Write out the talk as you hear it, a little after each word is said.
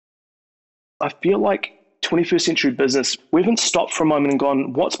I feel like 21st century business, we haven't stopped for a moment and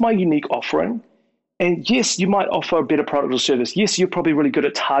gone, what's my unique offering? And yes, you might offer a better product or service. Yes, you're probably really good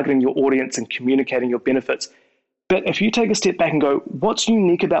at targeting your audience and communicating your benefits. But if you take a step back and go, what's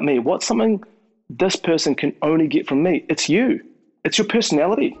unique about me? What's something this person can only get from me? It's you. It's your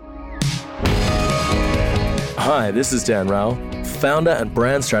personality. Hi, this is Dan Rowell, founder and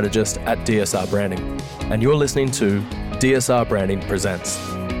brand strategist at DSR Branding, and you're listening to DSR Branding Presents.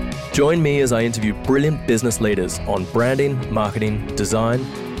 Join me as I interview brilliant business leaders on branding, marketing, design,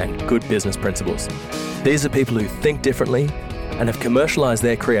 and good business principles. These are people who think differently and have commercialized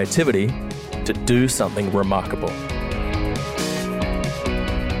their creativity to do something remarkable.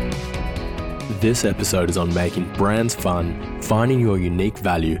 This episode is on making brands fun, finding your unique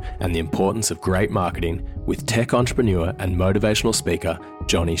value, and the importance of great marketing with tech entrepreneur and motivational speaker,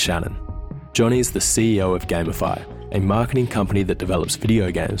 Johnny Shannon. Johnny is the CEO of Gamify, a marketing company that develops video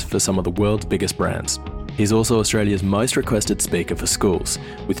games for some of the world's biggest brands. He's also Australia's most requested speaker for schools,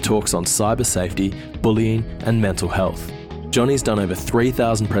 with talks on cyber safety, bullying, and mental health. Johnny's done over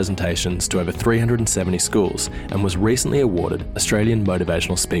 3,000 presentations to over 370 schools and was recently awarded Australian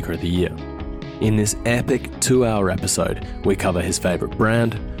Motivational Speaker of the Year. In this epic 2-hour episode, we cover his favourite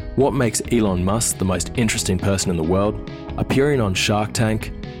brand, what makes Elon Musk the most interesting person in the world, appearing on Shark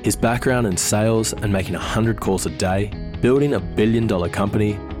Tank, his background in sales and making 100 calls a day, building $1 billion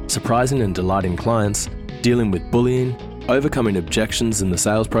company, surprising and delighting clients, dealing with bullying, overcoming objections in the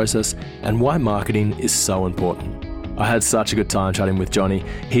sales process, and why marketing is so important. I had such a good time chatting with Johnny.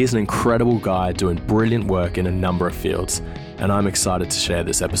 He's an incredible guy doing brilliant work in a number of fields, and I'm excited to share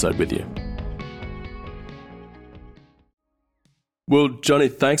this episode with you. Well, Johnny,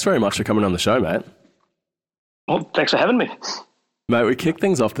 thanks very much for coming on the show, mate. Well, thanks for having me. Mate, we kick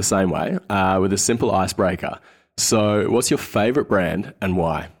things off the same way with a simple icebreaker. So what's your favourite brand and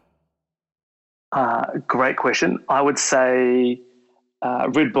why? Great question. I would say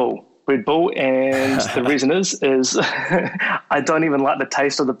Red Bull. Red Bull, and the reason is I don't even like the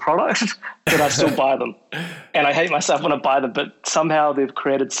taste of the product, but I still buy them. And I hate myself when I buy them, but somehow they've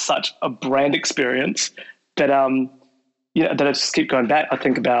created such a brand experience that that I just keep going back. I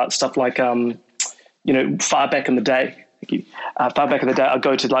think about stuff like far back in the day. I'd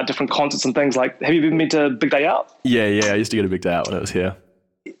go to like different concerts and things like, have you been to Big Day Out? Yeah. I used to go to Big Day Out when I was here.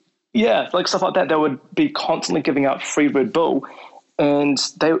 Yeah, like stuff like that. They would be constantly giving out free Red Bull. And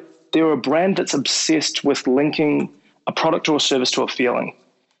they're a brand that's obsessed with linking a product or a service to a feeling.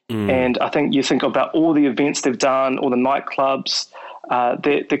 And I think you think about all the events they've done, all the nightclubs,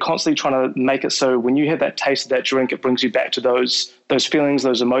 they're constantly trying to make it so when you have that taste of that drink, it brings you back to those feelings,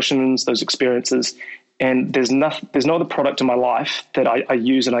 those emotions, those experiences. And there's no other product in my life that I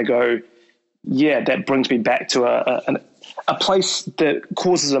use and I go, yeah, that brings me back to a place that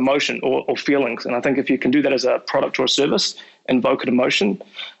causes emotion or feelings. And I think if you can do that as a product or a service, invoke an emotion,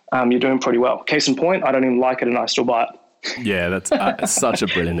 you're doing pretty well. Case in point, I don't even like it and I still buy it. Yeah, that's such a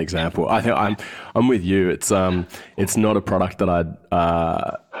brilliant example. I think I'm with you. It's not a product that I'd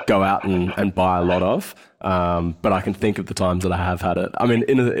go out and buy a lot of, but I can think of the times that I have had it. I mean,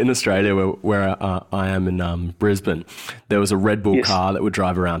 in Australia, where I am in Brisbane, there was a Red Bull car that would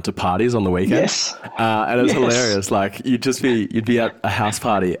drive around to parties on the weekend. Yes. And it was hilarious. Like you'd be at a house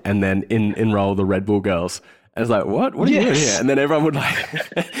party and then enroll the Red Bull girls. And it's like, what are you doing here? And then everyone would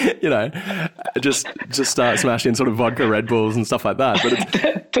just start smashing sort of vodka Red Bulls and stuff like that.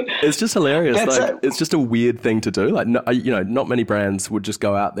 But it's just hilarious. It's just a weird thing to do. Like, not many brands would just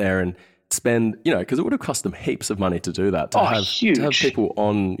go out there and spend, because it would have cost them heaps of money to do that. To have people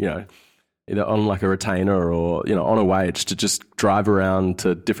on, either on like a retainer or, on a wage to just drive around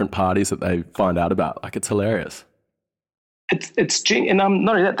to different parties that they find out about. Like, it's hilarious. And not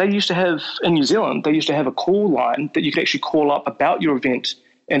only that, they used to have, in New Zealand, they used to have a call line that you could actually call up about your event.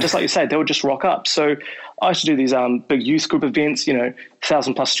 And just like you say, they would just rock up. So I used to do these big youth group events,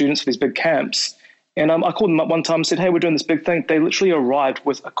 1,000+ students for these big camps. And I called them up one time and said, hey, we're doing this big thing. They literally arrived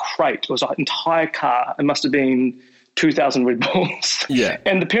with a crate. It was an entire car. It must have been 2,000 Red Bulls. Yeah.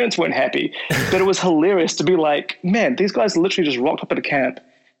 And the parents weren't happy. But it was hilarious to be like, man, these guys literally just rocked up at a camp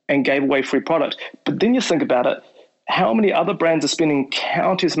and gave away free product. But then you think about it, how many other brands are spending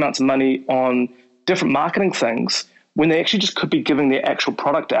countless amounts of money on different marketing things when they actually just could be giving their actual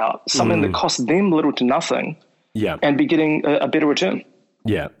product out, something that costs them little to nothing, and be getting a better return?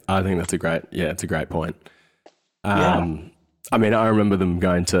 Yeah, I think it's a great point. I mean, I remember them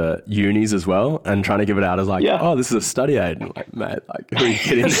going to unis as well and trying to give it out as like, oh, this is a study aid. And like, mate, like, who are you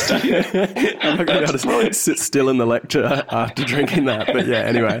kidding? I'm not going to be able to sit still in the lecture after drinking that. But yeah,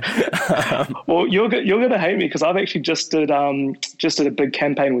 anyway. Well, you're going to hate me because I've actually just did a big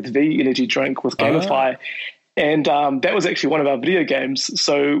campaign with V Energy Drink with Gamify. And that was actually one of our video games.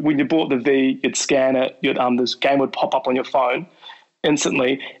 So when you bought the V, you'd scan it, this game would pop up on your phone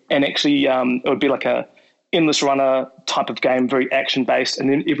instantly. And actually it would be like a endless runner type of game, very action based, and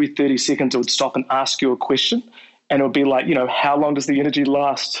then every 30 seconds it would stop and ask you a question, and it would be like, how long does the energy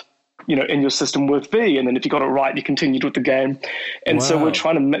last, in your system with V? And then if you got it right, you continued with the game. And so we're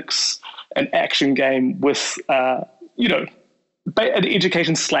trying to mix an action game with, an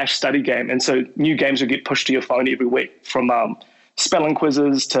education / study game. And so new games will get pushed to your phone every week, from spelling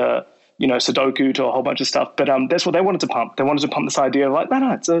quizzes to, Sudoku to a whole bunch of stuff. But that's what they wanted to pump. They wanted to pump this idea of like,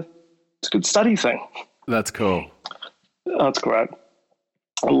 no, it's a good study thing. That's cool. Oh, that's great.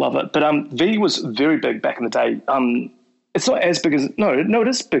 I love it. But V was very big back in the day. It's not as big as it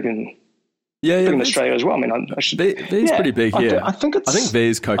is big in in Australia as well. I mean, V's pretty big here. I think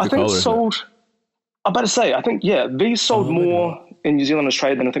V's Coca-Cola. I'm about to say, I think V sold more in New Zealand and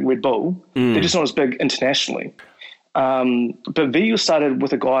Australia than I think Red Bull. They're just not as big internationally. But V was started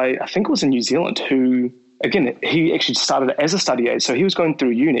with a guy, I think it was in New Zealand, who again he actually started as a study aid. So he was going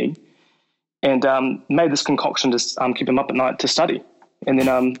through uni. And made this concoction to keep him up at night to study. And then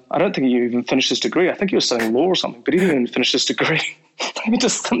I don't think he even finished his degree. I think he was studying law or something, but he didn't even finish his degree. He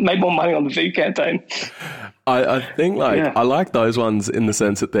just made more money on the V campaign. I think I like those ones in the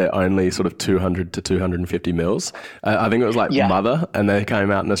sense that they're only sort of 200 to 250 mils. I think it was like Mother, and they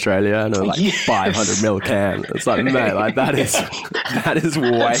came out in Australia and it was like 500 mil can. It's like, mate, like that is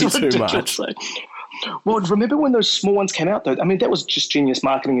way too much. Well, remember when those small ones came out, though? I mean, that was just genius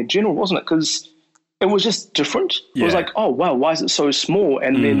marketing in general, wasn't it? Because it was just different. It was like, oh, wow, why is it so small?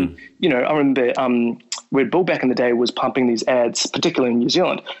 And then, I remember Red Bull back in the day was pumping these ads, particularly in New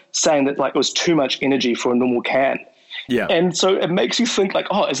Zealand, saying that like it was too much energy for a normal can. Yeah. And so it makes you think like,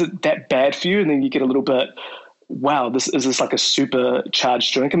 oh, is it that bad for you? And then you get a little bit, wow, is this like a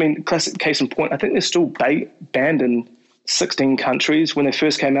supercharged drink? I mean, classic case in point, I think they're still banned in 16 countries. When they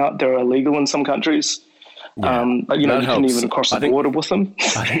first came out, they were illegal in some countries. You couldn't even cross the border with them.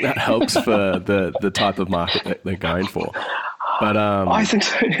 I think that helps for the type of market that they're going for. But I think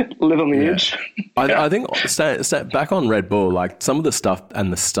so. Live on the edge. I think back on Red Bull, like some of the stuff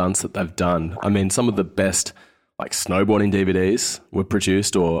and the stunts that they've done. I mean, some of the best like snowboarding DVDs were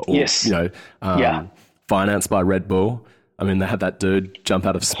produced or financed by Red Bull. I mean, they had that dude jump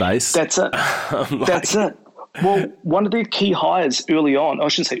out of space. That's it. That's it. Well, one of their key hires early on, I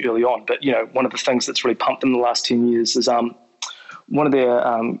shouldn't say early on, but, one of the things that's really pumped them in the last 10 years is one of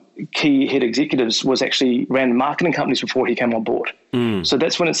their key head executives was actually ran marketing companies before he came on board. So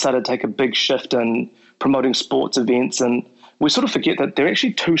that's when it started to take a big shift in promoting sports events. And we sort of forget that they're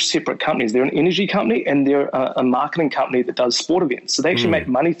actually two separate companies. They're an energy company and they're a marketing company that does sport events. So they actually make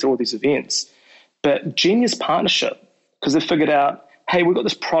money through all these events. But genius partnership, because they figured out, hey, we've got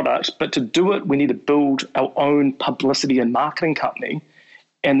this product, but to do it, we need to build our own publicity and marketing company.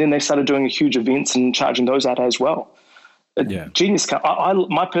 And then they started doing huge events and charging those out as well. Genius.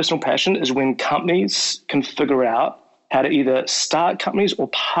 My personal passion is when companies can figure out how to either start companies or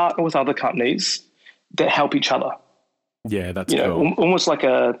partner with other companies that help each other. Yeah, that's cool. Almost like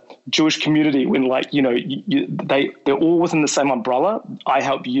a Jewish community when they're all within the same umbrella. I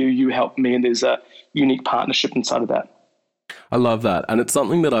help you, you help me, and there's a unique partnership inside of that. I love that. And it's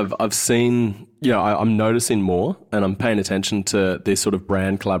something that I've seen, I'm noticing more, and I'm paying attention to these sort of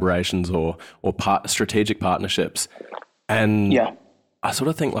brand collaborations or strategic partnerships. And I sort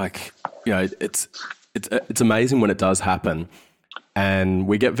of think like, it's amazing when it does happen. And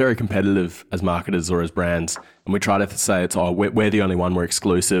we get very competitive as marketers or as brands, and we try to say we're the only one, we're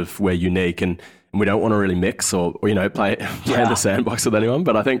exclusive, we're unique, and we don't want to really mix or play in the sandbox with anyone.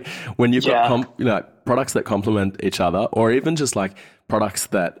 But I think when you've got products that complement each other, or even just like products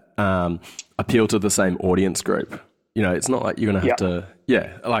that appeal to the same audience group, it's not like you're going to have to.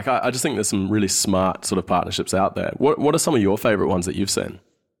 I just think there's some really smart sort of partnerships out there. What are some of your favorite ones that you've seen?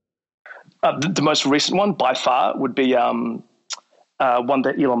 The most recent one by far would be one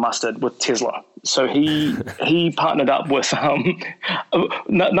that Elon Musk did with Tesla. So he partnered up with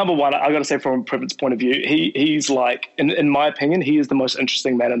number one, I got to say from a Privet's point of view, he's like, in my opinion, he is the most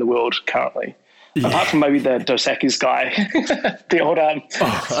interesting man in the world currently. Apart from maybe the Dos Equis guy, the old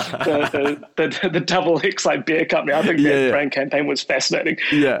the double X like beer company. I think that brand campaign was fascinating.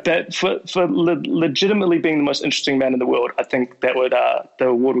 That for legitimately being the most interesting man in the world, I think that would the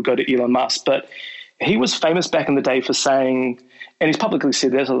award would go to Elon Musk. But he was famous back in the day for saying, and he's publicly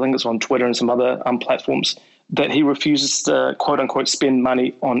said this, I think it's on Twitter and some other platforms, that he refuses to quote unquote spend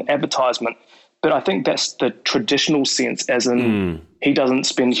money on advertisement. But I think that's the traditional sense, as in he doesn't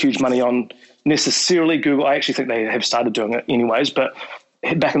spend huge money on necessarily Google. I actually think they have started doing it anyways, but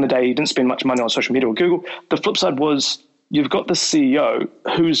back in the day, he didn't spend much money on social media or Google. The flip side was you've got the CEO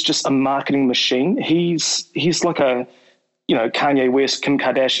who's just a marketing machine. He's like a, Kanye West, Kim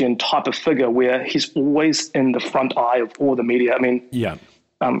Kardashian type of figure where he's always in the front eye of all the media. I mean,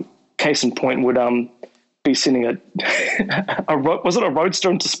 case in point would be sending was it a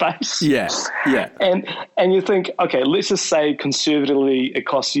roadster into space? Yeah. And you think, okay, let's just say conservatively it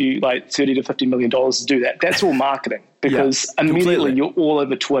costs you like $30 to $50 million to do that. That's all marketing, because immediately you're all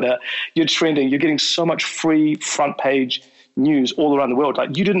over Twitter, you're trending, you're getting so much free front page news all around the world.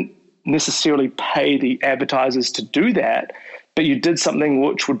 Like, you didn't necessarily pay the advertisers to do that, but you did something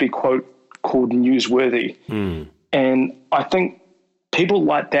which would be quote called newsworthy. And I think people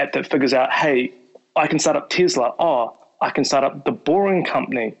like that figures out, hey, I can start up Tesla. Oh, I can start up the Boring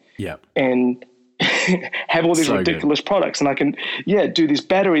Company. And have all these ridiculous products, and I can do these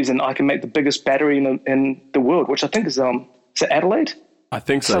batteries, and I can make the biggest battery in the world, which I think is it Adelaide? I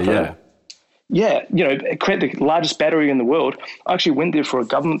think so. Create the largest battery in the world. I actually went there for a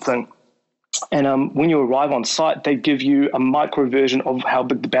government thing, and when you arrive on site, they give you a micro version of how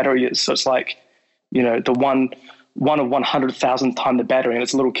big the battery is. So it's like, the one of 100,000 times the battery, and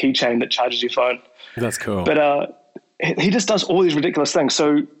it's a little keychain that charges your phone. That's cool. But he just does all these ridiculous things.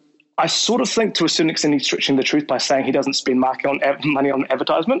 So I sort of think to a certain extent he's stretching the truth by saying he doesn't spend money on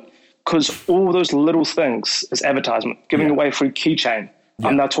advertisement, because all those little things is advertisement. Giving away a free keychain.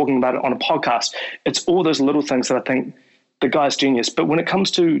 I'm now talking about it on a podcast. It's all those little things that I think the guy's genius. But when it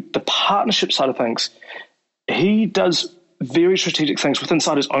comes to the partnership side of things, he does very strategic things within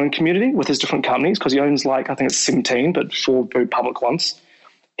inside his own community with his different companies, because he owns I think it's 17, but 4 very public ones.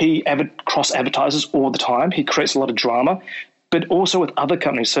 He cross-advertises all the time. He creates a lot of drama, but also with other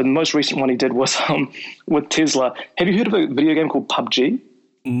companies. So the most recent one he did was with Tesla. Have you heard of a video game called PUBG?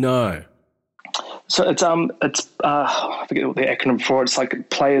 No. So it's I forget what the acronym for it. It's like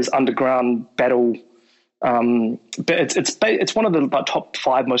Players Underground Battle. But it's one of the top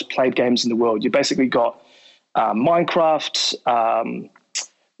 5 most played games in the world. You basically got Minecraft,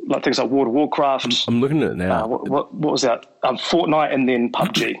 like things like World of Warcraft. I'm looking at it now. What was that? Fortnite, and then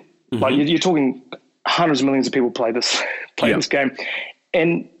PUBG. Like you're talking hundreds of millions of people play this game.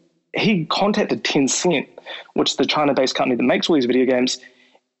 And he contacted Tencent, which is the China-based company that makes all these video games.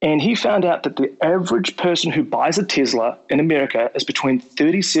 And he found out that the average person who buys a Tesla in America is between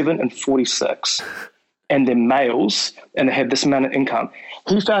 37 and 46. And they're males, and they have this amount of income.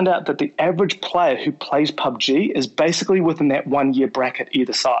 He found out that the average player who plays PUBG is basically within that 1 year bracket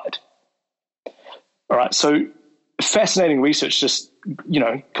either side. All right, so fascinating research, just,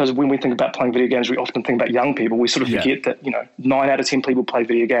 because when we think about playing video games, we often think about young people. We sort of forget that, 9 out of 10 people play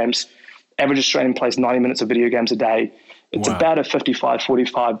video games. Average Australian plays 90 minutes of video games a day. It's about a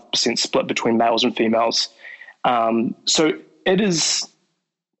 45% split between males and females. So it is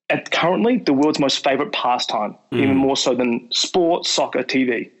currently the world's most favorite pastime, even more so than sports, soccer,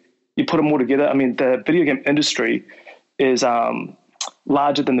 TV. You put them all together. I mean, the video game industry is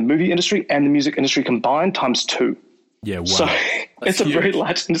larger than the movie industry and the music industry combined times 2. Yeah, wow. So it's a very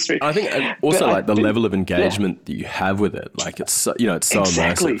large industry. I think also the level of engagement that you have with it, like it's so, it's so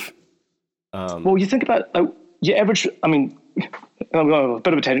immersive. Well, you think about your average, I mean, I'm going a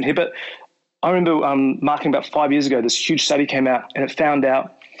bit of a tangent here, but I remember marketing about 5 years ago, this huge study came out, and it found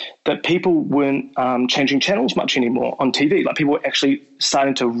out that people weren't changing channels much anymore on TV. Like, people were actually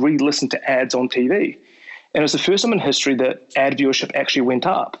starting to re-listen to ads on TV. And it was the first time in history that ad viewership actually went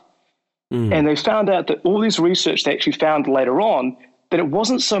up. And they found out that all this research they actually found later on, that it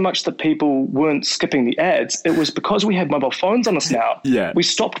wasn't so much that people weren't skipping the ads. It was because we had mobile phones on us now. Yeah. We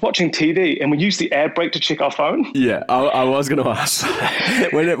stopped watching TV and we used the ad break to check our phone. Yeah, I was going to ask.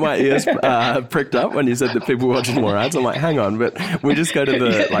 When my ears pricked up when you said that people were watching more ads, I'm like, hang on, but we just go to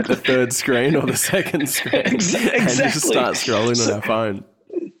the the third screen or the second screen and just start scrolling on our phone.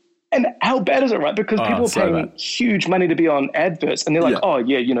 And how bad is it, right? Because people are paying huge money to be on adverts, and they're like,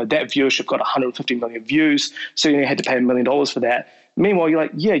 that viewership got 150 million views, so you had to pay $1 million for that. Meanwhile, you're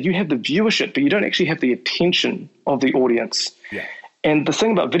like, you have the viewership, but you don't actually have the attention of the audience. Yeah. And the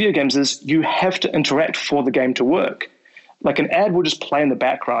thing about video games is you have to interact for the game to work. Like, an ad will just play in the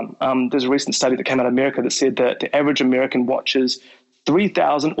background. There's a recent study that came out of America that said that the average American watches views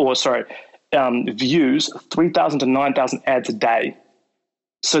 3,000 to 9,000 ads a day.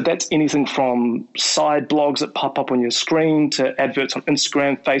 So that's anything from side blogs that pop up on your screen to adverts on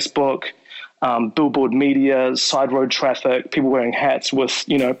Instagram, Facebook, billboard media, side road traffic, people wearing hats with,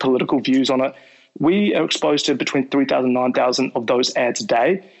 political views on it. We are exposed to between 3,000, 9,000 of those ads a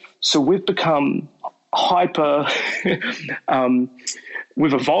day. So we've become hyper,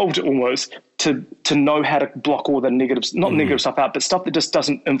 we've evolved almost to know how to block all the negatives, not negative stuff out, but stuff that just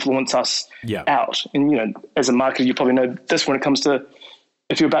doesn't influence us out. And, as a marketer, you probably know this when it comes to,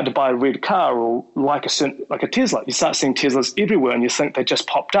 if you're about to buy a red car or like a Tesla, you start seeing Teslas everywhere and you think they just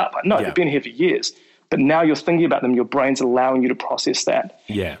popped up. No, they've been here for years. But now you're thinking about them, your brain's allowing you to process that.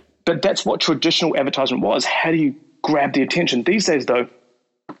 Yeah. But that's what traditional advertisement was. How do you grab the attention? These days, though,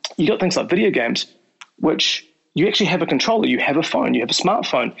 you got things like video games, which you actually have a controller. You have a phone, you have a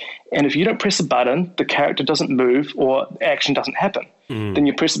smartphone. And if you don't press a button, the character doesn't move or action doesn't happen. Then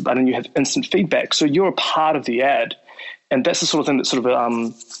you press a button, you have instant feedback. So you're a part of the ad. And that's the sort of thing that sort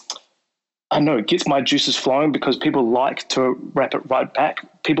of, it gets my juices flowing because people like to wrap it right back.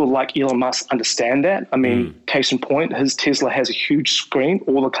 People like Elon Musk understand that. I mean, case in point, his Tesla has a huge screen.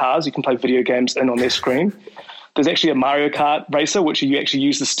 All the cars, you can play video games in on their screen. There's actually a Mario Kart racer, which you actually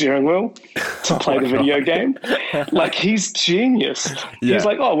use the steering wheel to play the video game. Like, he's genius. Yeah. He's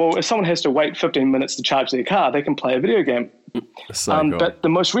like, if someone has to wait 15 minutes to charge their car, they can play a video game. So cool. But the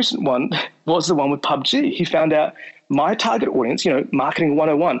most recent one was the one with PUBG. He found out my target audience, marketing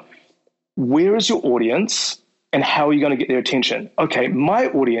 101, where is your audience and how are you going to get their attention? Okay, my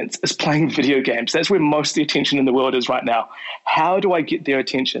audience is playing video games. That's where most of the attention in the world is right now. How do I get their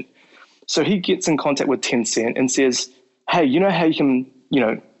attention? So he gets in contact with Tencent and says, hey, you know how you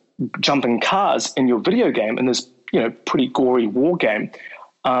can, jump in cars in your video game in this, pretty gory war game?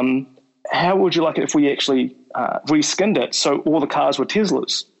 How would you like it if we actually reskinned it so all the cars were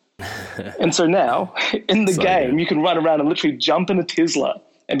Teslas? And so now in the game, you can run around and literally jump in a Tesla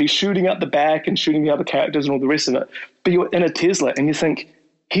and be shooting up the back and shooting the other characters and all the rest of it. But you're in a Tesla and you think,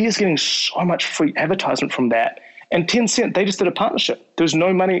 he is getting so much free advertisement from that. And Tencent, they just did a partnership. There's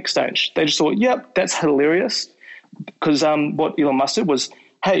no money exchange. They just thought, yep, that's hilarious. Because what Elon Musk did was,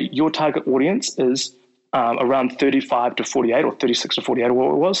 hey, your target audience is around 35 to 48 or 36 to 48 or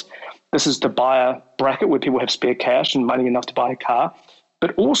what it was. This is the buyer bracket where people have spare cash and money enough to buy a car.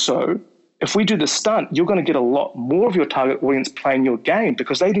 But also, if we do the stunt, you're going to get a lot more of your target audience playing your game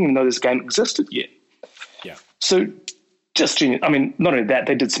because they didn't even know this game existed yet. Yeah. So just genius. I mean, not only that,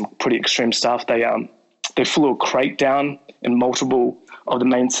 they did some pretty extreme stuff. They flew a crate down in multiple of the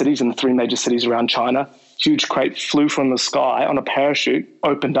main cities in the 3 major cities around China. Huge crate flew from the sky on a parachute,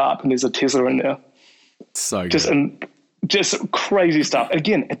 opened up, and there's a Tesla in there. So good. Just crazy stuff.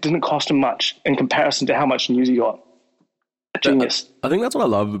 Again, it didn't cost him much in comparison to how much news he got. Genius. I think that's what I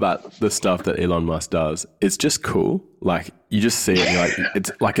love about the stuff that Elon Musk does. It's just cool. Like, you just see it and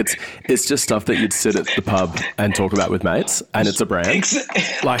you're like, it's just stuff that you'd sit at the pub and talk about with mates, and it's a brand.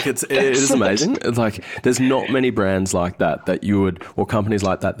 Like, it is amazing. It's like, there's not many brands like that you would, or companies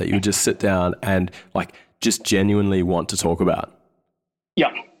like that you would just sit down and like just genuinely want to talk about.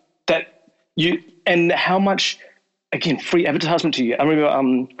 Yeah. And how much, again, free advertisement to you. I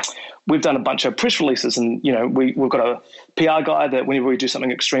remember we've done a bunch of press releases and, we've got a PR guy that whenever we do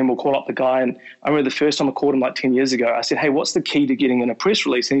something extreme, we'll call up the guy. And I remember the first time I called him like 10 years ago, I said, hey, what's the key to getting in a press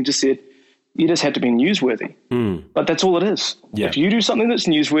release? And he just said, you just have to be newsworthy. But that's all it is. Yeah. If you do something that's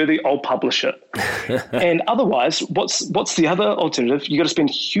newsworthy, I'll publish it. And otherwise, what's the other alternative? You got to spend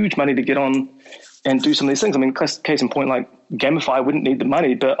huge money to get on and do some of these things. I mean, case in point, like Gamify wouldn't need the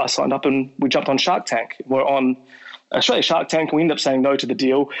money, but I signed up and we jumped on Shark Tank. We're on Australia Shark Tank. We ended up saying no to the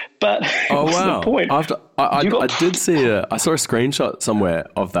deal, but what's the point? I did see I saw a screenshot somewhere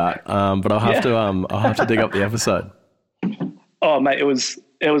of that, but I'll have to dig up the episode. Oh mate, it was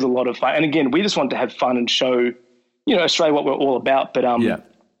a lot of fun. And again, we just wanted to have fun and show, Australia what we're all about. But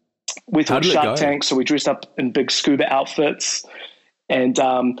we thought Shark Tank, so we dressed up in big scuba outfits, and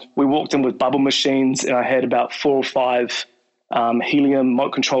we walked in with bubble machines, and I had about 4 or 5 helium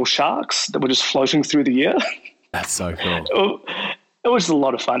remote control sharks that were just floating through the air. That's so cool. It was a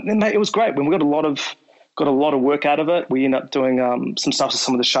lot of fun. And mate, it was great. When we got a lot of work out of it, we ended up doing some stuff with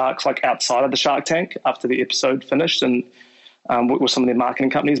some of the sharks, like outside of the Shark Tank after the episode finished, and worked with some of their marketing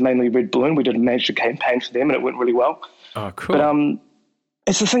companies, mainly Red Balloon. We did a major campaign for them, and it went really well. Oh, cool. But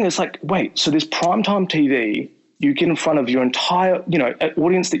it's the thing. It's like, wait, so there's primetime TV. You get in front of your entire,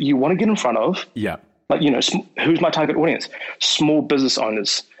 audience that you want to get in front of. Yeah. Like, who's my target audience? Small business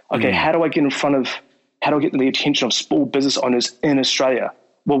owners. Okay, how do I get the attention of small business owners in Australia?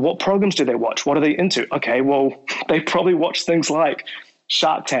 Well, what programs do they watch? What are they into? Okay, well, they probably watch things like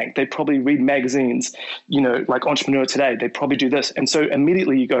Shark Tank. They probably read magazines, like Entrepreneur Today. They probably do this. And so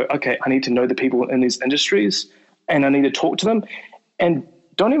immediately you go, okay, I need to know the people in these industries and I need to talk to them. And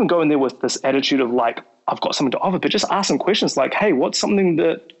don't even go in there with this attitude of like, I've got something to offer, but just ask them questions like, hey, what's something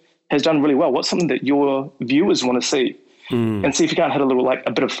that has done really well? What's something that your viewers want to see? And see if you can't have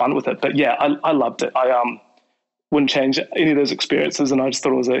a bit of fun with it. But yeah, I loved it. I wouldn't change any of those experiences, and I just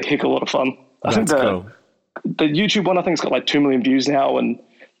thought it was a heck of a lot of fun. I think the YouTube one, I think it's got like 2 million views now, and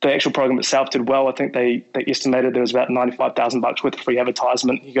the actual program itself did well. I think they estimated there was about $95,000 worth of free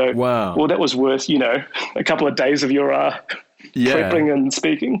advertisement. You go, wow, well, that was worth, a couple of days of your prepping and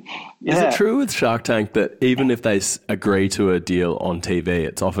speaking. Yeah. Is it true with Shark Tank that even if they agree to a deal on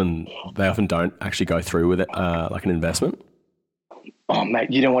TV, they often don't actually go through with it, like an investment? Oh,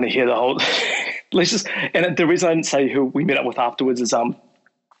 mate, you don't want to hear the whole. And the reason I didn't say who we met up with afterwards is,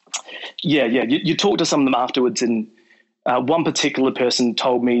 you talk to some of them afterwards, and one particular person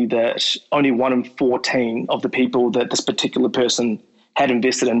told me that only 1 in 14 of the people that this particular person had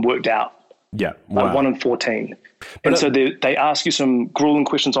invested in worked out. Yeah, wow. 1 in 14. And so they ask you some grueling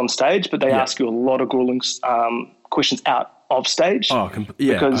questions on stage, but they ask you a lot of grueling questions out of stage. Oh,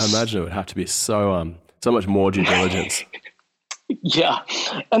 because I imagine it would have to be so much more due diligence. Yeah.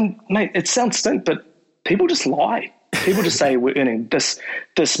 And mate, it sounds stink, but people just lie. People just say we're earning this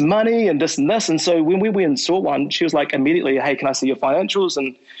money and this and this. And so when we went and saw one, she was like immediately, hey, can I see your financials?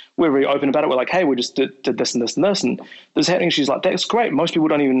 And we're very open about it. We're like, hey, we just did this and this and this. And this is happening. She's like, that's great. Most people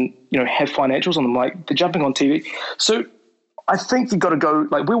don't even, have financials on them. Like, they're jumping on TV. So I think you've got to go,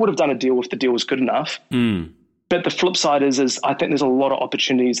 like, we would have done a deal if the deal was good enough. But the flip side is I think there's a lot of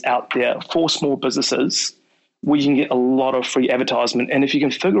opportunities out there for small businesses where you can get a lot of free advertisement. And if you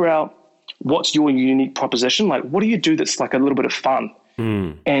can figure out what's your unique proposition, like what do you do that's like a little bit of fun?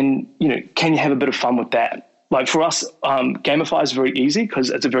 And, can you have a bit of fun with that? Like for us, Gamify is very easy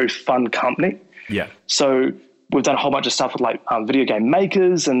because it's a very fun company. Yeah. So we've done a whole bunch of stuff with like video game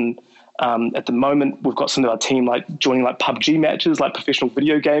makers. And at the moment, we've got some of our team like joining like PUBG matches, like professional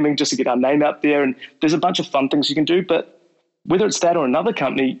video gaming, just to get our name out there. And there's a bunch of fun things you can do. But whether it's that or another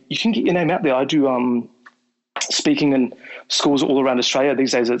company, you can get your name out there. I do speaking in schools all around Australia.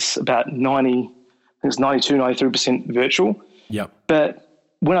 These days it's about 93% virtual. Yeah. But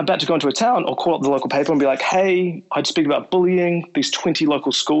when I'm about to go into a town, I'll call up the local paper and be like, hey, I'd speak about bullying. These 20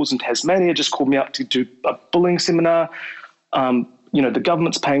 local schools in Tasmania just called me up to do a bullying seminar. The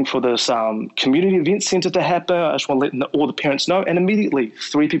government's paying for this community event centre to happen. I just want to let all the parents know. And immediately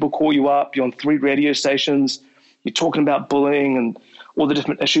 3 people call you up. You're on 3 radio stations. You're talking about bullying and all the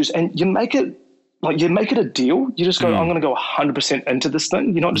different issues. And you make it a deal. You just go, I'm going to go 100% into this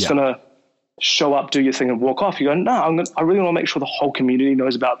thing. You're not just going to show up, do your thing and walk off. You go, no, I really want to make sure the whole community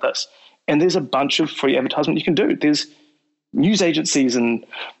knows about this. And there's a bunch of free advertisement you can do. There's news agencies and,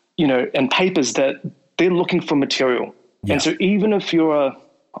 and papers that they're looking for material. Yeah. And so even if you're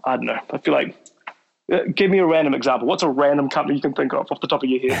I don't know, I feel like, give me a random example. What's a random company you can think of off the top of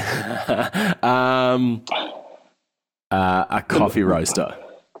your head? A coffee roaster.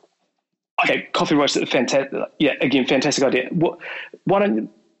 Okay, coffee roaster, fantastic. Yeah, again, fantastic idea. Why don't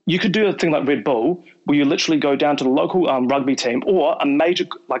you could do a thing like Red Bull, where you literally go down to the local rugby team or a major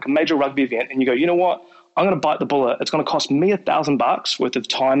rugby event, and you go, you know what? I'm going to bite the bullet. It's going to cost me $1,000 worth of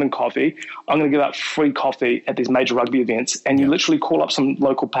time and coffee. I'm going to give out free coffee at these major rugby events, and you literally call up some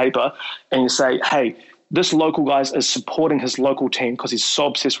local paper and you say, hey, this local guy is supporting his local team because he's so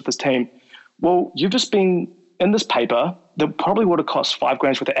obsessed with his team. Well, you've just been in this paper that probably would have cost $5,000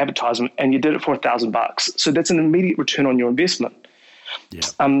 worth of advertisement, and you did it for $1,000. So that's an immediate return on your investment. Yeah.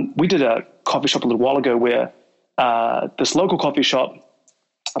 We did a coffee shop a little while ago where this local coffee shop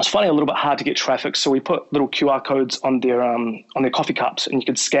was finding it a little bit hard to get traffic, so we put little QR codes on their coffee cups, and you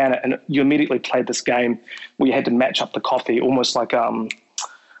could scan it, and you immediately played this game where you had to match up the coffee, almost like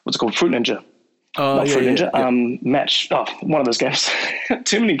what's it called, Fruit Ninja. Not Fruit Ninja. Yeah. Match. Oh, one of those games.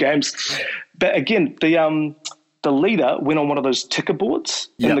 Too many games. But again, the leader went on one of those ticker boards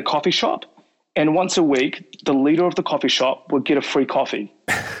in the coffee shop, and once a week, the leader of the coffee shop would get a free coffee.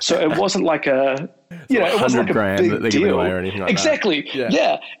 So it wasn't like it wasn't like a big deal or anything like exactly. That.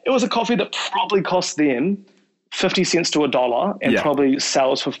 Yeah. It was a coffee that probably cost them 50 cents to $1 and probably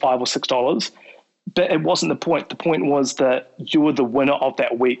sells for $5 or $6. But it wasn't the point. The point was that you were the winner of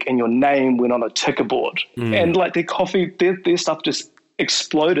that week and your name went on a ticker board. And like their coffee, their stuff just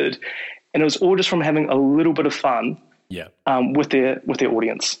exploded. And it was all just from having a little bit of fun with their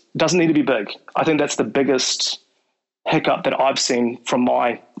audience. It doesn't need to be big. I think that's the biggest hiccup that I've seen from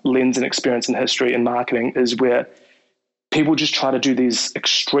my lens and experience in history and marketing is where people just try to do these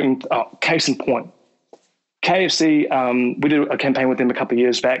extreme, case in point. KFC, we did a campaign with them a couple of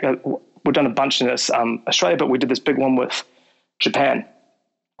years back. We've done a bunch in Australia, but we did this big one with Japan.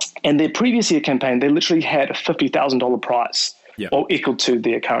 And their previous year campaign, they literally had a $50,000 prize. or equal to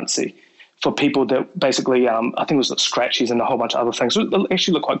their currency for people that basically, I think it was like scratchies and a whole bunch of other things. It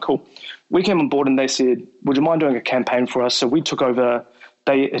actually looked quite cool. We came on board and they said, would you mind doing a campaign for us? So we took over,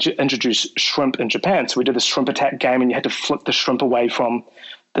 they introduced shrimp in Japan. So we did a shrimp attack game and you had to flip the shrimp away from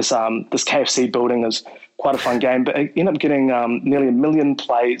this KFC building. It was quite a fun game, but it ended up getting nearly 1 million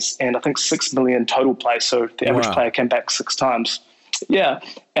plays and I think 6 million total plays. So the average player came back 6 times. Yeah.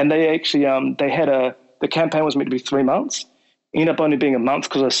 And they actually, the campaign was meant to be 3 months. Ended up only being a month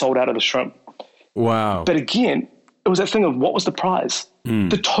because I sold out of the shrimp. Wow. But again, it was that thing of what was the prize?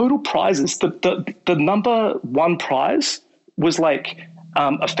 The total prizes, the number one prize was like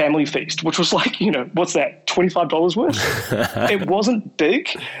a family feast, which was like, what's that, $25 worth? It wasn't big.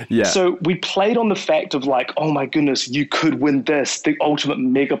 Yeah. So we played on the fact of like, oh my goodness, you could win this, the ultimate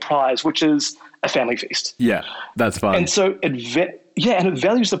mega prize, which is a family feast. Yeah, that's fun. And so it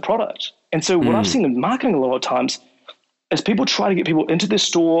values the product. And so what I've seen in marketing a lot of times is people try to get people into their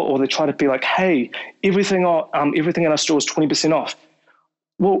store, or they try to be like, hey, everything in our store is 20% off.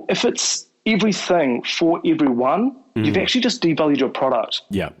 Well, if it's everything for everyone, you've actually just devalued your product.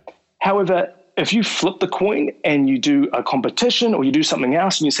 Yeah. However, if you flip the coin and you do a competition or you do something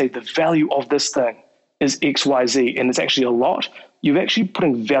else and you say the value of this thing is XYZ and it's actually a lot, you're actually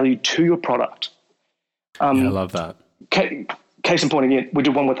putting value to your product. I love that. Case in point again, we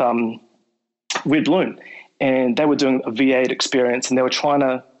did one with Red Balloon. And they were doing a V8 experience, and they were trying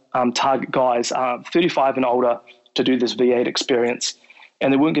to target guys 35 and older to do this V8 experience.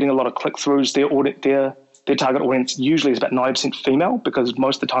 And they weren't getting a lot of click-throughs. Their target audience usually is about 90% female, because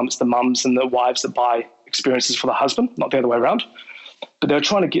most of the time it's the mums and the wives that buy experiences for the husband, not the other way around. But they were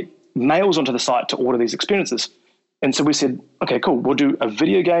trying to get males onto the site to order these experiences. And so we said, okay, cool, we'll do a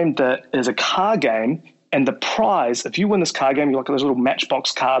video game that is a car game, and the prize, if you win this car game, you're like this little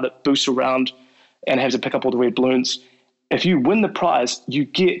Matchbox car that boosts around and has to pick up all the red balloons. If you win the prize, you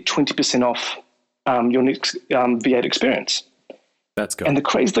get 20% off your next V8 experience. That's good. And the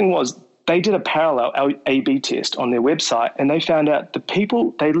crazy thing was, they did a parallel A/B test on their website, and they found out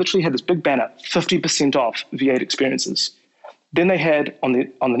they literally had this big banner, 50% off V8 experiences. Then they had on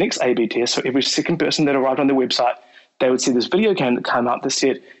the next A/B test, so every second person that arrived on their website, they would see this video game that came up that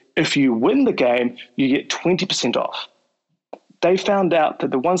said, if you win the game, you get 20% off. They found out that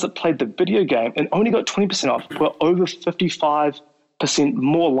the ones that played the video game and only got 20% off were over 55%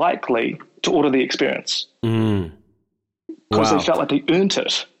 more likely to order the experience. Because they felt like they earned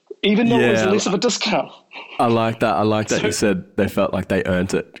it, even though it was less of a discount. I like that. So, you said they felt like they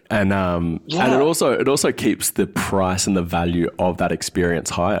earned it. And and it also keeps the price and the value of that experience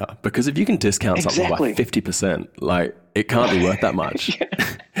higher. Because if you can discount something by 50%, like it can't be worth that much.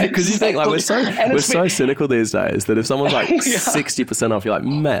 Because you think like we're so cynical these days that if someone's like 60% off, you're like,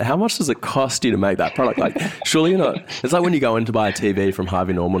 man, how much does it cost you to make that product? Like, surely you're not. It's like when you go in to buy a TV from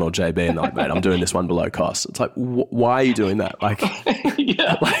Harvey Norman or JB and they're like, man, I'm doing this one below cost. It's like, why are you doing that? Like,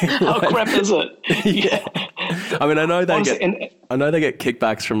 how crap is it? Yeah. I mean, I know they get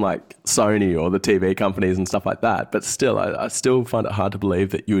kickbacks from like Sony or the TV companies and stuff like that, but still, I still find it hard to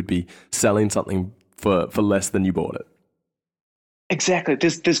believe that you would be selling something for less than you bought it. Exactly.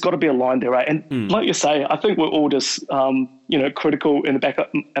 There's got to be a line there, right? And like you say, I think we're all just, critical in the back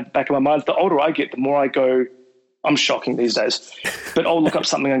of my minds. The older I get, the more I go, I'm shocking these days. But I'll look up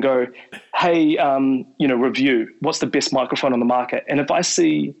something and go, hey, review, what's the best microphone on the market? And if I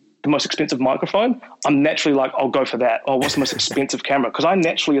see the most expensive microphone, I'm naturally like, I'll go for that. Or what's the most expensive camera? Because I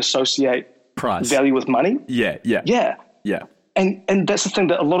naturally associate price, value with money. Yeah. And that's the thing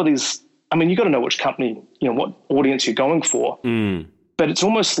that a lot of these, I mean, you got to know which company, what audience you're going for. But it's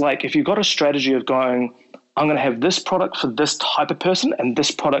almost like if you've got a strategy of going, I'm going to have this product for this type of person and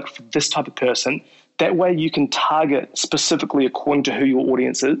this product for this type of person, that way you can target specifically according to who your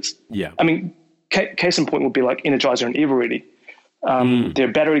audience is. Yeah. I mean, case in point would be like Energizer and Eveready. They're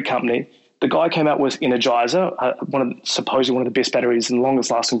a battery company. The guy came out with Energizer, supposedly one of the best batteries and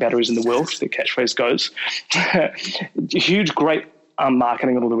longest lasting batteries in the world, their catchphrase goes. Huge, great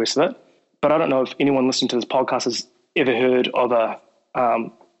marketing and all the rest of it. But I don't know if anyone listening to this podcast has ever heard of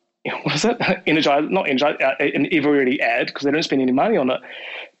what is it? Energizer, not Energizer, an Eveready ad, because they don't spend any money on it.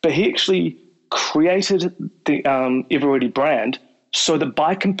 But he actually created the Eveready brand so that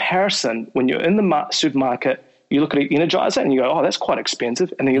by comparison, when you're in the supermarket, you look at the Energizer and you go, oh, that's quite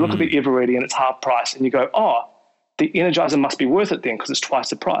expensive. And then you look at the Eveready and it's half price and you go, oh, the Energizer must be worth it then because it's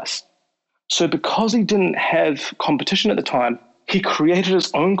twice the price. So because he didn't have competition at the time, he created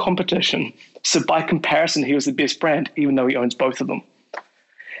his own competition. So by comparison, he was the best brand, even though he owns both of them.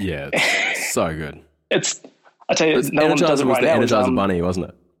 Yeah, it's so good. I tell you, no one does it right now. Energizer Bunny, wasn't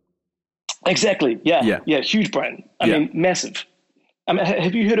it? Exactly. Yeah. Huge brand. I mean, massive.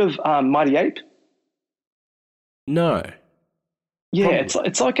 Have you heard of Mighty Ape? No. Yeah, Probably.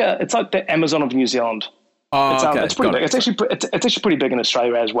 it's like the Amazon of New Zealand. Oh, okay. It's pretty big. It's actually pretty big in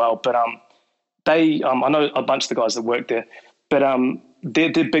Australia as well. But they I know a bunch of the guys that work there. But their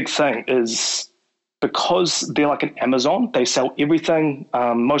big thing is because they're like an Amazon. They sell everything.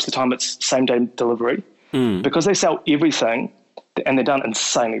 Most of the time, it's same day delivery. Because they sell everything, and they're done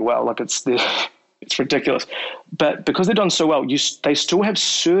insanely well. Like it's ridiculous. But because they're done so well, they still have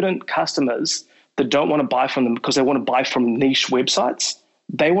certain customers that don't want to buy from them because they want to buy from niche websites.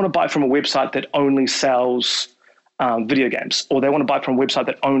 They want to buy from a website that only sells video games, or they want to buy from a website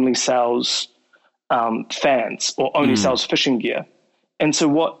that only sells fans or only sells fishing gear. And so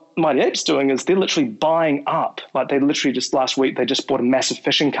what Mighty Ape's doing is they're literally buying up. Like they literally just last week, they just bought a massive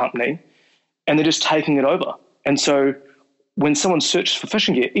fishing company and they're just taking it over. And so when someone searches for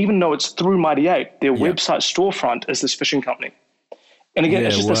fishing gear, even though it's through Mighty Ape, their website storefront is this fishing company. And again,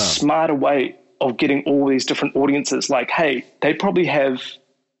 it's just a smarter way of getting all these different audiences. Like, hey, they probably have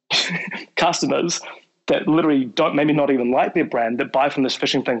customers that literally don't, maybe not even like their brand, that buy from this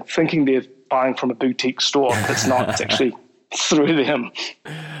fishing thing, thinking they're buying from a boutique store. It's not. It's actually through them.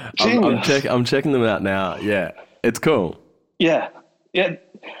 I'm checking them out now. Yeah, it's cool. Yeah.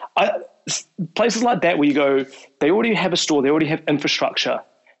 Places like that where you go, they already have a store, they already have infrastructure.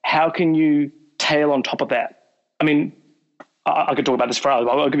 How can you tail on top of that? I mean, I could talk about this for hours.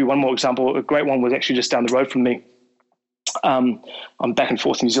 I'll give you one more example. A great one was actually just down the road from me. I'm back and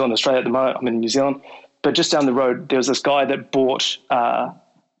forth in New Zealand, Australia at the moment. I'm in New Zealand. But just down the road, there was this guy that bought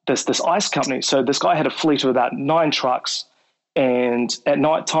this ice company. So this guy had a fleet of about 9 trucks. And at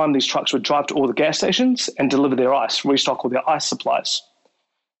night time, these trucks would drive to all the gas stations and deliver their ice, restock all their ice supplies.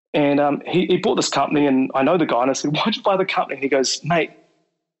 And he bought this company, and I know the guy, and I said, why'd you buy the company? And he goes, mate,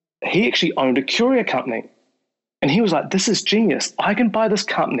 he actually owned a courier company. And he was like, this is genius. I can buy this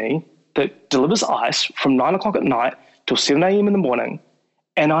company that delivers ice from 9 o'clock at night till 7 a.m. in the morning,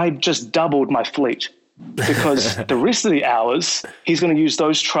 and I just doubled my fleet because the rest of the hours, he's going to use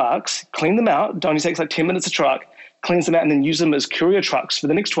those trucks, clean them out. It only takes like 10 minutes a truck, cleans them out, and then use them as courier trucks for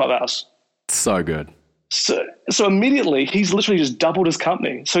the next 12 hours. So good. So immediately, he's literally just doubled his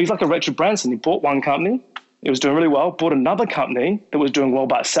company. So he's like a Richard Branson. He bought one company, it was doing really well, bought another company that was doing well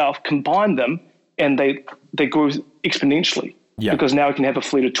by itself, combined them, and they grew exponentially because now we can have a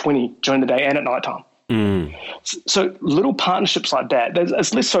fleet of 20 during the day and at nighttime. So little partnerships like that,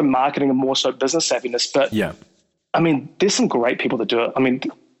 it's less so marketing and more so business savviness. But I mean, there's some great people that do it. I mean,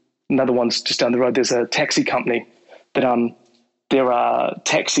 another one's just down the road. There's a taxi company that there are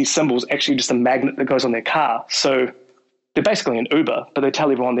taxi symbols, actually just a magnet that goes on their car. So they're basically an Uber, but they tell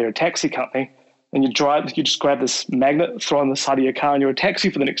everyone they're a taxi company. And you just grab this magnet, throw it on the side of your car, and you're a taxi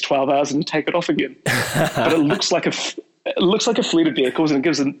for the next 12 hours, and you take it off again. But it looks like a fleet of vehicles, and it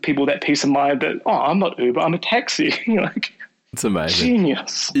gives people that peace of mind that, oh, I'm not Uber, I'm a taxi. You're like, it's amazing.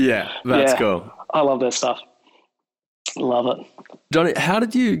 Genius. Yeah, that's cool. I love that stuff. Love it. Johnny, how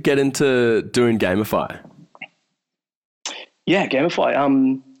did you get into doing Gamify? Yeah,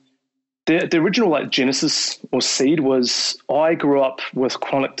 Gamify. The original like genesis or seed was I grew up with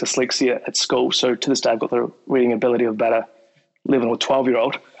chronic dyslexia at school. So to this day, I've got the reading ability of about a 11 or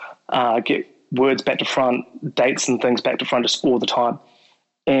 12-year-old. Get words back to front, dates and things back to front just all the time.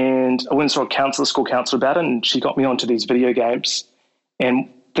 And I went and saw a school counselor about it, and she got me onto these video games and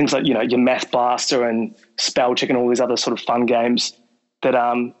things like, your Math Blaster and Spell Check and all these other sort of fun games that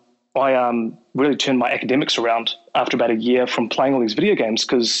I really turned my academics around after about a year from playing all these video games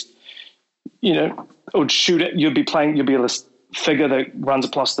because it would shoot it. You'd be this figure that runs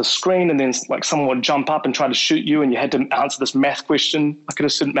across the screen, and then like someone would jump up and try to shoot you, and you had to answer this math question like in a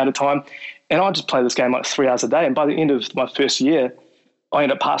certain amount of time. And I'd just play this game like 3 hours a day. And by the end of my first year, I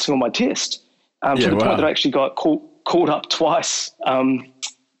ended up passing all my tests to the point that I actually got called up twice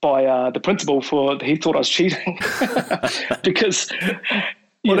by the principal he thought I was cheating because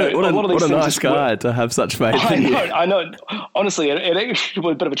what a nice guy to have such faith in you. I know. Honestly, it actually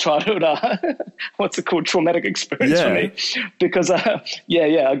was a bit of a childhood, traumatic experience for me because, I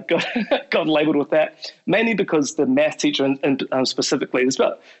got labelled with that, mainly because the math teacher and specifically, there's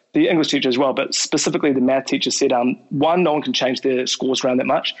about the English teacher as well, but specifically the math teacher said, one, no one can change their scores around that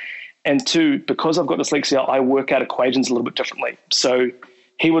much, and two, because I've got dyslexia, I work out equations a little bit differently. So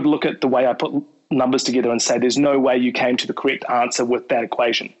he would look at the way I put numbers together and say, there's no way you came to the correct answer with that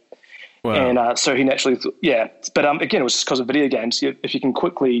equation. Wow. And so he naturally but again, it was just because of video games. If you can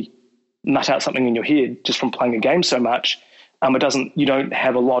quickly nut out something in your head just from playing a game so much, you don't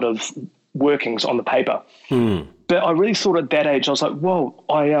have a lot of workings on the paper. But I really thought at that age, I was like, whoa,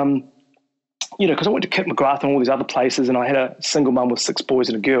 because I went to Kit McGrath and all these other places, and I had a single mum with 6 boys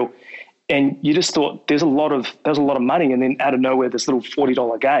and a girl. And you just thought there's a lot of money. And then out of nowhere, this little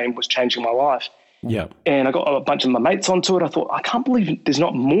 $40 game was changing my life. Yeah. And I got a bunch of my mates onto it. I thought, I can't believe there's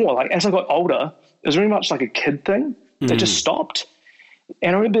not more. Like, as I got older, it was very much like a kid thing. It just stopped.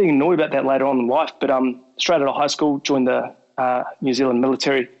 And I remember being annoyed about that later on in life. But straight out of high school, joined the New Zealand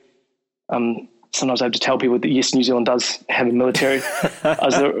military. Sometimes I have to tell people that, yes, New Zealand does have a military. I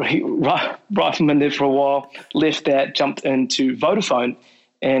was a rifleman there for a while, left that, jumped into Vodafone.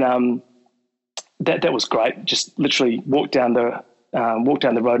 And that was great. Just literally walked down the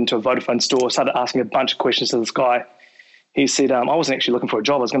road into a Vodafone store, started asking a bunch of questions to this guy. He said, I wasn't actually looking for a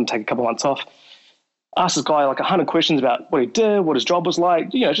job. I was going to take a couple of months off. Asked this guy like 100 questions about what he did, what his job was like,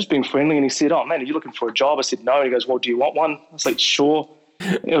 just being friendly. And he said, oh, man, are you looking for a job? I said, no. And he goes, well, do you want one? I was like, sure.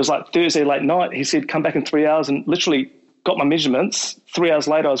 It was like Thursday late night. He said, come back in 3 hours, and literally got my measurements. 3 hours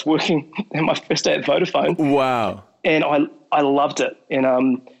later, I was working in my first day at Vodafone. Wow. And I loved it.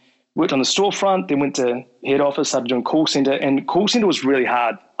 And worked on the storefront, then went to head office, started doing call center. And call center was really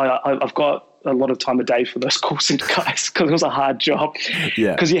hard. I've got a lot of time a day for those call center guys because it was a hard job.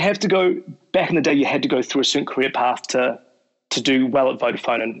 Yeah. Because you have to go, back in the day, you had to go through a certain career path to do well at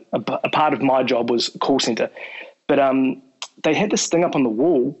Vodafone. And a part of my job was call center. But they had this thing up on the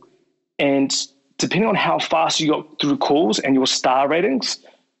wall, and depending on how fast you got through calls and your star ratings,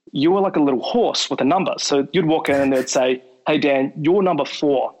 you were like a little horse with a number. So you'd walk in and they'd say, hey, Dan, you're number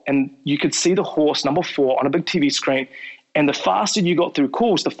 4. And you could see the horse, number 4, on a big TV screen. And the faster you got through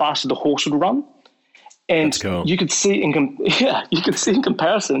calls, the faster the horse would run. And cool. you could see in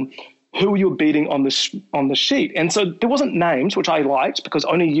comparison who you were beating on the sheet. And so there wasn't names, which I liked, because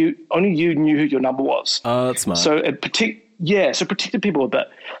only you knew who your number was. Oh, that's smart. So it protected people a bit.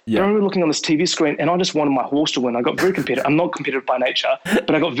 Yeah. I remember looking on this TV screen, and I just wanted my horse to win. I got very competitive. I'm not competitive by nature,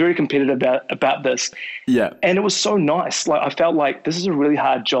 but I got very competitive about this. Yeah. And it was so nice. Like, I felt like this is a really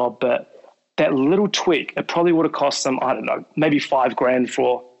hard job, but that little tweak, it probably would have cost them, I don't know, maybe $5,000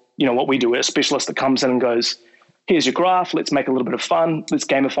 for, what we do. A specialist that comes in and goes, here's your graph. Let's make a little bit of fun. Let's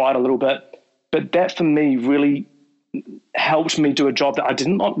gamify it a little bit. But that for me really helped me do a job that I did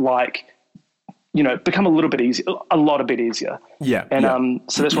not like, become a lot bit easier. Yeah. And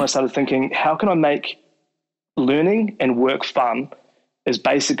so that's when I started thinking, how can I make learning and work fun, as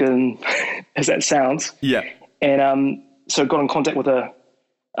basic as that sounds? Yeah. And so I got in contact with that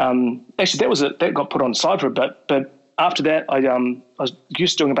got put on the side for a bit. But after that, I was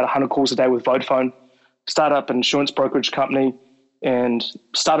used to doing about 100 calls a day with Vodafone, started up an insurance brokerage company, and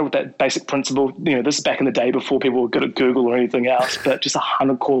started with that basic principle. This is back in the day before people were good at Google or anything else, but just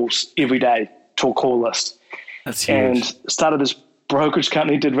 100 calls every day to a call list. That's huge. And started this brokerage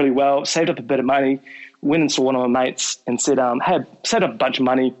company, did really well, saved up a bit of money, went and saw one of my mates and said, had saved up a bunch of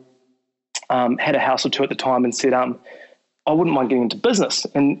money, had a house or two at the time, and said, I wouldn't mind getting into business.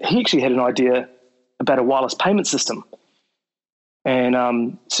 And he actually had an idea about a wireless payment system.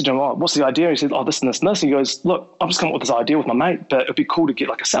 And said to him, what's the idea? He said, this and this and this. And he goes, look, I'm just coming up with this idea with my mate, but it'd be cool to get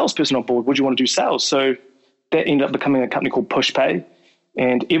like a salesperson on board. Would you want to do sales? So that ended up becoming a company called PushPay.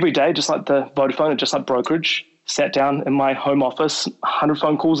 And every day, just like the Vodafone and just like brokerage, sat down in my home office, 100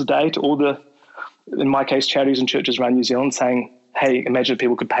 phone calls a day to all the, in my case, charities and churches around New Zealand, saying, hey, imagine if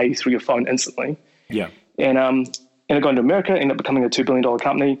people could pay you through your phone instantly. Yeah. And I got into America, ended up becoming a $2 billion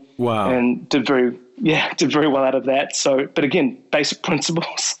company. Wow. And did very well out of that. So, but again, basic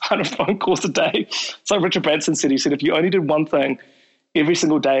principles, 100 phone calls a day. It's like Richard Branson said. He said, if you only did one thing every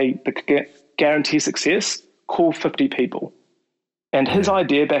single day that could guarantee success, call 50 people. And his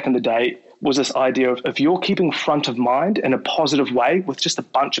idea back in the day was this idea of, if you're keeping front of mind in a positive way with just a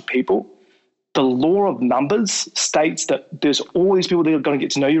bunch of people, the law of numbers states that there's all these people that are going to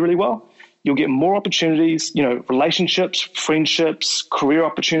get to know you really well. You'll get more opportunities, relationships, friendships, career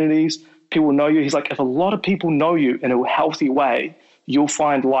opportunities. People know you. He's like, if a lot of people know you in a healthy way, you'll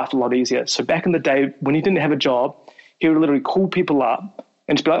find life a lot easier. So back in the day, when he didn't have a job, he would literally call people up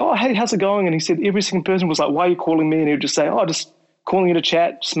and just be like, oh, hey, how's it going? And he said every single person was like, why are you calling me? And he would just say, oh, just calling you to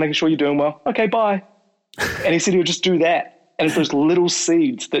chat, just making sure you're doing well. Okay, bye. And he said he would just do that. And it's those little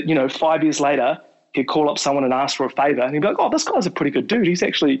seeds that, 5 years later, he'd call up someone and ask for a favor. And he'd be like, oh, this guy's a pretty good dude. He's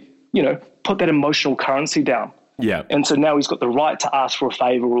actually, put that emotional currency down. Yeah. And so now he's got the right to ask for a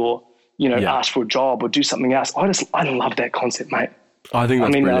favor or, ask for a job or do something else. I love that concept, mate. I think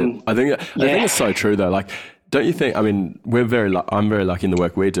that's brilliant. I think it's so true though. Like, don't you think, I'm very lucky in the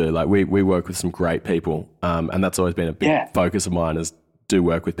work we do. Like we work with some great people. And that's always been a big focus of mine, is do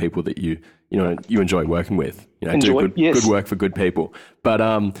work with people that you enjoy working with, do good work for good people. But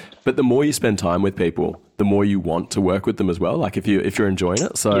the more you spend time with people, the more you want to work with them as well. Like if you're enjoying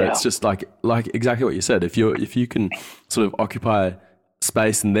it. So it's just like exactly what you said. If you can sort of occupy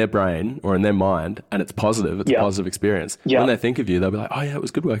space in their brain or in their mind and it's positive, it's a positive experience. When they think of you, they'll be like, oh yeah, it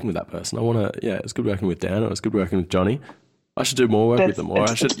was good working with that person. It was good working with Dan, or it was good working with Johnny. I should do more work with them, or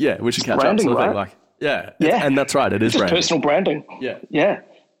we should catch branding, up. Sort of right? thing. And that's right. It is just branding. Personal branding. Yeah.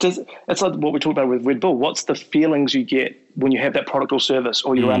 It's like what we talked about with Red Bull. What's the feelings you get when you have that product or service,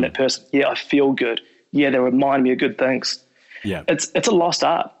 or you're around that person? Yeah, I feel good. Yeah, they remind me of good things. Yeah, it's a lost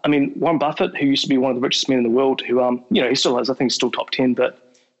art. I mean, Warren Buffett, who used to be one of the richest men in the world, who he still has, I think he's still top 10,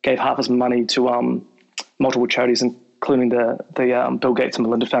 but gave half his money to multiple charities, including the Bill Gates and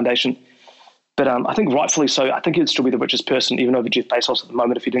Melinda Foundation. But I think rightfully so. I think he'd still be the richest person, even over Jeff Bezos at the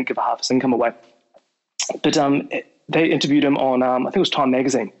moment, if he didn't give half his income away. But they interviewed him on, I think it was Time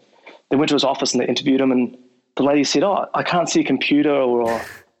Magazine. They went to his office and they interviewed him, and the lady said, oh, I can't see a computer or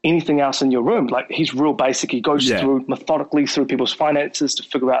anything else in your room. Like, he's real basic. He goes methodically through people's finances to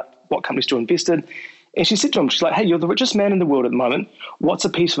figure out what companies to invest in. And she said to him, she's like, hey, you're the richest man in the world at the moment. What's a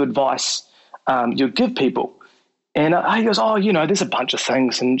piece of advice you'd give people? And he goes, oh, there's a bunch of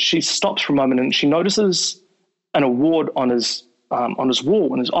things. And she stops for a moment and she notices an award on his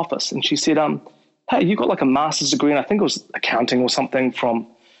wall in his office. And she said, hey, you got like a master's degree, and I think it was accounting or something from,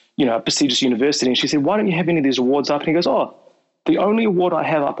 a prestigious university. And she said, why don't you have any of these awards up? And he goes, oh, the only award I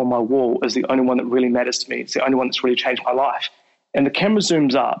have up on my wall is the only one that really matters to me. It's the only one that's really changed my life. And the camera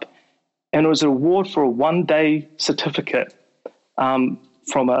zooms up, and it was an award for a one-day certificate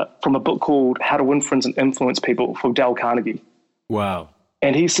from a book called How to Win Friends and Influence People for Dale Carnegie. Wow.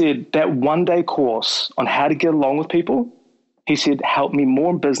 And he said that one-day course on how to get along with people, he said, helped me more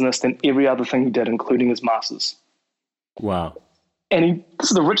in business than every other thing he did, including his masters. Wow. And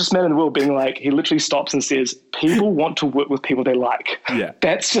this is the richest man in the world, being like, he literally stops and says, people want to work with people they like. Yeah.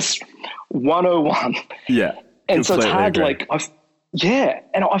 That's just 101. Yeah. And so it's hard, agree.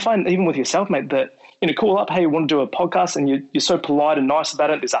 and I find even with yourself, mate, that, call up, hey, you want to do a podcast, and you're so polite and nice about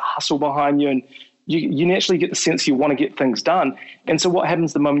it. There's a hustle behind you, and you naturally get the sense you want to get things done. And so what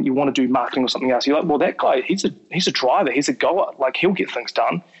happens the moment you want to do marketing or something else? You're like, well, that guy, he's a driver, he's a goer, like he'll get things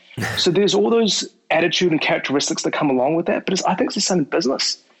done. So there's all those attitude and characteristics that come along with that. But I think it's the same in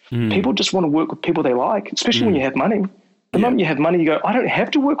business. People just want to work with people they like, especially when you have money. The moment you have money, you go, I don't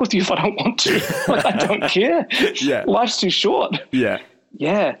have to work with you if I don't want to. Like, I don't care. Life's too short. Yeah.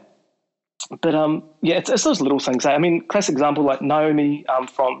 But it's those little things. I mean, classic example, like Naomi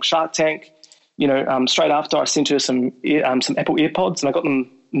from Shark Tank. Straight after, I sent her some Apple AirPods, and I got them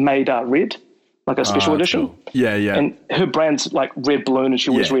made red, like a special edition. Cool. Yeah. And her brand's like Red Balloon, and she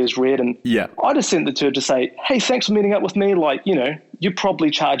always wears red. And I just sent it to her to say, hey, thanks for meeting up with me. Like, you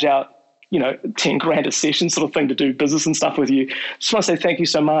probably charge out, $10,000 a session sort of thing to do business and stuff with you. Just want to say thank you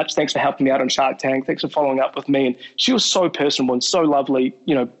so much. Thanks for helping me out on Shark Tank. Thanks for following up with me. And she was so personable and so lovely,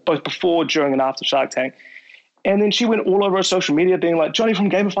 both before, during, and after Shark Tank. And then she went all over her social media being like, Johnny from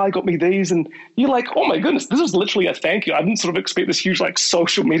Gamify got me these. And you're like, oh my goodness, this is literally a thank you. I didn't sort of expect this huge like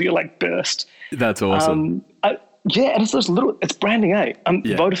social media like burst. That's awesome. And it's those little, it's branding, eh?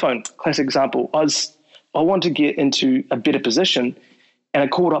 Vodafone, classic example. I wanted to get into a better position, and I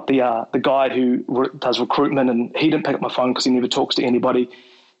called up the guy who does recruitment, and he didn't pick up my phone because he never talks to anybody.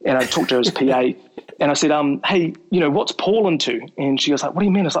 And I talked to his PA, and I said, hey, what's Paul into? And she goes like, what do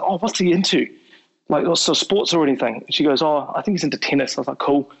you mean? I was like, oh, what's he into? Like, so sports or anything? She goes, oh, I think he's into tennis. I was like,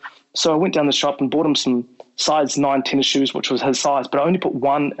 cool. So I went down the shop and bought him some size 9 tennis shoes, which was his size, but I only put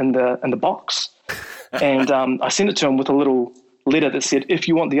one in the box. And I sent it to him with a little letter that said, if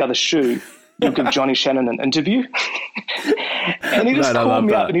you want the other shoe, you'll give Johnny Shannon an interview. And he just called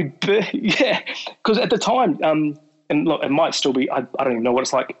me up, and because at the time, and look, it might still be, I don't even know what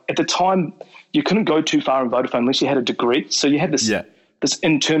it's like. At the time, you couldn't go too far in Vodafone unless you had a degree. So you had this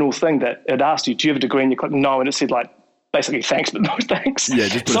internal thing that it asked you, do you have a degree? And you click no, and it said like, basically thanks, but no thanks. Yeah,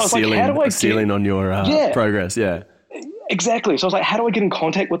 just put a ceiling on your progress. Yeah, exactly. So I was like, how do I get in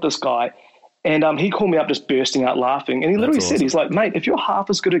contact with this guy? And he called me up just bursting out laughing. And he literally said, he's like, mate, if you're half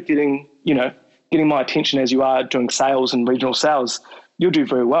as good at getting my attention as you are doing sales and regional sales, you'll do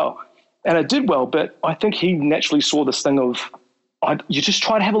very well. And I did well, but I think he naturally saw this thing of, you just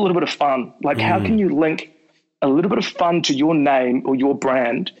try to have a little bit of fun. Like, how can you link a little bit of fun to your name or your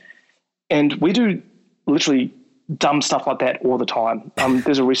brand? And we do literally dumb stuff like that all the time.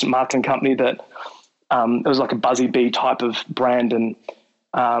 There's a recent marketing company that it was like a Buzzy Bee type of brand, and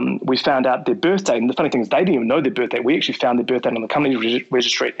we found out their birthday. And the funny thing is, they didn't even know their birthday. We actually found their birthday on the company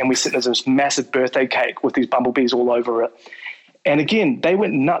registry, and we sent them this massive birthday cake with these bumblebees all over it. And again, they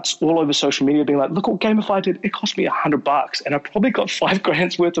went nuts all over social media being like, look what Gamify did. It cost me $100 and I probably got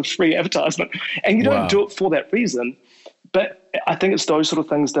 $5,000 worth of free advertisement. And you don't do it for that reason. But I think it's those sort of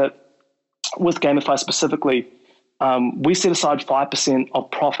things that with Gamify specifically, we set aside 5%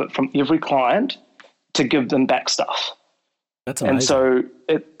 of profit from every client to give them back stuff. That's amazing. And so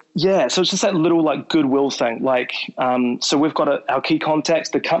so it's just that little like goodwill thing. Like, so we've got our key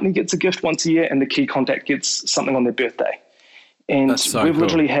contacts, the company gets a gift once a year and the key contact gets something on their birthday. And we've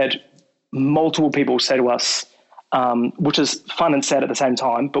literally had multiple people say to us, which is fun and sad at the same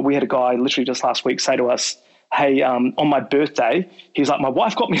time, but we had a guy literally just last week say to us, hey, on my birthday, he's like, my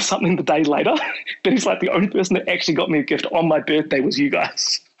wife got me something the day later, but he's like, the only person that actually got me a gift on my birthday was you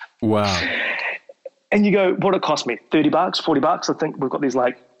guys. Wow. And you go, what did it cost me? $30, $40? I think we've got these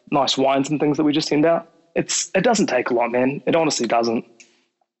like nice wines and things that we just send out. It doesn't take a lot, man. It honestly doesn't.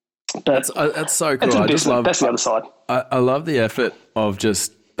 But that's so cool. That's the other side. I love the effort of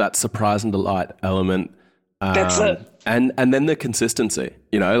just that surprise and delight element. That's it. And then the consistency,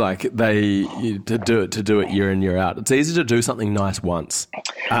 like to do it year in, year out. It's easy to do something nice once,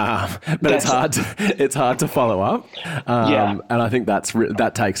 but it's hard to follow up. And I think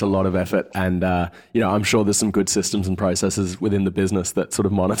that takes a lot of effort. And I'm sure there's some good systems and processes within the business that sort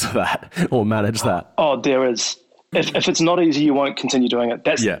of monitor that or manage that. Oh, there is. If it's not easy, you won't continue doing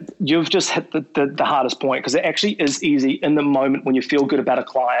it. You've just hit the hardest point, because it actually is easy in the moment when you feel good about a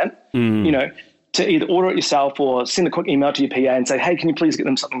client, to either order it yourself or send a quick email to your PA and say, hey, can you please get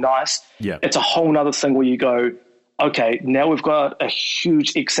them something nice? Yeah. It's a whole nother thing where you go, okay, now we've got a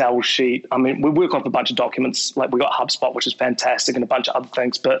huge Excel sheet. I mean, we work off a bunch of documents, like we got HubSpot, which is fantastic, and a bunch of other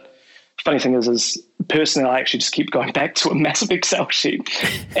things. But funny thing is personally, I actually just keep going back to a massive Excel sheet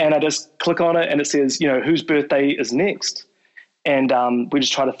and I just click on it and it says, whose birthday is next. And we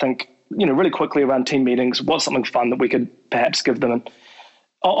just try to think, really quickly around team meetings, what's something fun that we could perhaps give them. And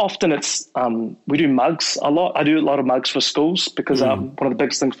often it's, we do mugs a lot. I do a lot of mugs for schools because one of the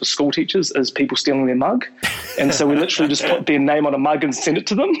biggest things for school teachers is people stealing their mug. And so we literally just put their name on a mug and send it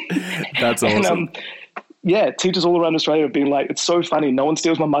to them. That's awesome. And, teachers all around Australia have been like, it's so funny. No one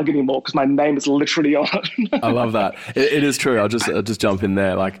steals my mug anymore because my name is literally on it. I love that. It is true. I'll just jump in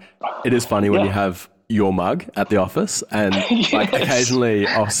there. Like, it is funny when you have your mug at the office and like occasionally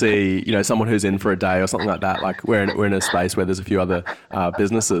I'll see, someone who's in for a day or something like that. Like we're in a space where there's a few other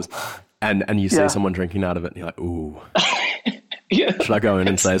businesses and you see someone drinking out of it and you're like, ooh. Should I go in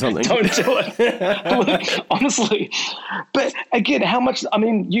and say something? Don't do it. Honestly. But again,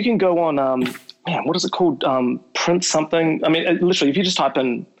 you can go on, what is it called? Print something. I mean, literally, if you just type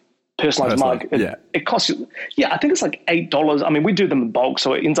in personalized mug, it costs you, I think it's like $8. I mean, we do them in bulk.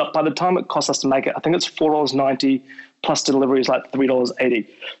 So it ends up, by the time it costs us to make it, I think it's $4.90 plus delivery is like $3.80.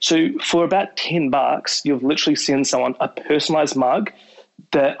 So for about $10, you've literally sent someone a personalized mug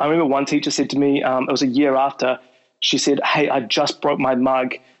that I remember one teacher said to me, it was a year after, she said, hey, I just broke my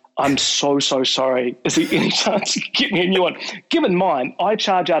mug. I'm so sorry. Is there any chance you can get me a new one? Given in mind, I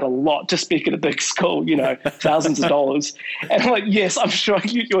charge out a lot to speak at a big school, thousands of dollars. And I'm like, yes, I'm sure I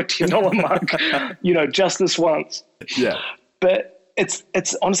can get you a $10 mug, just this once. Yeah. But it's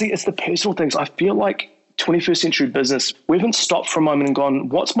honestly, it's the personal things. I feel like 21st century business, we haven't stopped for a moment and gone,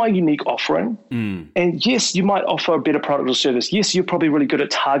 what's my unique offering? And yes, you might offer a better product or service. Yes, you're probably really good at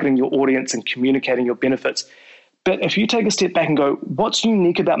targeting your audience and communicating your benefits. But if you take a step back and go, what's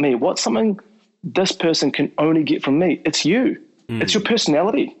unique about me? What's something this person can only get from me? It's you. It's your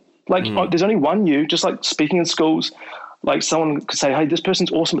personality. Like there's only one you, just like speaking in schools, like someone could say, hey, this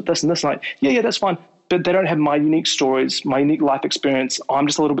person's awesome at this and this. And like, yeah, that's fine. But they don't have my unique stories, my unique life experience. I'm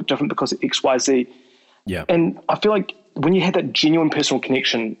just a little bit different because of X, Y, Z. Yeah. And I feel like when you have that genuine personal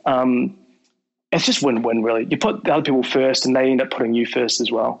connection, it's just win-win really. You put the other people first and they end up putting you first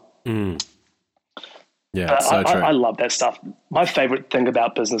as well. Yeah, so true. I love that stuff. My favorite thing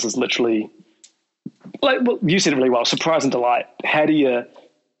about business is literally, you said it really well, surprise and delight. How do you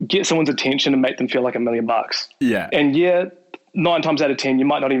get someone's attention and make them feel like $1 million? Yeah. And 9 times out of 10, you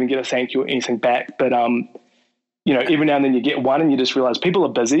might not even get a thank you or anything back. But, every now and then you get one and you just realize people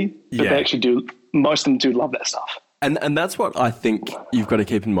are busy, but they actually do, most of them do love that stuff. And that's what I think you've got to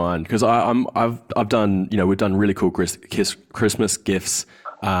keep in mind, because I've done, we've done really cool Christmas gifts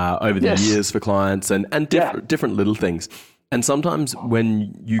over the years for clients and different little things. And sometimes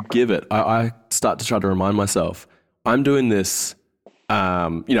when you give it, I start to try to remind myself, I'm doing this,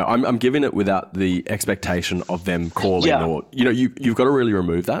 I'm giving it without the expectation of them calling or, you've got to really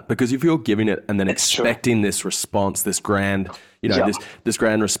remove that, because if you're giving it and then expecting this response, this grand, this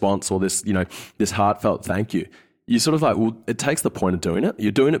grand response or this, this heartfelt thank you, you're sort of like, well, it takes the point of doing it.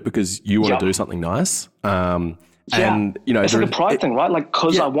 You're doing it because you want to do something nice. Yeah. And, you know, it's like a pride thing, right? Like,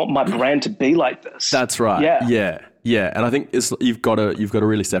 because I want my brand to be like this. That's right. Yeah. And I think you've got to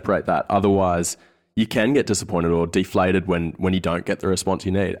really separate that. Otherwise, you can get disappointed or deflated when you don't get the response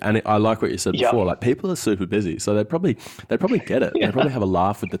you need. And I like what you said before. Like, people are super busy, so they probably get it. They probably have a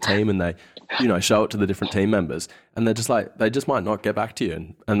laugh with the team, and they, you know, show it to the different team members, and they're just like, they just might not get back to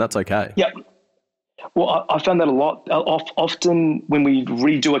you, and that's okay. Yep. Well, I found that a lot. Often when we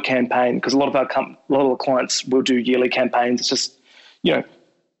redo a campaign, because a lot of our clients will do yearly campaigns. It's just, you know,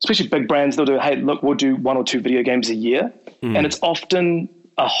 especially big brands, they'll do, hey, look, we'll do 1 or 2 video games a year, and it's often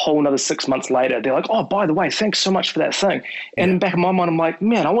a whole another 6 months later, they're like, oh, by the way, thanks so much for that thing. And back in my mind, I'm like,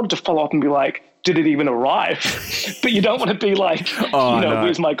 man, I wanted to follow up and be like, did it even arrive? But you don't want to be like,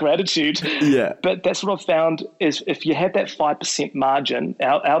 where's my gratitude? Yeah. But that's what I've found is if you have that 5% margin,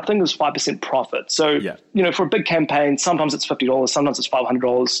 our thing is 5% profit. So, you know, for a big campaign, sometimes it's $50, sometimes it's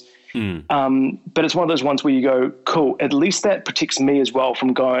 $500. But it's one of those ones where you go, cool, at least that protects me as well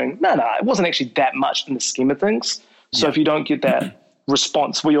from going, no, it wasn't actually that much in the scheme of things. So if you don't get that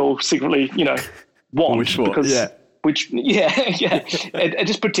response we all secretly, you know, want, it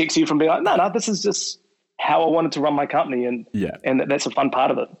just protects you from being like, no, this is just how I wanted to run my company, and that's a fun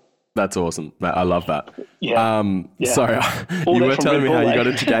part of it. That's awesome. I love that. Sorry, you were telling me how you got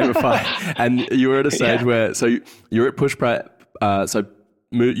into Gamify, and you were at a stage where, so you were at Pushpay,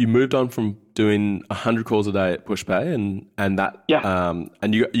 you moved on from doing 100 calls a day at Pushpay, and that,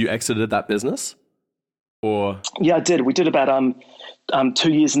 and you exited that business, or? Yeah, I did. We did about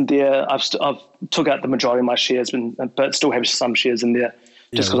 2 years in there. I've took out the majority of my shares, but still have some shares in there,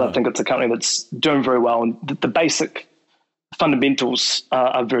 just because I think it's a company that's doing very well, and the basic fundamentals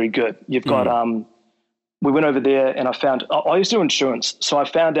are very good. You've got we went over there, and I used to do insurance, so I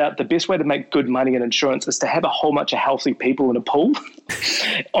found out the best way to make good money in insurance is to have a whole bunch of healthy people in a pool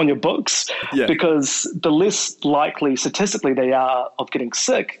on your books, because the less likely statistically they are of getting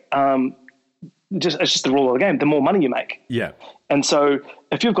sick. It's just the rule of the game. The more money you make. Yeah. And so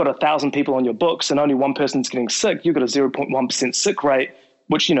if you've got 1,000 people on your books and only one person's getting sick, you've got a 0.1% sick rate,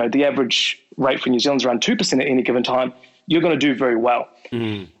 which, you know, the average rate for New Zealand is around 2% at any given time. You're going to do very well.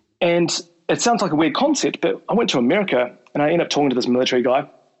 And it sounds like a weird concept, but I went to America and I ended up talking to this military guy,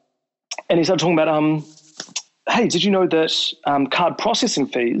 and he started talking about, hey, did you know that card processing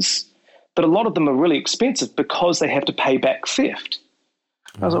fees, that a lot of them are really expensive because they have to pay back theft?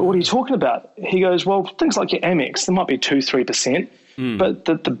 I was like, what are you talking about? He goes, well, things like your Amex, there might be 2-3%, but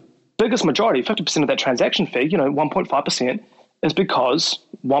the biggest majority, 50% of that transaction fee, you know, 1.5%, is because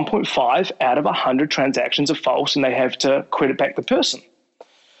 1.5 out of 100 transactions are false, and they have to credit back the person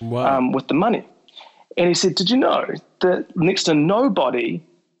with the money. And he said, did you know that next to nobody,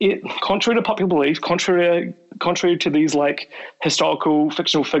 contrary to popular belief, contrary to these like historical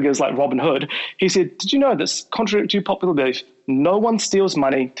fictional figures like Robin Hood, he said, did you know this, contrary to popular belief, no one steals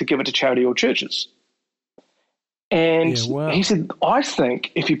money to give it to charity or churches? And he said, I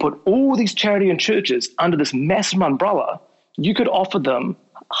think if you put all these charity and churches under this massive umbrella, you could offer them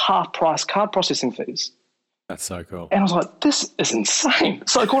half-price card processing fees. That's so cool. And I was like, this is insane.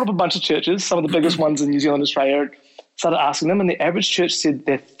 So I called up a bunch of churches, some of the biggest ones in New Zealand, Australia, started asking them, and the average church said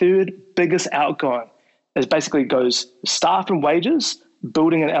their third biggest outgoing is basically goes staff and wages,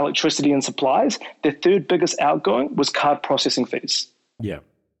 building and electricity and supplies. Their third biggest outgoing was card processing fees. Yeah.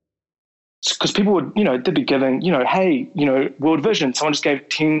 Because people would, you know, they'd be giving, you know, hey, you know, World Vision, someone just gave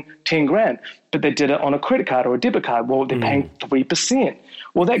 10 grand, but they did it on a credit card or a debit card. Well, they're paying 3%.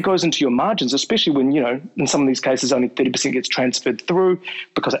 Well, that goes into your margins, especially when, you know, in some of these cases, only 30% gets transferred through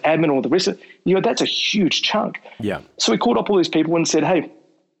because of admin or all the rest of it. You know, that's a huge chunk. Yeah. So we called up all these people and said, hey,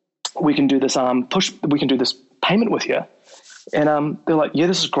 we can do this we can do this payment with you. And they're like, yeah,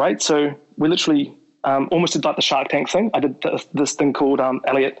 this is great. So we literally almost did like the Shark Tank thing. I did this thing called,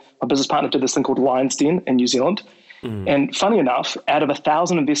 Elliot, my business partner, did this thing called Lion's Den in New Zealand. And funny enough, out of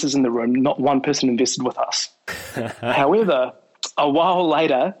 1,000 investors in the room, not one person invested with us. However, a while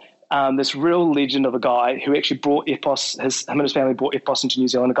later, this real legend of a guy who actually brought EPOS, him and his family brought EPOS into New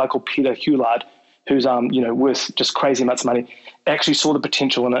Zealand, a guy called Peter Hewlard, who's you know, worth just crazy amounts of money, actually saw the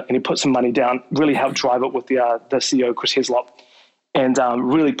potential in it, and he put some money down, really helped drive it with the CEO, Chris Heslop, and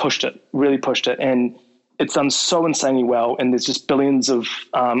really pushed it. And it's done so insanely well, and there's just billions of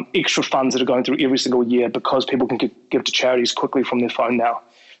extra funds that are going through every single year because people can give to charities quickly from their phone now.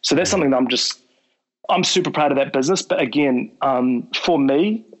 So that's something that I'm super proud of that business. But again, for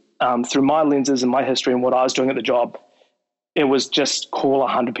me, through my lenses and my history and what I was doing at the job, it was just call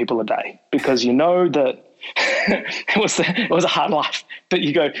 100 people a day, because you know that it was a hard life. But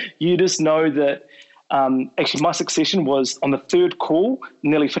you just know that Actually, my succession was on the third call,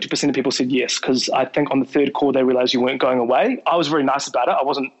 nearly 50% of people said yes, because I think on the third call, they realized you weren't going away. I was very nice about it. I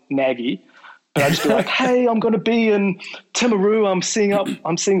wasn't naggy, but I just be like, hey, I'm going to be in Timaru.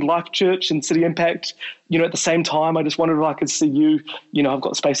 I'm seeing Life Church and City Impact, at the same time. I just wondered if I could see you. I've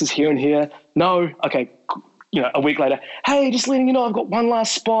got spaces here and here. No. Okay. A week later, hey, just letting you know, I've got one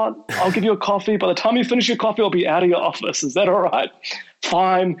last spot. I'll give you a coffee. By the time you finish your coffee, I'll be out of your office. Is that all right?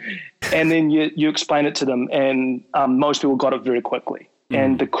 Fine. And then you explain it to them, and most people got it very quickly.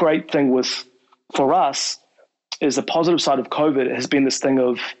 And the great thing for us is the positive side of COVID has been this thing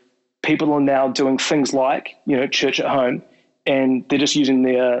of people are now doing things like, church at home, and they're just using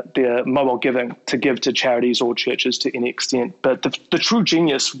their mobile giving to give to charities or churches to any extent. But the true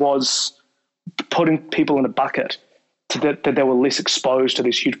genius was putting people in a bucket that they were less exposed to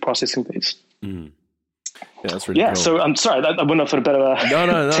these huge processing fees. Yeah, that's really cool. So I'm sorry, I went off on a bit of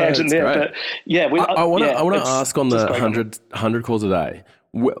a tangent there, great. But yeah, I want to ask on the 100 calls a day.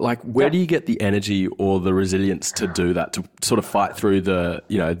 Where do you get the energy or the resilience to do that, to sort of fight through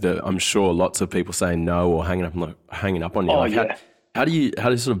I'm sure lots of people saying no or hanging up on you. How do you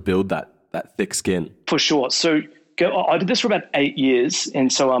sort of build that thick skin? For sure. So I did this for about 8 years.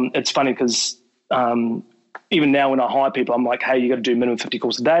 And so it's funny because even now when I hire people, I'm like, hey, you got to do minimum 50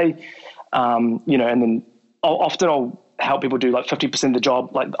 calls a day. And then I'll help people do like 50% of the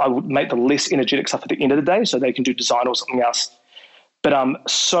job. Like I would make the less energetic stuff at the end of the day so they can do design or something else. But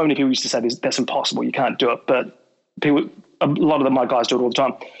so many people used to say that's impossible. You can't do it. But a lot of my guys do it all the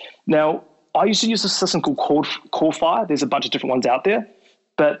time. Now, I used to use a system called Callfire. There's a bunch of different ones out there.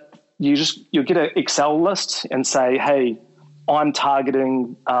 But you'll get an Excel list and say, hey, I'm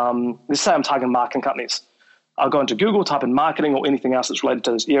targeting, let's say I'm targeting marketing companies. I'll go into Google, type in marketing or anything else that's related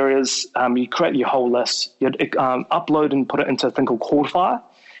to those areas. You create your whole list. You upload and put it into a thing called Callfire,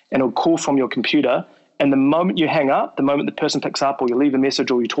 and it'll call from your computer. And the moment you hang up, the moment the person picks up or you leave a message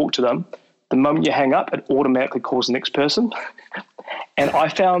or you talk to them, the moment you hang up, it automatically calls the next person. And I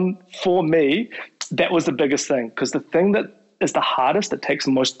found for me, that was the biggest thing, because the thing that is the hardest, that takes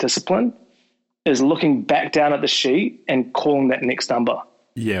the most discipline, is looking back down at the sheet and calling that next number.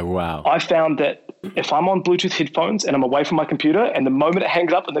 Yeah, wow. I found that if I'm on Bluetooth headphones and I'm away from my computer, and the moment it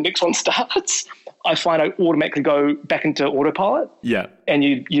hangs up and the next one starts, I find I automatically go back into autopilot. Yeah. And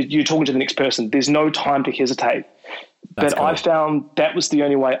you're talking to the next person. There's no time to hesitate. But cool. I found that was the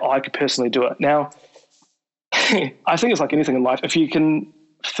only way I could personally do it. Now, I think it's like anything in life. If you can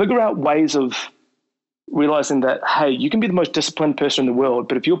figure out ways of realizing that, hey, you can be the most disciplined person in the world,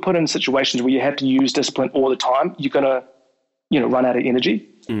 but if you're put in situations where you have to use discipline all the time, you're going to, run out of energy.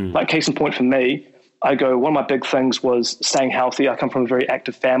 Like case in point for me, one of my big things was staying healthy. I come from a very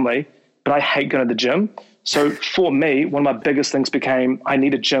active family, but I hate going to the gym. So for me, one of my biggest things became I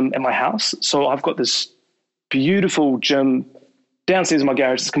need a gym at my house. So I've got this beautiful gym downstairs in my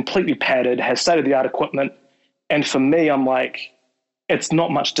garage. It's completely padded, has state-of-the-art equipment. And for me, I'm like, it's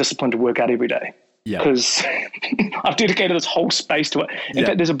not much discipline to work out every day. Yeah. Because I've dedicated this whole space to it. In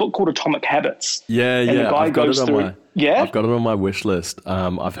fact, there's a book called Atomic Habits. And the guy goes through. I've got it on my wish list.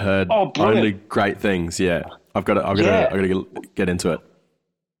 I've heard only great things. Yeah. I've got to get into it.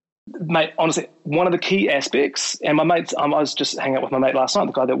 Mate, honestly, one of the key aspects, and my mates, I was just hanging out with my mate last night,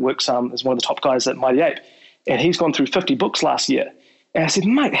 the guy that works is one of the top guys at Mighty Ape, and he's gone through 50 books last year. And I said,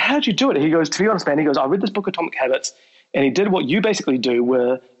 mate, how'd you do it? He goes, to be honest, man, I read this book, Atomic Habits, and he did what you basically do,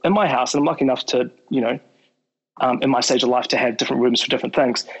 where in my house, and I'm lucky enough to, in my stage of life to have different rooms for different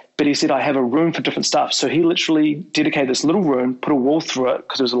things. But he said, I have a room for different stuff. So he literally dedicated this little room, put a wall through it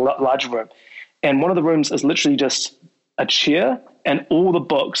because it was a larger room. And one of the rooms is literally just a chair and all the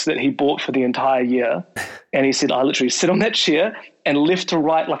books that he bought for the entire year. And he said, I literally sit on that chair and left to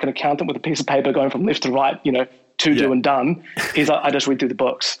right, like an accountant with a piece of paper going from left to right, to do and done. He's like, I just read through the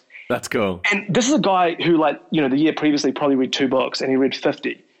books. That's cool. And this is a guy who, the year previously probably read 2 books and he read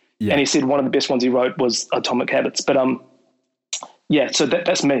 50. Yeah. And he said one of the best ones he wrote was Atomic Habits. But so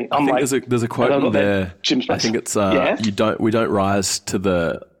that's me. There's a quote in there. I think it's we don't rise to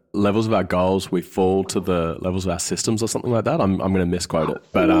the levels of our goals, we fall to the levels of our systems or something like that. I'm going to misquote it.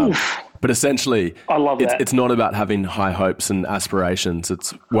 But essentially, I love that. It's not about having high hopes and aspirations.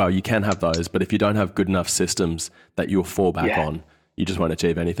 You can have those, but if you don't have good enough systems that you'll fall back on, you just won't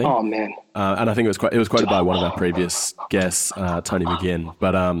achieve anything. Oh man! And I think it was quoted by one of our previous guests, Tony McGinn.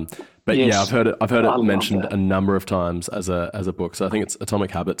 But yes, I've heard it mentioned a number of times as a book. So I think it's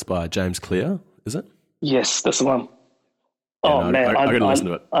Atomic Habits by James Clear. Is it? Yes, that's the one. I got to listen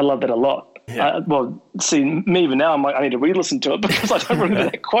to it. I love that a lot. Yeah. See, me even now, I'm like, I need to re-listen to it because I don't remember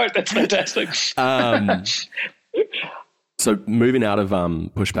that quote. That's fantastic. So moving out of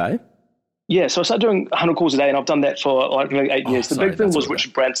PushPay. Yeah, so I started doing 100 calls a day, and I've done that for like 8 years. The big thing was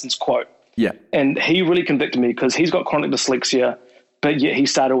Richard Branson's quote. Yeah. And he really convicted me because he's got chronic dyslexia, but yet he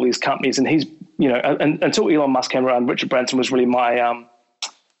started all these companies, and he's, and until Elon Musk came around, Richard Branson was really my,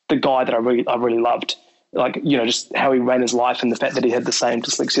 the guy that I really loved. Like, just how he ran his life and the fact that he had the same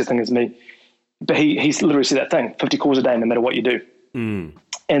dyslexia thing as me. But he's literally said that thing, 50 calls a day, no matter what you do. Mm.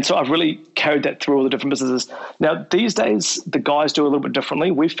 And so I've really carried that through all the different businesses. Now, these days, the guys do a little bit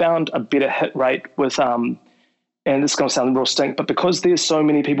differently. We found a better hit rate with, and this is going to sound real stink, but because there's so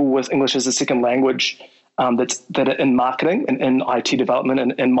many people with English as a second language that are in marketing and in IT development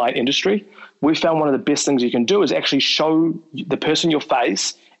and in my industry, we found one of the best things you can do is actually show the person your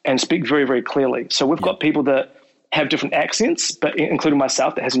face and speak very, very clearly. So we've got people that have different accents, but including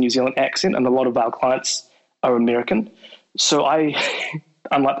myself, that has a New Zealand accent, and a lot of our clients are American. So I,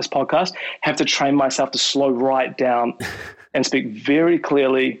 unlike this podcast, have to train myself to slow right down and speak very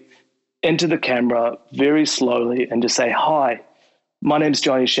clearly into the camera, very slowly, and just say, hi, my name's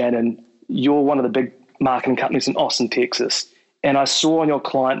Johnny Shannon. You're one of the big marketing companies in Austin, Texas. And I saw on your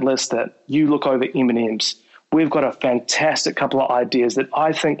client list that you look over M&Ms. We've got a fantastic couple of ideas that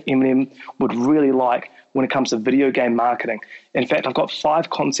I think M&M would really like when it comes to video game marketing. In fact, I've got 5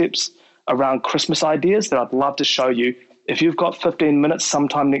 concepts around Christmas ideas that I'd love to show you. If you've got 15 minutes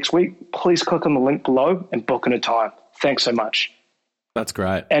sometime next week, please click on the link below and book in a time. Thanks so much. That's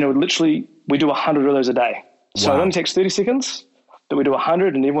great. And it would literally, we do 100 of those a day. So It only takes 30 seconds, but we do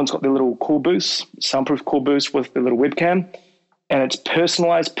 100, and everyone's got their little call booths, soundproof call booths with their little webcam. And it's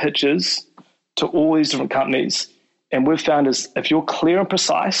personalized pitches to all these different companies. And we've found is if you're clear and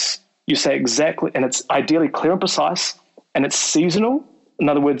precise, you say exactly, and it's ideally clear and precise, and it's seasonal. In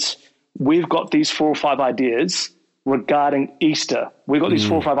other words, we've got these 4 or 5 ideas regarding Easter. We've got these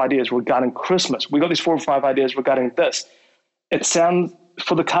 4 or 5 ideas regarding Christmas. We've got these 4 or 5 ideas regarding this. It sounds,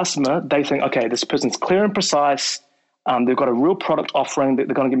 for the customer, they think, okay, this person's clear and precise. They've got a real product offering that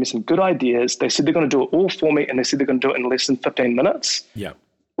they're going to give me some good ideas. They said they're going to do it all for me, and they said they're going to do it in less than 15 minutes. Yeah.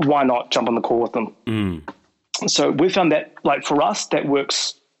 Why not jump on the call with them? Mm. So we found that, like, for us, that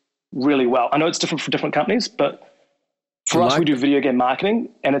works really well. I know it's different for different companies, but for us, we do video game marketing,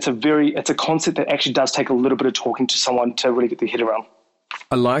 and it's a concept that actually does take a little bit of talking to someone to really get their head around.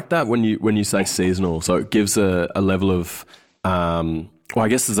 I like that when you say seasonal. So it gives a level of, I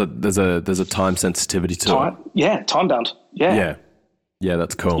guess there's a time sensitivity to it. Yeah, time bound. Yeah. Yeah,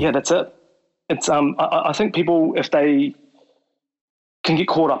 that's cool. Yeah, that's it. It's I think people, if they can get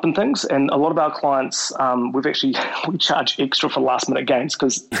caught up in things, and a lot of our clients, we charge extra for last minute games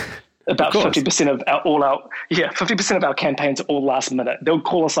because about 50% of our campaigns are all last minute. They'll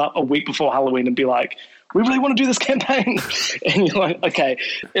call us up a week before Halloween and be like, we really want to do this campaign. And you're like, okay,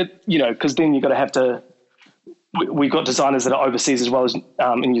 because then you've got to have to, we've got designers that are overseas as well as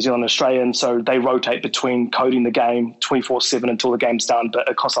in New Zealand and Australia, and so they rotate between coding the game 24/7 until the game's done, but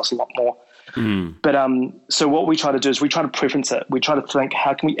it costs us a lot more. Mm. But so what we try to do is we try to preference it. We try to think,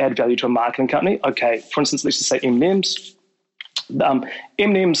 how can we add value to a marketing company? Okay, for instance, let's just say M&M's.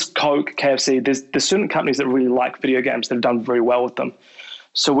 M&M's, Coke, KFC, there's certain companies that really like video games that have done very well with them.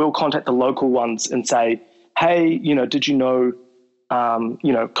 So we'll contact the local ones and say, hey, did you know,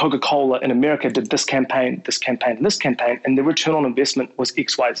 Coca-Cola in America did this campaign, and the return on investment was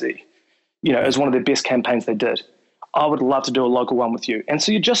XYZ. It was one of their best campaigns they did. I would love to do a local one with you. And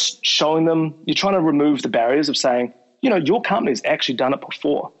so you're just showing them, you're trying to remove the barriers of saying, your company's actually done it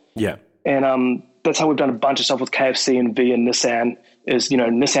before. Yeah. And that's how we've done a bunch of stuff with KFC and V and Nissan is,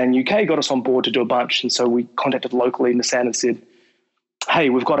 Nissan UK got us on board to do a bunch. And so we contacted locally Nissan and said, hey,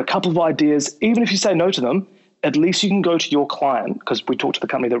 we've got a couple of ideas. Even if you say no to them, at least you can go to your client, because we talk to the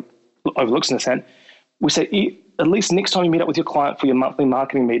company that overlooks Nissan. We say, at least next time you meet up with your client for your monthly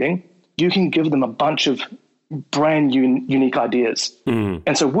marketing meeting, you can give them a bunch of brand unique ideas. Mm.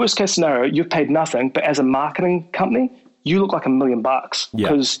 And so worst case scenario, you've paid nothing, but as a marketing company, you look like $1 million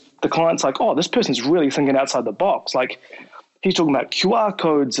because the client's like, oh, this person's really thinking outside the box. Like he's talking about QR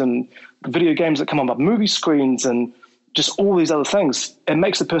codes and video games that come on movie screens and just all these other things. It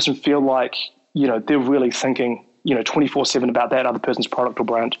makes the person feel like, they're really thinking, 24/7 about that other person's product or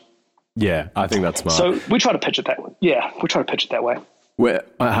brand. Yeah, I think that's smart. So we try to pitch it that way. Yeah, we try to pitch it that way.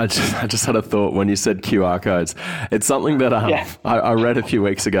 I just had a thought when you said QR codes. It's something that I read a few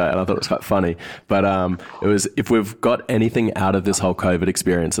weeks ago and I thought it was quite funny. But it was, if we've got anything out of this whole COVID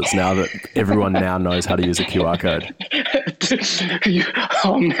experience, it's now that everyone now knows how to use a QR code.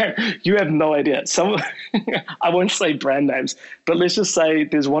 You have no idea. I won't say brand names, but let's just say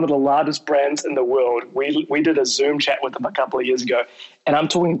there's one of the largest brands in the world. We did a Zoom chat with them a couple of years ago, and I'm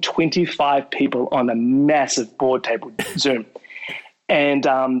talking 25 people on a massive board table Zoom. And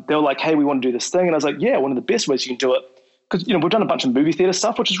they were like, hey, we want to do this thing. And I was like, yeah, one of the best ways you can do it, because, we've done a bunch of movie theater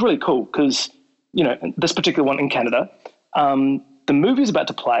stuff, which is really cool because, this particular one in Canada, the movie is about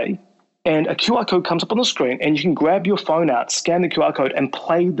to play and a QR code comes up on the screen and you can grab your phone out, scan the QR code and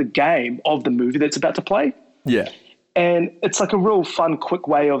play the game of the movie that's about to play. Yeah. And it's like a real fun, quick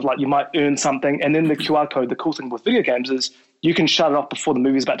way of like, you might earn something. And then the QR code, the cool thing with video games is you can shut it off before the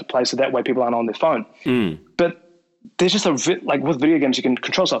movie's about to play. So that way people aren't on their phone. But there's just like with video games, you can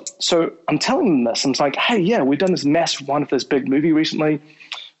control stuff. So I'm telling them this. I'm like, hey, yeah, we've done this massive one of this big movie recently.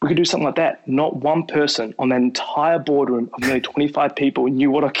 We could do something like that. Not one person on that entire boardroom of nearly 25 people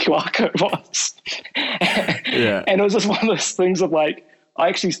knew what a QR code was. Yeah. And it was just one of those things of like, I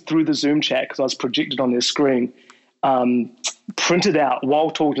actually through the Zoom chat, because I was projected on their screen, printed out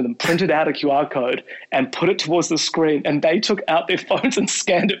while talking to them, printed out a QR code and put it towards the screen. And they took out their phones and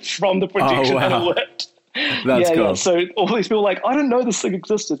scanned it from the projection and it worked. That's cool. Yeah. So all these people are like, I didn't know this thing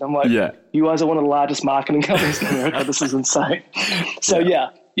existed. I'm like, you guys are one of the largest marketing companies in America. This is insane. So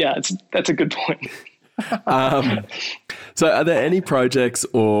that's a good point. So are there any projects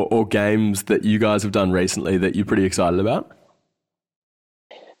or games that you guys have done recently that you're pretty excited about?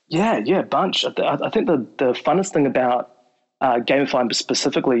 Yeah, a bunch. I think the funnest thing about gamifying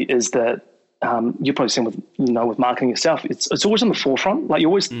specifically is that you've probably seen with marketing yourself, it's always on the forefront. Like you're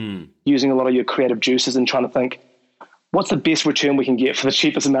always using a lot of your creative juices and trying to think, what's the best return we can get for the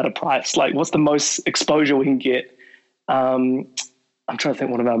cheapest amount of price? Like what's the most exposure we can get? I'm trying to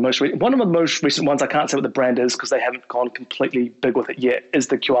think one of the most recent ones, I can't say what the brand is because they haven't gone completely big with it yet, is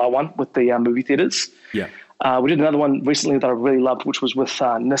the QR one with the movie theaters. Yeah. We did another one recently that I really loved, which was with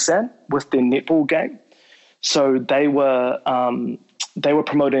Nissan, with their netball game. So they were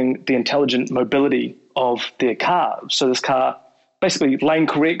promoting the intelligent mobility of their car. So this car basically lane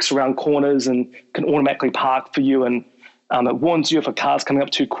corrects around corners and can automatically park for you. And it warns you if a car's coming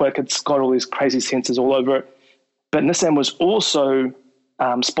up too quick. It's got all these crazy sensors all over it. But Nissan was also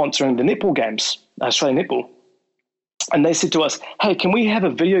sponsoring the netball games, Australian netball. And they said to us, hey, can we have a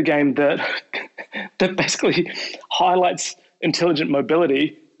video game that basically highlights intelligent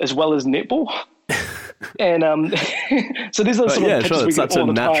mobility as well as netball? And so these are sort of pitches we get all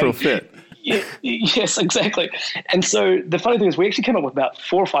the time. It's such a natural fit. Yes, exactly. And so the funny thing is we actually came up with about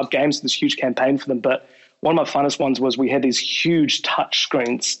 4 or 5 games in this huge campaign for them. But one of my funnest ones was we had these huge touch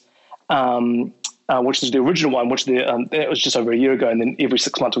screens, which is the original one, which it was just over a year ago. And then every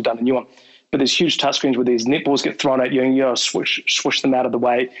 6 months we've done a new one. But there's huge touch screens where these netballs get thrown at you and you gotta swish them out of the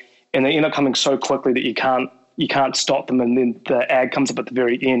way. And they end up coming so quickly that you can't stop them. And then the ad comes up at the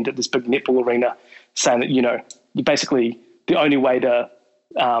very end at this big netball arena saying that, you basically the only way to,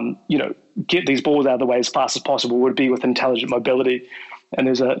 get these balls out of the way as fast as possible would be with intelligent mobility. And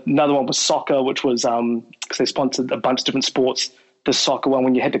there's another one with soccer, which was, because they sponsored a bunch of different sports, the soccer one,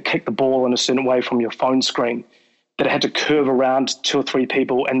 when you had to kick the ball in a certain way from your phone screen, that it had to curve around 2 or 3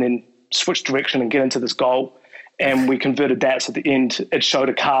 people and then switch direction and get into this goal. And we converted that. So at the end, it showed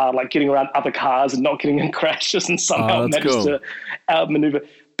a car like getting around other cars and not getting in crashes and somehow managed to outmaneuver.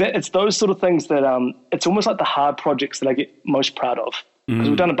 But it's those sort of things that it's almost like the hard projects that I get most proud of. Because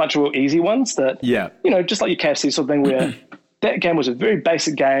we've done a bunch of real easy ones that, just like your KFC sort of thing where that game was a very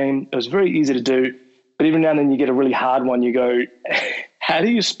basic game. It was very easy to do. But every now and then you get a really hard one. You go, how do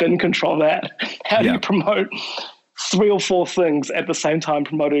you spin control that? How do you promote 3 or 4 things at the same time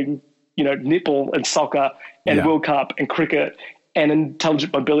promoting, netball and soccer and the World Cup and cricket and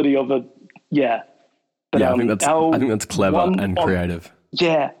intelligent mobility of it? Yeah. But I think that's clever and creative.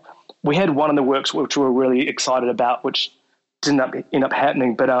 We had one in the works which we were really excited about, which didn't end up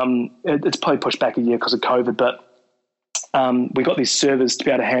happening, but it's probably pushed back a year because of COVID. But we got these servers to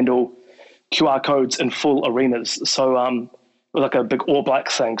be able to handle QR codes in full arenas. So it was like a big All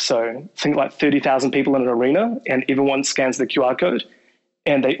Blacks thing. So think like 30,000 people in an arena and everyone scans the QR code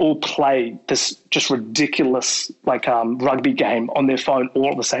and they all play this just ridiculous like rugby game on their phone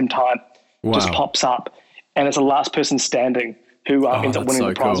all at the same time. Wow. Just pops up and it's the last person standing who ends up winning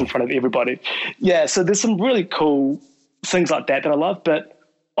the prize in front of everybody. Yeah, so there's some really cool things like that I love. But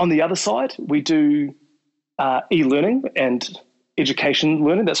on the other side, we do e-learning and education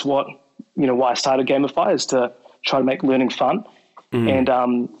learning. That's what, why I started Gamify, is to try to make learning fun. And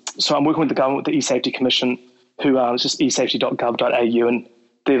so I'm working with the government, with the eSafety Commission, who is just esafety.gov.au, and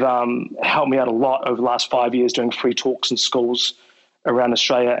they've helped me out a lot over the last 5 years doing free talks in schools around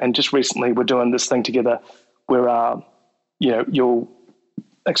Australia. And just recently we're doing this thing together where,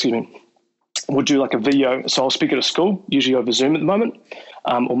 we'll do like a video. So I'll speak at a school, usually over Zoom at the moment,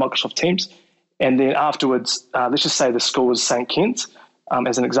 or Microsoft Teams. And then afterwards, let's just say the school is St. Kent.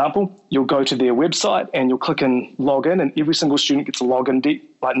 as an example, you'll go to their website and you'll click in login, and every single student gets a login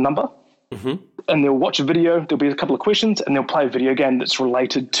number. Mm-hmm. And they'll watch a video, there'll be a couple of questions, and they'll play a video game that's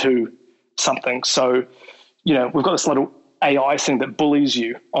related to something. So, we've got this little AI thing that bullies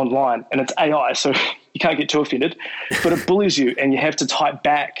you online, and it's AI, so you can't get too offended, but it bullies you, and you have to type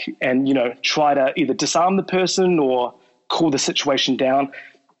back and, try to either disarm the person or cool the situation down,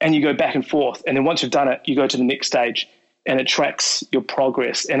 and you go back and forth. And then once you've done it, you go to the next stage, and it tracks your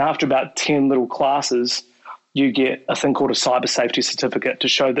progress. And after about 10 little classes, you get a thing called a cyber safety certificate to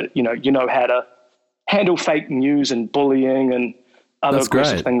show that, you know how to handle fake news and bullying and other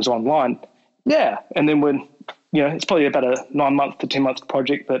aggressive things online. Yeah. And then when, it's probably about a 9-month to 10-month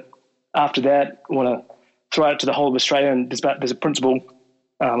project, but after that, I want to throw it to the whole of Australia. And there's a principal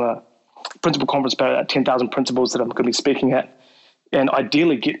conference about 10,000 principals that I'm going to be speaking at. And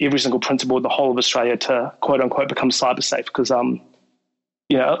ideally get every single principal in the whole of Australia to quote unquote become cyber safe. Because, a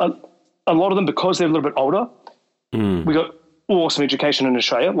lot of them, because they're a little bit older, we got awesome education in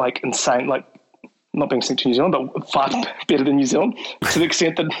Australia, like insane, like not being sent to New Zealand, but far better than New Zealand to the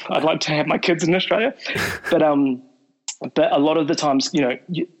extent that I'd like to have my kids in Australia. But a lot of the times, your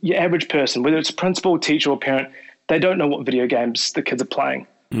average person, whether it's a principal, teacher or parent, they don't know what video games the kids are playing.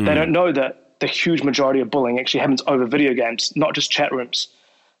 They don't know that the huge majority of bullying actually happens over video games, not just chat rooms.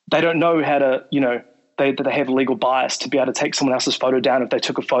 They don't know how to, they have legal bias to be able to take someone else's photo down if they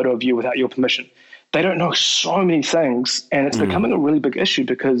took a photo of you without your permission. They don't know so many things, and it's becoming a really big issue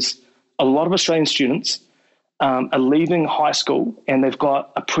because a lot of Australian students are leaving high school and they've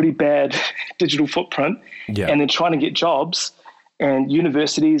got a pretty bad digital footprint, and they're trying to get jobs, and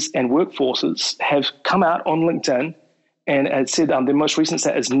universities and workforces have come out on LinkedIn and it said their most recent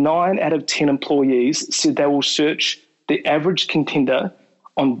stat is 9 out of 10 employees said they will search the average contender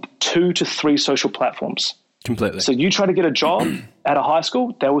on 2 to 3 social platforms. Completely. So you try to get a job at a high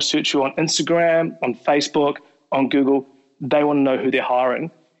school, they will search you on Instagram, on Facebook, on Google. They want to know who they're hiring.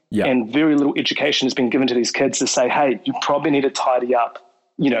 Yeah. And very little education has been given to these kids to say, hey, you probably need to tidy up,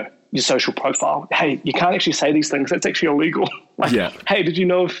 your social profile. Hey, you can't actually say these things. That's actually illegal. Hey, did you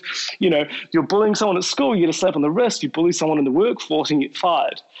know if, you're bullying someone at school, you get a slap on the wrist, you bully someone in the workforce and you get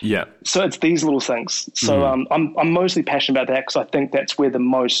fired. Yeah. So it's these little things. So I'm mostly passionate about that because I think that's where the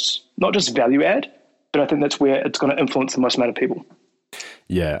most, not just value add, but I think that's where it's going to influence the most amount of people.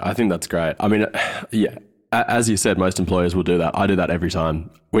 Yeah, I think that's great. I mean, as you said, most employers will do that. I do that every time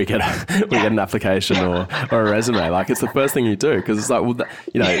we get an application or a resume. Like, it's the first thing you do because it's like, well,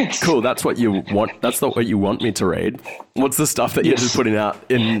 cool. That's what you want. That's not what you want me to read. What's the stuff that you're just putting out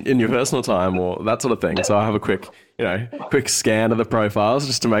in your personal time or that sort of thing? So I have a quick scan of the profiles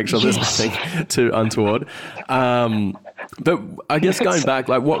just to make sure there's nothing too untoward. But I guess going back,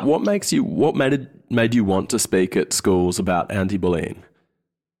 like, what made you want to speak at schools about anti-bullying?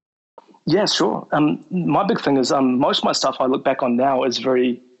 Yeah, sure. My big thing is most of my stuff I look back on now is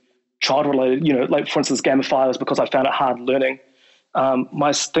very child related, like for instance, gamifiers, because I found it hard learning.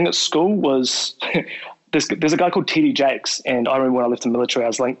 My thing at school was there's a guy called TD Jakes. And I remember when I left the military, I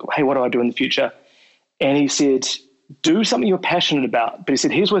was like, hey, what do I do in the future? And he said, do something you're passionate about. But he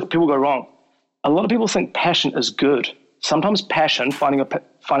said, here's where people go wrong. A lot of people think passion is good. Sometimes passion, finding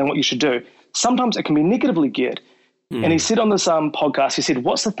what you should do, sometimes it can be negatively geared. And he said on this podcast, he said,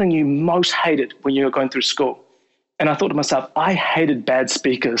 what's the thing you most hated when you were going through school? And I thought to myself, I hated bad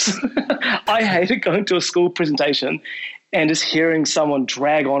speakers. I hated going to a school presentation and just hearing someone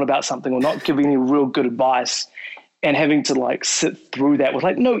drag on about something or not giving any real good advice and having to like sit through that with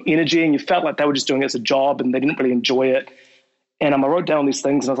like no energy, and you felt like they were just doing it as a job and they didn't really enjoy it. And I wrote down these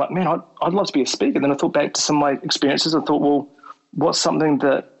things and I was like, man, I'd love to be a speaker. And then I thought back to some of my experiences and thought, well, what's something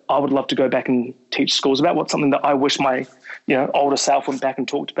that I would love to go back and teach schools about? What's something that I wish my, older self went back and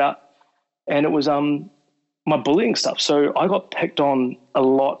talked about? And it was my bullying stuff. So I got picked on a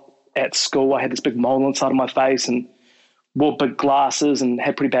lot at school. I had this big mole inside of my face and wore big glasses and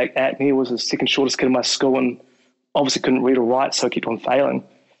had pretty bad acne. I was the second shortest kid in my school and obviously couldn't read or write, so I kept on failing.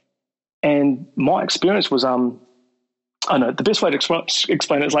 And my experience was, I don't know, the best way to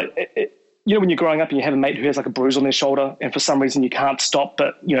explain it is like, when you're growing up and you have a mate who has like a bruise on their shoulder and for some reason you can't stop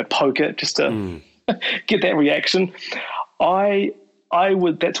but, poke it just to get that reaction.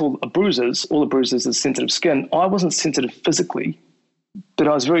 That's all the bruises is sensitive skin. I wasn't sensitive physically, but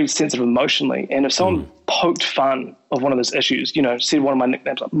I was very sensitive emotionally. And if someone poked fun of one of those issues, said one of my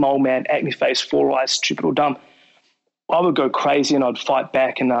nicknames like mole man, acne face, 4 eyes, stupid or dumb, I would go crazy and I'd fight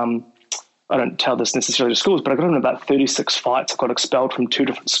back. And I don't tell this necessarily to schools, but I got in about 36 fights. I got expelled from 2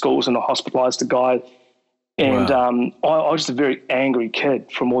 different schools and I hospitalized a guy. And I was just a very angry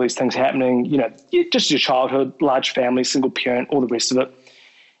kid from all these things happening, just your childhood, large family, single parent, all the rest of it.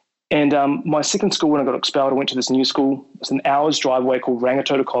 And my second school, when I got expelled, I went to this new school. It's an hour's drive away called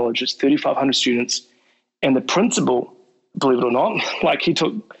Rangitoto College. It's 3,500 students. And the principal, believe it or not, like he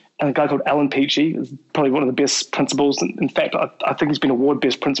took a guy called Alan Peachy, probably one of the best principals. In fact, I think he's been awarded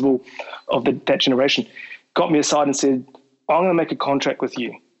best principal of that generation, got me aside and said, I'm going to make a contract with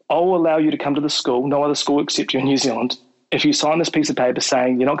you. I'll allow you to come to the school, no other school except you in New Zealand, if you sign this piece of paper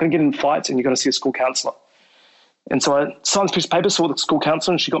saying you're not going to get in fights and you're going to see a school counsellor. And so I signed this piece of paper, saw the school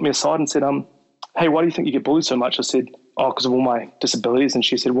counsellor, and she got me aside and said, hey, why do you think you get bullied so much? I said, because of all my disabilities. And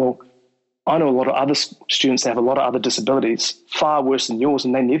she said, well, I know a lot of other students that have a lot of other disabilities, far worse than yours,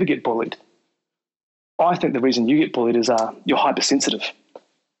 and they never get bullied. I think the reason you get bullied is you're hypersensitive.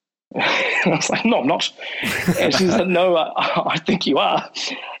 And I was like, no, I'm not. And she said, no, I think you are.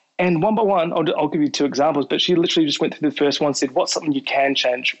 And one by one, I'll give you two examples, but she literally just went through the first one, said, what's something you can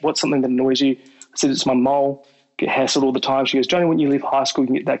change? What's something that annoys you? I said, it's my mole, get hassled all the time. She goes, Johnny, when you leave high school, you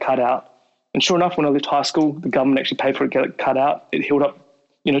can get that cut out. And sure enough, when I left high school, the government actually paid for it to get it cut out. It healed up,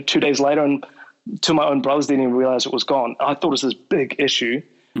 2 days later, and to my own brothers didn't even realize it was gone. I thought it was this big issue,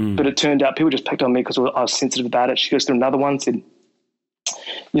 but it turned out people just picked on me because I was sensitive about it. She goes through another one, said,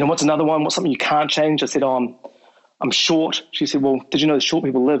 what's another one? What's something you can't change? I said, I'm short. She said, well, did you know that short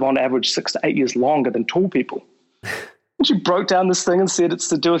people live on average 6 to 8 years longer than tall people? And she broke down this thing and said it's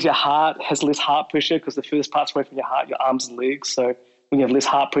to do with your heart, has less heart pressure because the furthest part's away from your heart, your arms and legs. So when you have less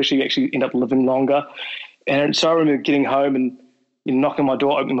heart pressure, you actually end up living longer. And so I remember getting home and knocking on my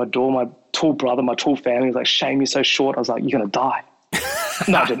door, opening my door, my tall brother, my tall family was like, shame, you're so short. I was like, you're going to die.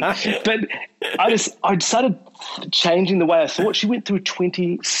 No, I didn't. But I started changing the way I thought. She went through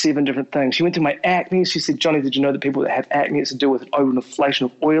 27 different things. She went through my acne. She said, Johnny, did you know that people that have acne, it's to do with an overinflation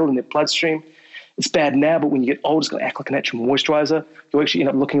of oil in their bloodstream? It's bad now, but when you get older, it's going to act like a natural moisturizer. You'll actually end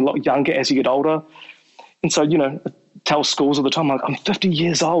up looking a lot younger as you get older. And so, I tell schools all the time, I'm 50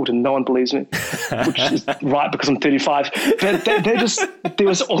 years old and no one believes me, which is right because I'm 35. But there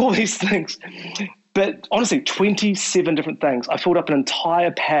was all these things. But honestly, 27 different things. I filled up an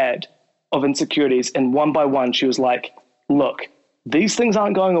entire pad of insecurities, and one by one, she was like, look, these things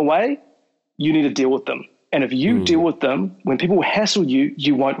aren't going away. You need to deal with them. And if you deal with them, when people hassle you,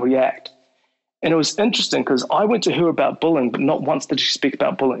 you won't react. And it was interesting because I went to her about bullying, but not once did she speak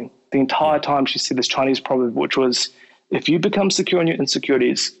about bullying. The entire time she said this Chinese proverb, which was, if you become secure in your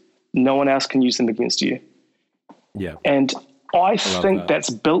insecurities, no one else can use them against you. Yeah. And I think that's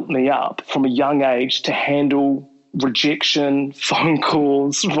built me up from a young age to handle rejection, phone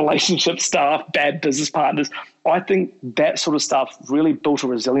calls, relationship stuff, bad business partners. I think that sort of stuff really built a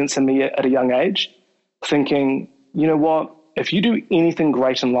resilience in me at a young age, thinking, you know what, if you do anything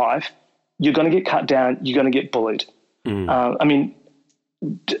great in life, you're going to get cut down, you're going to get bullied.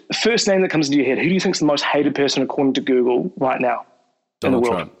 First name that comes into your head, who do you think is the most hated person according to Google right now in the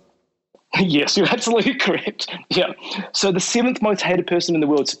world? Trump. Yes, you're absolutely correct. Yeah. So the 7th most hated person in the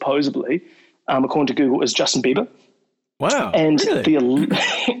world, supposedly, according to Google, is Justin Bieber. Wow. And really? the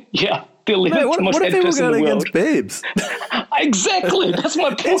 11th most hated person in the world. Against Biebs? Exactly. That's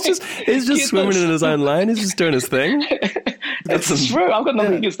my point. He's just swimming in his own lane. He's just doing his thing. It's true. I've got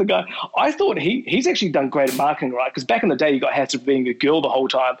nothing against the guy. I thought he's actually done great at marketing, right? Because back in the day, you got hassled for being a girl the whole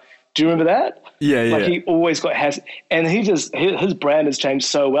time. Do you remember that? Yeah. Like he always got hassled. And his brand has changed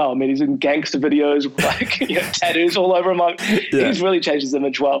so well. I mean, he's in gangster videos with tattoos all over him. He's really changed his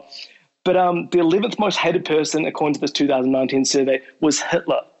image well. But the 11th most hated person, according to this 2019 survey, was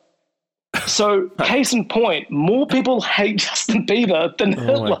Hitler. So, case in point, more people hate Justin Bieber than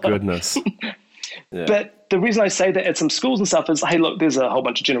Hitler. Oh, my goodness. Yeah. But the reason I say that at some schools and stuff is, hey, look, there's a whole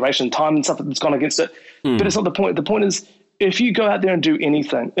bunch of generation time and stuff that's gone against it. But it's not the point. The point is, if you go out there and do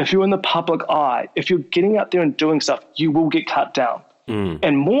anything, if you're in the public eye, if you're getting out there and doing stuff, you will get cut down.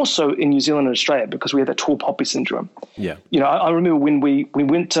 And more so in New Zealand and Australia because we have that tall poppy syndrome. Yeah. I remember when we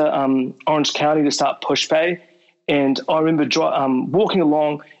went to Orange County to start Pushpay, and I remember walking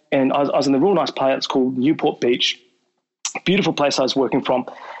along, and I was in a real nice place. It's called Newport Beach, beautiful place I was working from.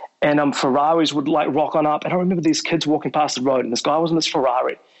 And Ferraris would like rock on up. And I remember these kids walking past the road, and this guy was in this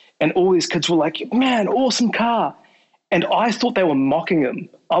Ferrari, and all these kids were like, man, awesome car. And I thought they were mocking him.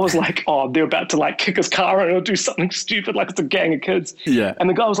 I was like, oh, they're about to like kick his car in or do something stupid, like it's a gang of kids. Yeah. And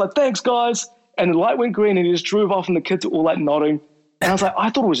the guy was like, thanks, guys. And the light went green, and he just drove off, and the kids were all like nodding. And I was like, I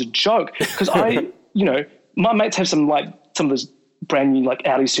thought it was a joke because my mates have some of those brand new like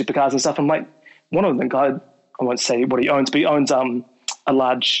Audi supercars and stuff. I'm like, one of them, guy, I won't say what he owns, but he owns a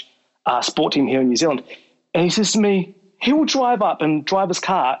large sport team here in New Zealand. And he says to me, he will drive up and drive his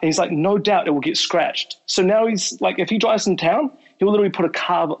car, and he's like, no doubt it will get scratched. So now he's like, if he drives in town, he will literally put a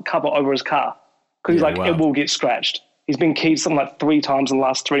cover over his car because he's it will get scratched. He's been keyed something like 3 times in the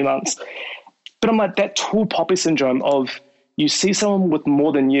last 3 months. But I'm like, that tall poppy syndrome of you see someone with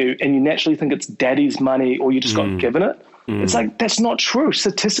more than you and you naturally think it's daddy's money or you just got given it. It's like, that's not true.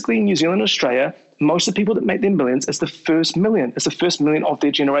 Statistically, in New Zealand and Australia, most of the people that make their millions, it's the first million. It's the first million of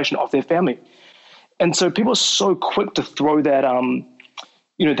their generation, of their family. And so people are so quick to throw that,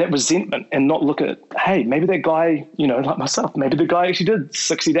 that resentment and not look at, hey, maybe that guy, like myself, maybe the guy actually did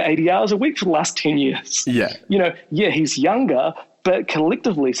 60 to 80 hours a week for the last 10 years. Yeah. He's younger, but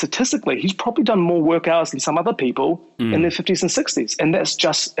collectively, statistically, he's probably done more work hours than some other people in their 50s and 60s. And that's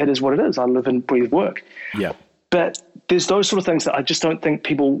just, it is what it is. I live and breathe work. Yeah. But there's those sort of things that I just don't think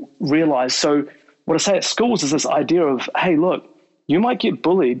people realize. So what I say at schools is this idea of, hey, look, you might get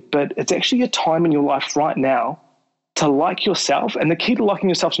bullied, but it's actually a time in your life right now to like yourself. And the key to liking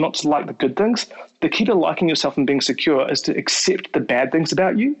yourself is not to like the good things. The key to liking yourself and being secure is to accept the bad things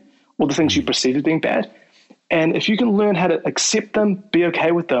about you or the things you perceive as being bad. And if you can learn how to accept them, be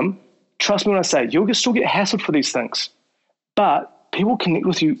okay with them, trust me when I say you'll still get hassled for these things. But people connect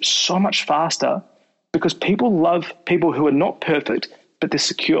with you so much faster because people love people who are not perfect, but they're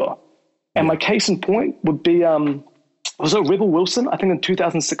secure. And my case in point would be, was it Rebel Wilson? I think in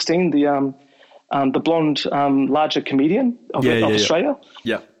 2016, the blonde, larger comedian of Australia.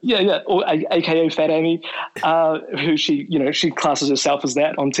 Yeah. Or AKA Fat Amy, who she classes herself as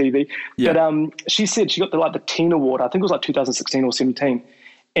that on TV. Yeah. But she said she got the teen award. I think it was like 2016 or 17.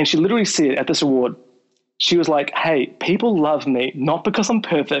 And she literally said at this award, she was like, hey, people love me, not because I'm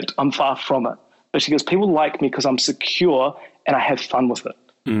perfect, I'm far from it. But she goes, people like me because I'm secure and I have fun with it.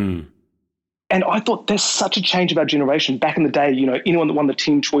 And I thought there's such a change of our generation. Back in the day, anyone that won the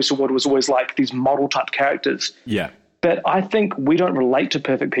Teen Choice Award was always like these model type characters. Yeah. But I think we don't relate to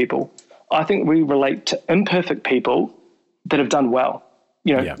perfect people. I think we relate to imperfect people that have done well.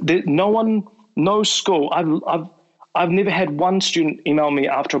 No school. I've never had one student email me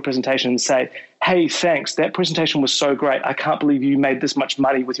after a presentation and say, hey, thanks, that presentation was so great. I can't believe you made this much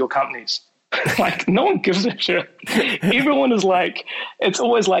money with your companies. Like, no one gives a shit. Everyone is like, it's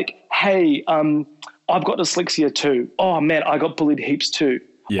always like, hey, I've got dyslexia too. Oh man, I got bullied heaps too.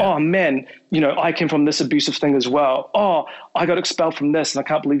 Yeah. Oh man, I came from this abusive thing as well. Oh, I got expelled from this and I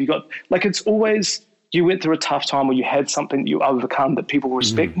can't believe you got, like, it's always, you went through a tough time where you had something that you overcome that people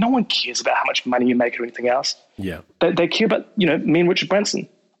respect. No one cares about how much money you make or anything else. Yeah. They care about, me and Richard Branson.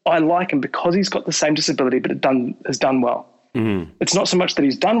 I like him because he's got the same disability, but has done well. It's not so much that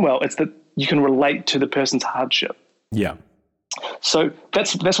he's done well, it's that you can relate to the person's hardship. Yeah. So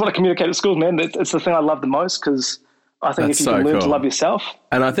that's what I communicate at schools, man. It's the thing I love the most because I think if you can learn to love yourself.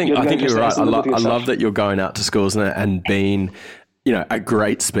 And I think you're right. I love that you're going out to schools and being, a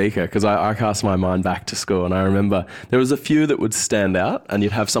great speaker, because I cast my mind back to school and I remember there was a few that would stand out and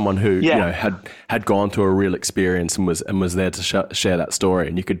you'd have someone who, had gone through a real experience and was there to share that story,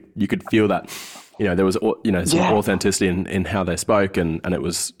 and you could feel that. There was, some authenticity in how they spoke and it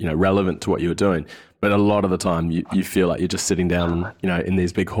was, relevant to what you were doing. But a lot of the time you feel like you're just sitting down, in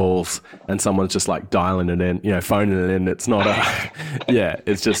these big halls and someone's just like dialing it in, phoning it in. It's not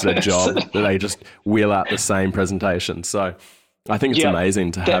it's just a job that they just wheel out the same presentation. So I think it's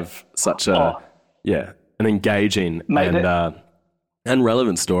amazing to have such an engaging and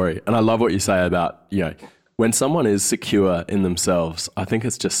relevant story. And I love what you say about, when someone is secure in themselves, I think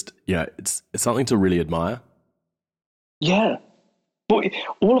it's just, it's something to really admire. Yeah. Well,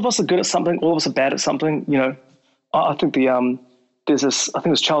 all of us are good at something. All of us are bad at something. I think there's this, I think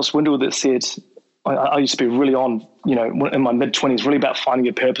it was Charles Swindoll that said, I used to be really on, in my mid-20s, really about finding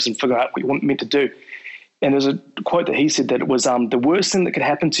your purpose and figuring out what you meant to do. And there's a quote that he said that it was, the worst thing that could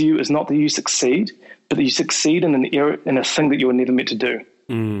happen to you is not that you succeed, but that you succeed in a thing that you were never meant to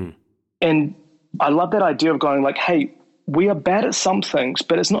do. And I love that idea of going like, hey, we are bad at some things,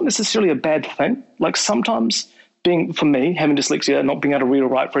 but it's not necessarily a bad thing. Like sometimes for me, having dyslexia, not being able to read or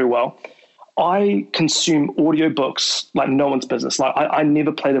write very well, I consume audiobooks like no one's business. Like I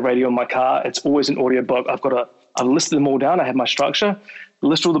never play the radio in my car. It's always an audiobook. I've listed them all down. I have my structure,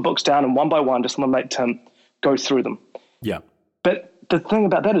 list all the books down, and one by one, just my mate Tim, go through them. Yeah. But the thing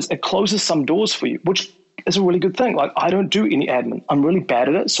about that is it closes some doors for you, which is a really good thing. Like I don't do any admin. I'm really bad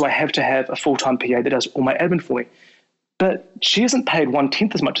at it. So I have to have a full-time PA that does all my admin for me. But she isn't paid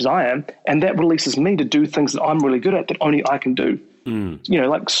 1/10 as much as I am. And that releases me to do things that I'm really good at that only I can do.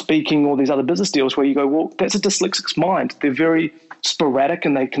 Like speaking, all these other business deals where you go, well, that's a dyslexic's mind. They're very sporadic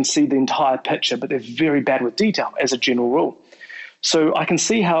and they can see the entire picture, but they're very bad with detail as a general rule. So I can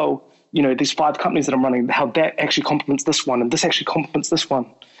see how, these 5 companies that I'm running, how that actually complements this one and this actually complements this one.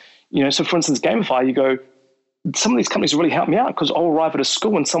 So for instance, Gamify, you go, some of these companies really help me out, because I'll arrive at a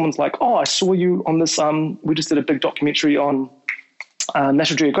school and someone's like, oh, I saw you on this, we just did a big documentary on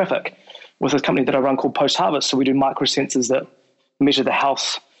National Geographic with a company that I run called Post Harvest. So we do microsensors that measure the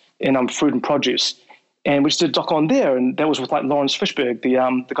health in fruit and produce. And we just did a doc on there, and that was with like Lawrence Fishburne,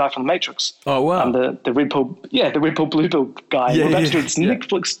 the guy from The Matrix. Oh wow! The red pill, the red pill, blue pill guy. We're about to do this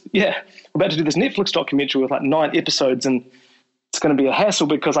Netflix. We're about to do this Netflix documentary with like 9 episodes, and it's going to be a hassle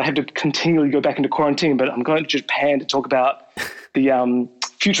because I have to continually go back into quarantine. But I'm going to Japan to talk about the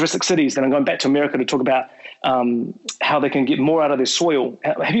futuristic cities. Then I'm going back to America to talk about how they can get more out of their soil.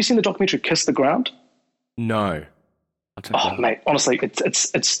 Have you seen the documentary Kiss the Ground? No. Oh, mate, honestly,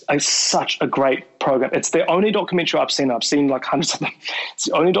 it's such a great program. It's the only documentary I've seen. I've seen like hundreds of them. It's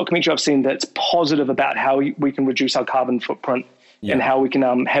the only documentary I've seen that's positive about how we can reduce our carbon footprint and how we can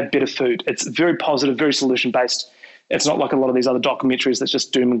have better food. It's very positive, very solution-based. It's not like a lot of these other documentaries that's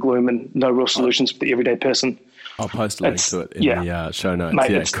just doom and gloom and no real solutions for the everyday person. I'll post a link to it in the show notes.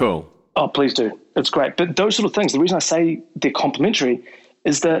 Mate, cool. Oh, please do. It's great. But those sort of things, the reason I say they're complementary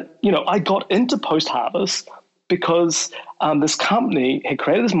is that, I got into Post-Harvest because this company had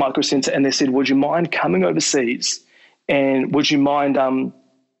created this microsensor, and they said, would you mind coming overseas, and would you mind,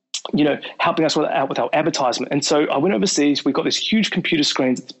 helping us with our advertisement? And so I went overseas. We got this huge computer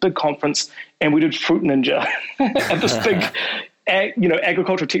screens, this big conference, and we did Fruit Ninja at this big,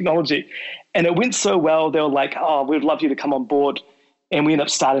 agricultural technology. And it went so well. They were like, oh, we'd love you to come on board. And we ended up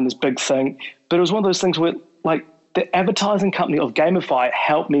starting this big thing. But it was one of those things where, like, the advertising company of Gamify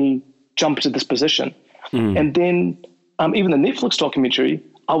helped me jump into this position. And then even the Netflix documentary,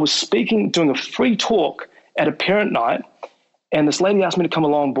 I was doing a free talk at a parent night, and this lady asked me to come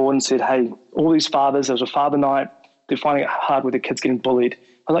along board and said, hey, all these fathers, there was a father night, they're finding it hard with their kids getting bullied.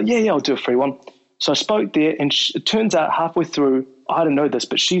 I was like, yeah, I'll do a free one. So I spoke there, and it turns out halfway through, I didn't know this,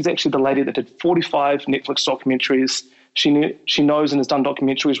 but she's actually the lady that did 45 Netflix documentaries. She knows and has done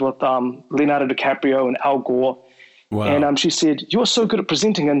documentaries with Leonardo DiCaprio and Al Gore. Wow. And she said, you're so good at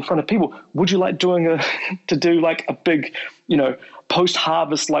presenting in front of people. Would you like to do like a big,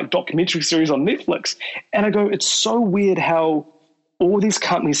 post-harvest like documentary series on Netflix? And I go, it's so weird how all these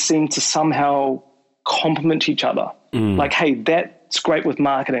companies seem to somehow complement each other. Like, hey, that's great with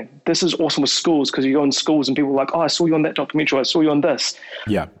marketing. This is awesome with schools, because you go in schools and people are like, oh, I saw you on that documentary. I saw you on this.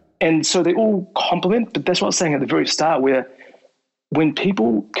 Yeah. And so they all complement. But that's what I was saying at the very start, where when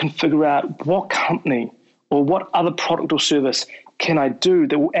people can figure out what company or what other product or service can I do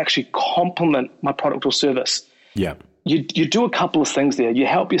that will actually complement my product or service? Yeah. You do a couple of things there. You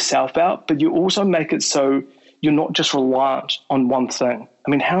help yourself out, but you also make it so you're not just reliant on one thing.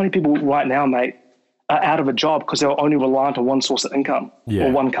 I mean, how many people right now, mate, are out of a job because they're only reliant on one source of income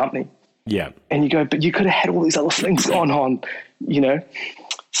or one company? Yeah. And you go, but you could have had all these other things going on,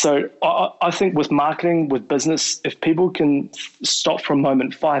 So I think with marketing, with business, if people can stop for a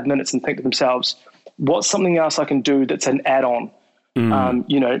moment, 5 minutes, and think to themselves, what's something else I can do that's an add-on?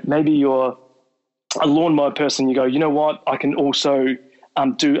 Maybe you're a lawnmower person. You go, you know what? I can also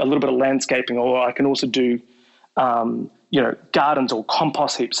do a little bit of landscaping, or I can also do, gardens or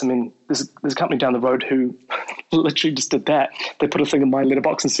compost heaps. I mean, there's a company down the road who literally just did that. They put a thing in my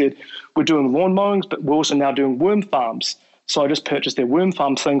letterbox and said, we're doing lawn mowings, but we're also now doing worm farms. So I just purchased their worm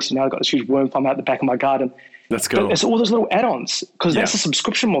farm thing. So now I've got this huge worm farm out the back of my garden. That's cool. But it's all those little add-ons, because that's a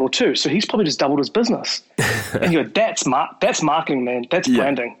subscription model too. So he's probably just doubled his business. And you go, that's marketing, man. That's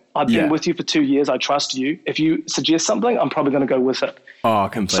branding. I've been with you for 2 years. I trust you. If you suggest something, I'm probably going to go with it. Oh,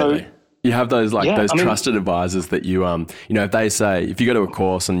 completely. So, you have those trusted advisors that you, if they say, if you go to a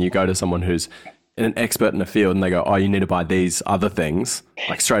course and you go to someone who's an expert in a field and they go, oh, you need to buy these other things,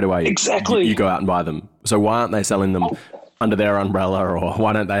 like straight away, exactly, you go out and buy them. So why aren't they selling them under their umbrella, or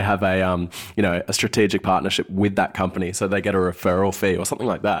why don't they have a strategic partnership with that company so they get a referral fee or something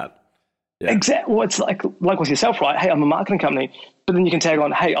like that? Yeah. Exactly. Well, it's like with yourself, right? Hey, I'm a marketing company, but then you can tag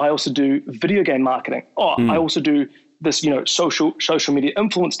on, hey, I also do video game marketing. Oh, I also do this, social media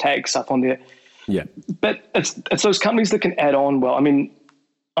influence tag stuff on there. Yeah. But it's those companies that can add on. Well, I mean,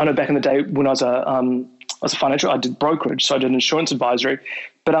 I know back in the day when I was a financial, I did brokerage, so I did insurance advisory.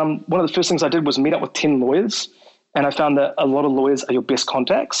 But one of the first things I did was meet up with 10 lawyers. And I found that a lot of lawyers are your best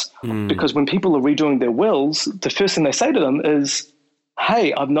contacts, because when people are redoing their wills, the first thing they say to them is,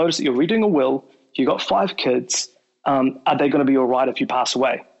 hey, I've noticed that you're redoing a will. You got 5 kids. Are they going to be all right if you pass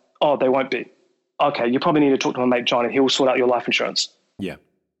away? Oh, they won't be. Okay, you probably need to talk to my mate Johnny. He'll sort out your life insurance. Yeah.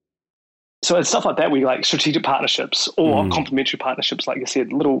 So it's stuff like that, where you like strategic partnerships or complementary partnerships, like you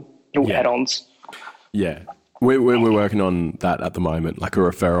said, little add-ons. Yeah. We're working on that at the moment, like a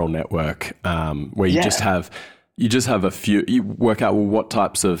referral network, where you just have a few, you work out, well, what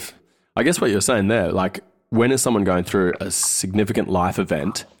types of, I guess what you're saying there, like when is someone going through a significant life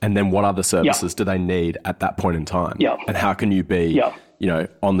event, and then what other services do they need at that point in time? And how can you be,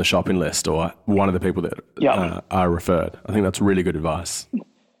 on the shopping list or one of the people that are referred? I think that's really good advice.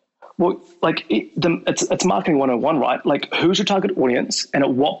 Well, like it's marketing 101, right? Like, who's your target audience, and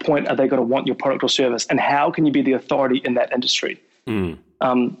at what point are they going to want your product or service, and how can you be the authority in that industry?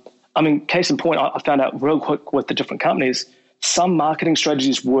 I mean, case in point, I found out real quick with the different companies, some marketing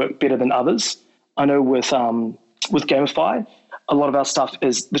strategies work better than others. I know with Gamify, a lot of our stuff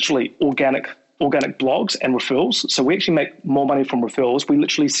is literally organic blogs and referrals. So we actually make more money from referrals. We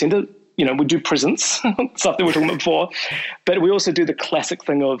literally send it, we do presents, stuff that we were talking about before, but we also do the classic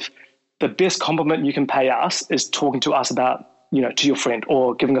thing of the best compliment you can pay us is talking to us about, to your friend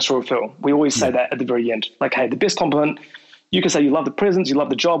or giving us a referral. We always say that at the very end, like, hey, the best compliment, you can say you love the presents, you love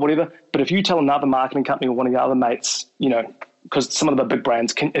the job, whatever, but if you tell another marketing company or one of your other mates, because some of the big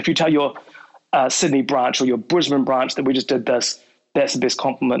brands if you tell your Sydney branch or your Brisbane branch that we just did this, that's the best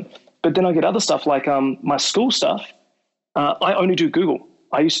compliment. But then I get other stuff like my school stuff. I only do Google.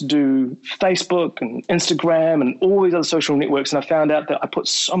 I used to do Facebook and Instagram and all these other social networks, and I found out that I put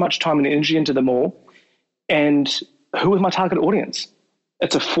so much time and energy into them all. And who was my target audience?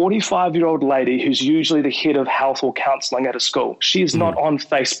 It's a 45-year-old lady who's usually the head of health or counseling at a school. She's not on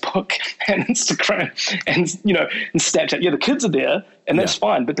Facebook and Instagram and Snapchat. Yeah, the kids are there, and that's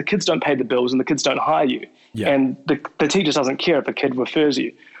fine, but the kids don't pay the bills and the kids don't hire you. And the teacher doesn't care if a kid refers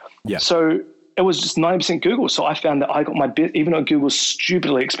you. So it was just 90% Google. So I found that I got my best, even though Google's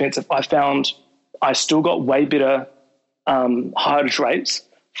stupidly expensive, I still got way better hired rates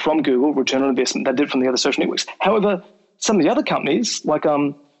from Google, return on investment, than I did from the other social networks. However, some of the other companies, like,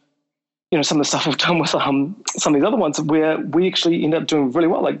 some of the stuff we've done with some of these other ones where we actually end up doing really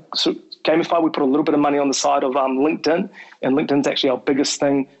well. Like, so Gamify, we put a little bit of money on the side of LinkedIn, and LinkedIn's actually our biggest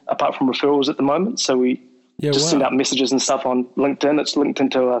thing apart from referrals at the moment. So we send out messages and stuff on LinkedIn. It's linked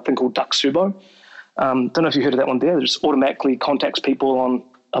into a thing called Duxubo. Don't know if you heard of that one there. It just automatically contacts people on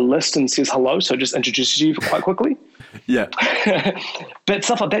a list and says hello, so it just introduces you quite quickly. But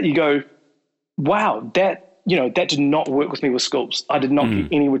stuff like that, you go, wow, that did not work with me with schools. I did not get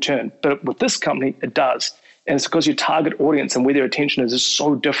any return. But with this company, it does. And it's because your target audience and where their attention is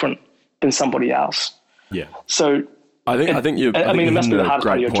so different than somebody else. So I think it must be the hard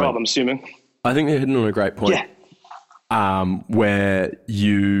part of your job, I'm assuming. I think you're hitting on a great point. Where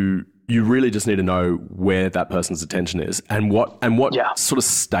you really just need to know where that person's attention is and what sort of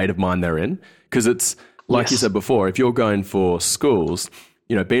state of mind they're in. Because it's like you said before, if you're going for schools,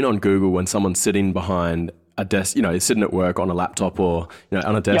 being on Google when someone's sitting behind a desk, sitting at work on a laptop or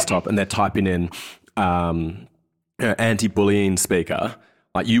on a desktop and they're typing in anti-bullying speaker,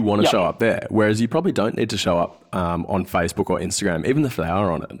 like you want to show up there. Whereas you probably don't need to show up on Facebook or Instagram, even if they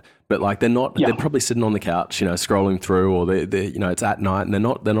are on it. But like they're probably sitting on the couch, scrolling through, or they it's at night and they're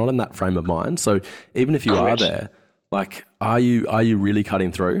not in that frame of mind. So even if you are there, like, are you really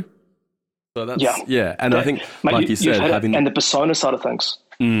cutting through? So that's and I think, like you said, and the persona side of things,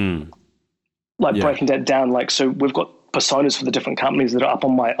 breaking that down. Like, so we've got personas for the different companies that are up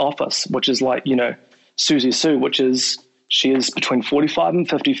on my office, which is like, Susie Sue, she is between 45 and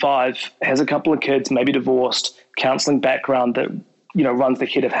 55, has a couple of kids, maybe divorced, counseling background that, runs the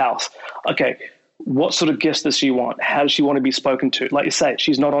head of house. Okay, what sort of guests does she want? How does she want to be spoken to? Like you say,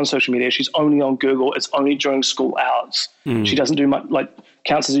 she's not on social media. She's only on Google. It's only during school hours. She doesn't do much. Like,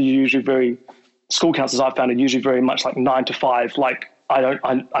 counselors are usually school counselors I've found are usually very much like 9 to 5. Like,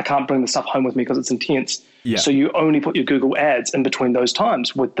 I can't bring the stuff home with me because it's intense. So you only put your Google ads in between those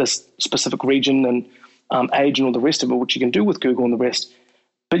times with this specific region and age and all the rest of it, which you can do with Google and the rest.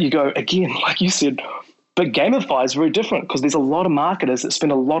 But you go, again, like you said, but Gamify is very different because there's a lot of marketers that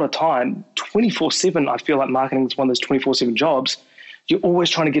spend a lot of time 24/7. I feel like marketing is one of those 24/7 jobs. You're always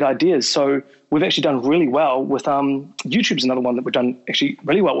trying to get ideas. So we've actually done really well with YouTube's another one that we've done actually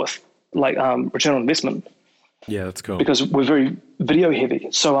really well with, like return on investment. Yeah, that's cool. Because we're very video heavy.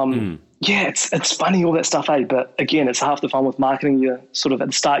 So it's funny, all that stuff, but again, it's half the fun with marketing. You sort of at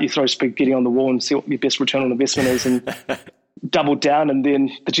the start you throw spaghetti on the wall and see what your best return on investment is and double down, and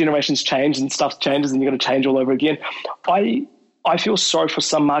then the generations change and stuff changes and you're going to change all over again. I feel sorry for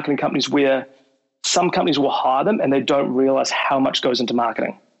some marketing companies where some companies will hire them and they don't realize how much goes into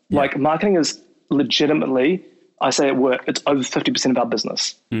marketing. Like, marketing is legitimately, I say at work, it's over 50% of our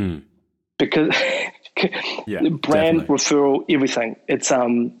business. Because brand, referral, everything. It's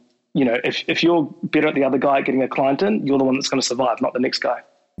if you're better at the other guy getting a client in, you're the one that's going to survive, not the next guy.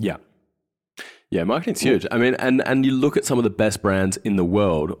 Yeah, marketing's huge. I mean, and you look at some of the best brands in the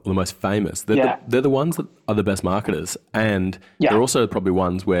world, or the most famous, they're the ones that are the best marketers. And they're also probably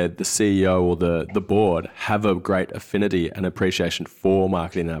ones where the CEO or the board have a great affinity and appreciation for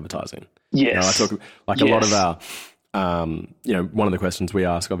marketing and advertising. Yes. I talk like a lot of our, one of the questions we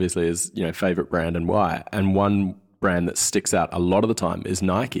ask obviously is, favorite brand and why. And one brand that sticks out a lot of the time is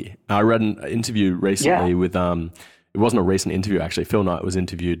Nike. I read an interview recently with, it wasn't a recent interview actually, Phil Knight was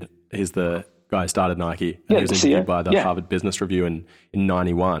interviewed. He's the guy who started Nike, and he was interviewed by the Harvard Business Review in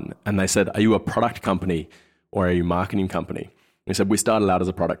 91. And they said, are you a product company or are you a marketing company? And he said, we started out as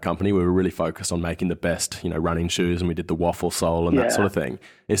a product company. We were really focused on making the best, running shoes, and we did the waffle sole and that sort of thing. And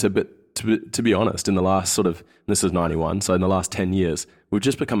he said, but to be honest, in the last this is 91, so in the last 10 years, we've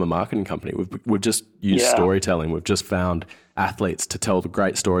just become a marketing company. We've just used storytelling. We've just found athletes to tell the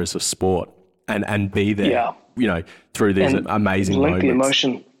great stories of sport and be there, through these amazing moments. The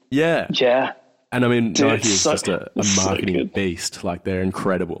emotion. Yeah. Yeah. And I mean, Nike is just a marketing beast. Like, they're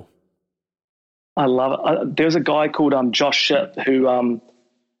incredible. I love it. There's a guy called Josh Shipp who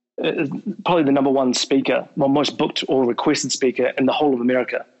is probably the number one speaker, most booked or requested speaker in the whole of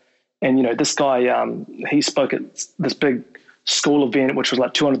America. And, this guy, he spoke at this big school event, which was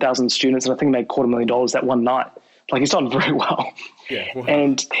like 200,000 students, and I think he made $250,000 that one night. Like, he's done very well. Yeah, wow.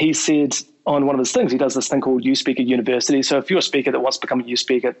 And he said on one of his things, he does this thing called You Speak at University. So if you're a speaker that wants to become a You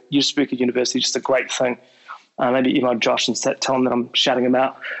Speak at University is just a great thing. Maybe email Josh and tell him that I'm shouting him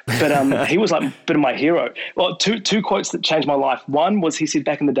out. But he was like a bit of my hero. Well, two quotes that changed my life. One was, he said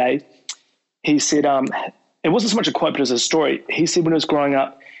back in the day, he said, it wasn't so much a quote, but it was a story. He said when he was growing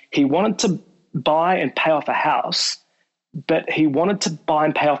up, he wanted to buy and pay off a house, but he wanted to buy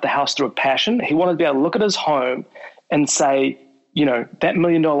and pay off the house through a passion. He wanted to be able to look at his home and say, that $1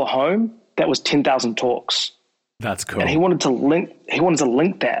 million home, that was 10,000 talks. That's cool. And he wanted to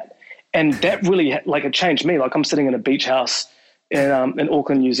link that. And that really, it changed me. Like, I'm sitting in a beach house in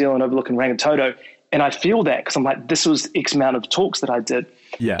Auckland, New Zealand, overlooking Rangitoto. And I feel that because I'm like, this was X amount of talks that I did.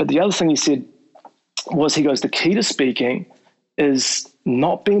 Yeah. But the other thing he said was, he goes, the key to speaking is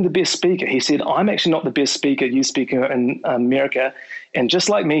not being the best speaker. He said, I'm actually not the best speaker, you speaker in America. And just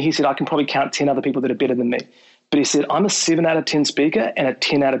like me, he said, I can probably count 10 other people that are better than me. But he said, I'm a 7 out of 10 speaker and a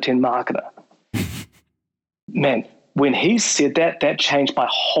 10 out of 10 marketer. Man, when he said that changed my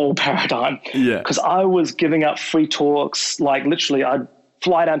whole paradigm. Yeah. Because I was giving up free talks. Like, literally, I'd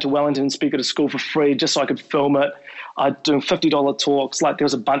fly down to Wellington and speak at a school for free just so I could film it. I'd do $50 talks. Like, there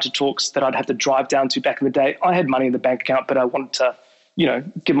was a bunch of talks that I'd have to drive down to back in the day. I had money in the bank account, but I wanted to,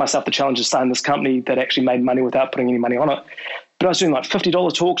 give myself the challenge of starting this company that actually made money without putting any money on it. But I was doing like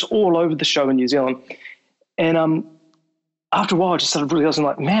 $50 talks all over the show in New Zealand. And after a while, I just started realizing,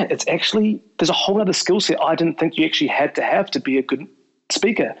 like, man, it's actually, there's a whole other skill set I didn't think you actually had to be a good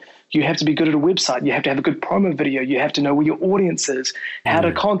speaker. You have to be good at a website. You have to have a good promo video. You have to know where your audience is, how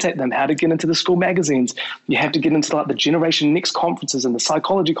to contact them, how to get into the school magazines. You have to get into like the Generation Next conferences and the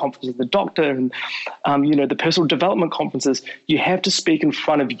psychology conferences, the doctor and, the personal development conferences. You have to speak in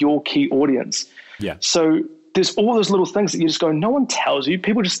front of your key audience. Yeah. So there's all those little things that you just go, no one tells you.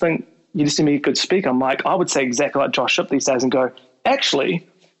 People just think you just need to be a good speaker. I'm like, I would say exactly like Josh Shipp these days and go, actually,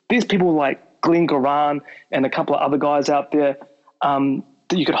 there's people like Glenn Goran and a couple of other guys out there,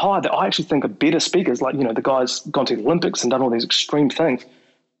 that you could hire that I actually think are better speakers. Like, the guy's gone to the Olympics and done all these extreme things.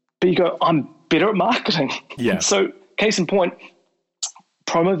 But you go, I'm better at marketing. Yeah. So case in point,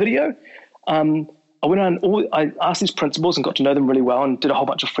 promo video. I went on I asked these principals and got to know them really well and did a whole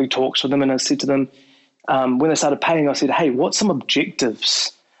bunch of free talks with them. And I said to them, when they started paying, I said, hey, what's some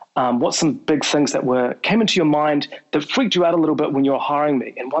objectives? What's some big things that came into your mind that freaked you out a little bit when you were hiring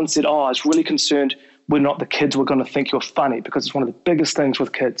me? And one said, I was really concerned whether or not the kids were going to think you're funny, because it's one of the biggest things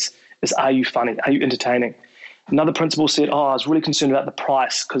with kids is, are you funny? Are you entertaining? Another principal said, I was really concerned about the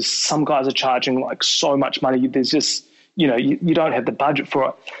price because some guys are charging like so much money. There's just, you don't have the budget for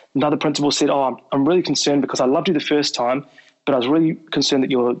it. Another principal said, I'm really concerned because I loved you the first time, but I was really concerned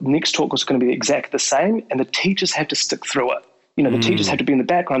that your next talk was going to be exactly the same and the teachers have to stick through it. The teachers have to be in the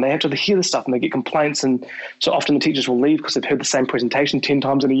background. They have to hear the stuff and they get complaints. And so often the teachers will leave because they've heard the same presentation 10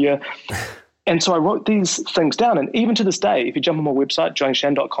 times in a year. And so I wrote these things down. And even to this day, if you jump on my website,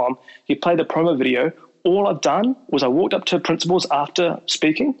 jonyshannon.com, you play the promo video, all I've done was I walked up to principals after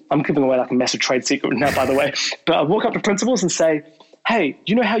speaking. I'm giving away like a massive trade secret now, by the way. But I walk up to principals and say, hey, do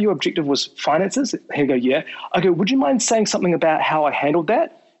you know how your objective was finances? He'll go, yeah. I go, would you mind saying something about how I handled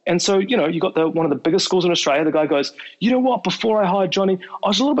that? And so, you got one of the biggest schools in Australia. The guy goes, you know what? Before I hired Johnny, I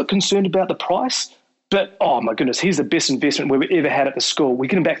was a little bit concerned about the price. But, oh, my goodness, he's the best investment we've ever had at the school. We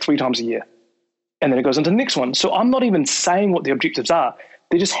get him back 3 times a year. And then it goes into the next one. So I'm not even saying what the objectives are,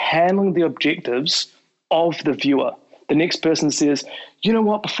 They're just handling the objectives of the viewer. The next person says, you know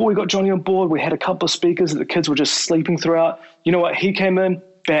what, before we got Johnny on board, we had a couple of speakers that the kids were just sleeping throughout. You know what, he came in,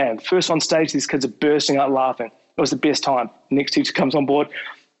 bam, first on stage, these kids are bursting out laughing. It was the best time. Next teacher comes on board,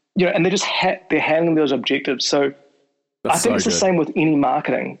 and they're just they're handling those objectives. So I think it's the same with any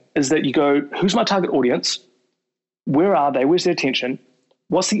marketing, is that you go, who's my target audience? Where are they? Where's their attention?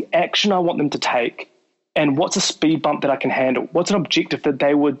 What's the action I want them to take? And what's a speed bump that I can handle? What's an objective that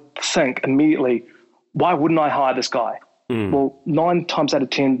they would think immediately, why wouldn't I hire this guy? Well, 9 times out of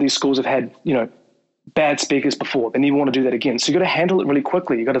 10, these schools have had, bad speakers before. They never want to do that again. So you got to handle it really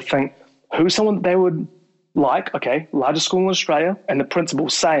quickly. You got to think, who's someone that they would like? Okay, largest school in Australia, and the principal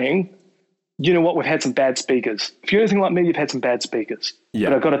saying, you know what, we've had some bad speakers. If you're anything like me, you've had some bad speakers. Yeah.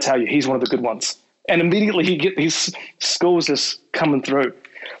 But I've got to tell you, he's one of the good ones. And immediately you get these schools just coming through.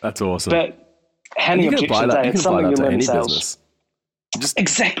 That's awesome. But handing objections, it's something you learn in sales. Business. Just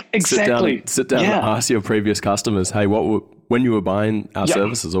exactly. Sit down and ask your previous customers, hey, when you were buying our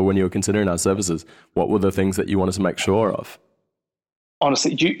services or when you were considering our services, what were the things that you wanted to make sure of?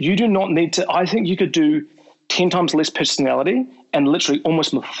 Honestly, you do not need to. I think you could do 10 times less personality and literally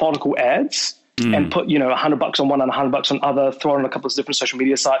almost methodical ads and put, $100 on one and $100 on other, throw it on a couple of different social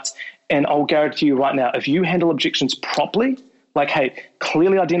media sites. And I'll guarantee you right now, if you handle objections properly, like, hey,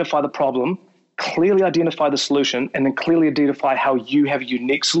 clearly identify the problem, clearly identify the solution, and then clearly identify how you have a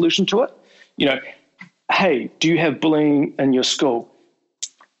unique solution to it. Hey, do you have bullying in your school?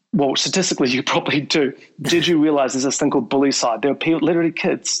 Well, statistically, you probably do. Did you realize there's this thing called Bullycide? There are literally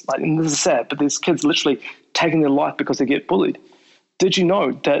kids, and this is sad, but there's kids literally taking their life because they get bullied. Did you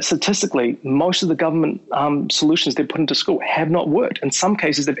know that statistically, most of the government solutions they put into school have not worked? In some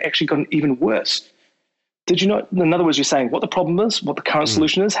cases, they've actually gotten even worse. Did you know, in other words, you're saying what the problem is, what the current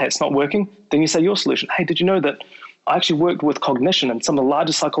solution is, hey, it's not working. Then you say your solution. Hey, did you know that I actually worked with Cognition and some of the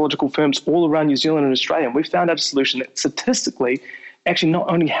largest psychological firms all around New Zealand and Australia, and we found out a solution that statistically actually not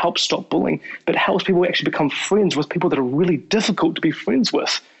only helps stop bullying, but helps people actually become friends with people that are really difficult to be friends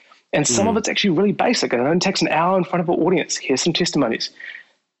with. And some of it's actually really basic, and it only takes an hour in front of an audience. Here's some testimonies.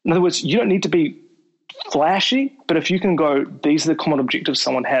 In other words, you don't need to be flashy, but if you can go, these are the common objectives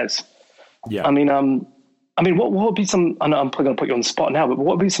someone has. Yeah. What would be some, I know I'm probably going to put you on the spot now, but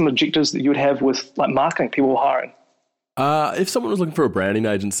what would be some objectives that you would have with marketing people hiring? If someone was looking for a branding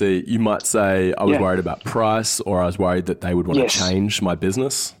agency, you might say, I was worried about price, or I was worried that they would want to change my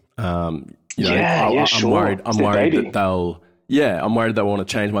business. I'm worried that I'm worried they'll want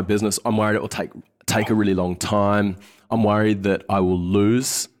to change my business. I'm worried it will take a really long time. I'm worried that I will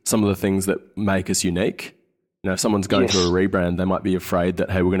lose some of the things that make us unique. If someone's going through a rebrand, they might be afraid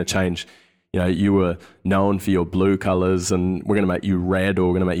that, hey, we're going to change. You were known for your blue colors and we're going to make you red, or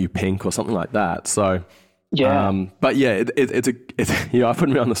we're going to make you pink or something like that. So, it's put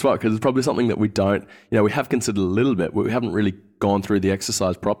me on the spot because it's probably something that we don't, we have considered a little bit, but we haven't really gone through the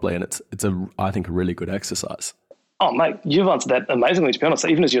exercise properly. And it's I think a really good exercise. Oh, mate, you've answered that amazingly, to be honest.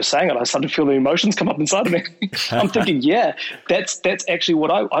 Even as you're saying it, I started to feel the emotions come up inside of me. I'm thinking, that's actually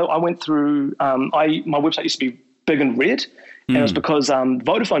what I went through. My website used to be big and red. And it was because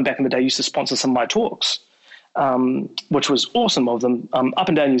Vodafone back in the day used to sponsor some of my talks, which was awesome of them. Up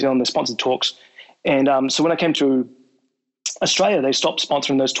and down New Zealand, they sponsored talks. And so when I came to Australia, they stopped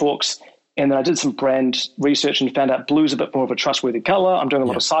sponsoring those talks. And then I did some brand research and found out blue's a bit more of a trustworthy color. I'm doing a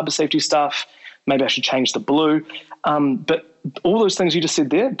lot of cyber safety stuff. Maybe I should change the blue. But all those things you just said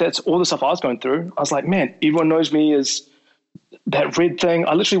there, that's all the stuff I was going through. I was like, man, everyone knows me as that red thing.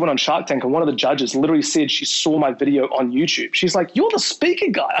 I literally went on Shark Tank and one of the judges literally said she saw my video on YouTube. She's like, you're the speaker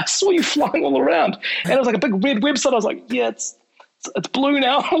guy. I saw you flying all around. And it was like a big red website. I was like, yeah, it's blue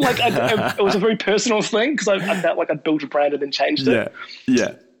now. It was a very personal thing because I felt like I'd built a brand and then changed it.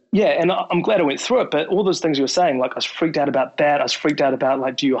 Yeah, and I'm glad I went through it. But all those things you were saying, I was freaked out about that. I was freaked out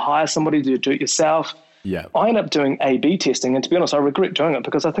about, do you hire somebody? Do you do it yourself? Yeah. I ended up doing A/B testing. And to be honest, I regret doing it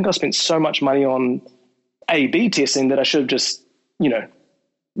because I think I spent so much money on A/B testing that I should have just, you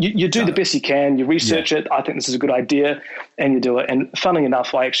do the best you can. You research it. I think this is a good idea, and you do it. And funnily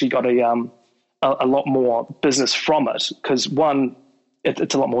enough, I actually got a lot more business from it because one,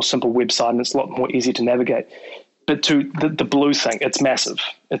 it's a lot more simple website and it's a lot more easy to navigate. But two, the blue thing, it's massive.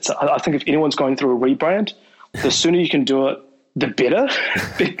 I think if anyone's going through a rebrand, the sooner you can do it, the better.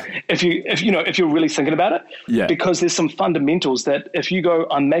 if you're really thinking about it, because there's some fundamentals that if you go,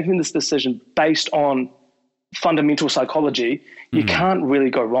 I'm making this decision based on fundamental psychology, you can't really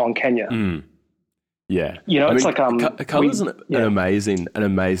go wrong, can you? Yeah, it's like color's an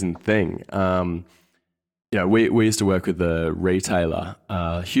amazing thing. Yeah, we used to work with a retailer,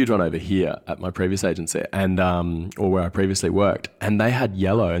 a huge one over here at my previous agency, and or where I previously worked, and they had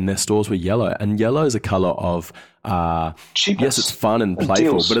yellow, and their stores were yellow, and yellow is a color of cheapness. Yes, it's fun and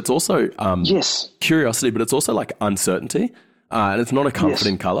playful, deals. but it's also Yes. curiosity, but it's also like uncertainty, and it's not a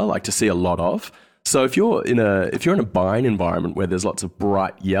comforting color like to see a lot of. So if you're in a buying environment where there's lots of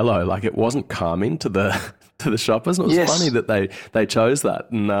bright yellow, like it wasn't calming to the shoppers, and it was funny that they chose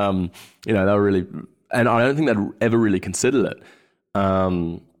that, and they were really. And I don't think they'd ever really considered it.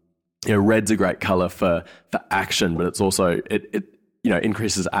 Red's a great color for action, but it's also it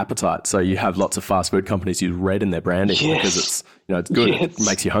increases appetite. So you have lots of fast food companies use red in their branding because it's good. It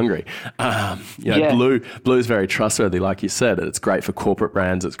makes you hungry. Blue is very trustworthy, like you said. It's great for corporate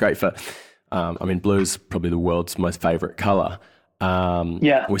brands. It's great for. Blue's probably the world's most favorite color.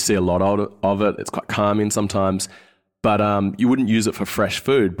 We see a lot of it. It's quite calming sometimes. But you wouldn't use it for fresh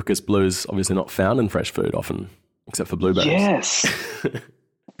food because blue's obviously not found in fresh food often, except for blueberries. Yes.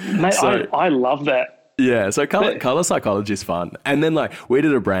 Mate, I love that. Yeah, so color psychology is fun. And then we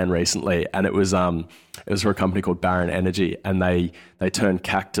did a brand recently, and it was for a company called Barron Energy, and they turned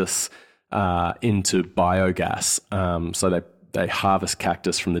cactus into biogas. So they harvest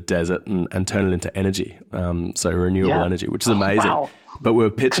cactus from the desert and turn it into energy, so renewable energy, which is amazing. Wow. But we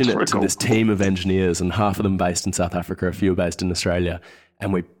were pitching it to this team of engineers, and half of them based in South Africa, a few based in Australia,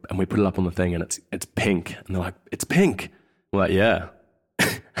 and we put it up on the thing, and it's pink, and they're like, "It's pink." I'm like, "Yeah."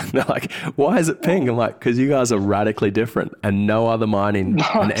 And they're like, "Why is it pink?" I'm like, "Because you guys are radically different, and no other mining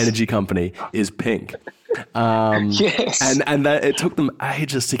and energy company is pink." Yes. And it took them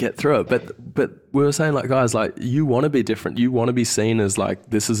ages to get through it, but we were saying, guys, you want to be different, you want to be seen as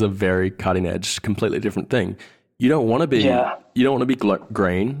this is a very cutting edge, completely different thing. You don't want to be you don't want to be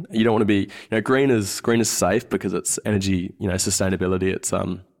green. You don't want to be green is safe because it's energy, sustainability. It's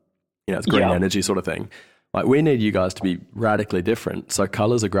it's green energy sort of thing. We need you guys to be radically different. So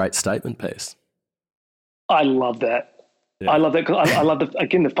color's a great statement piece. I love that. Yeah. I love that because I love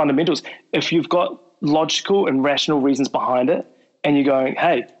the fundamentals. If you've got logical and rational reasons behind it, and you're going,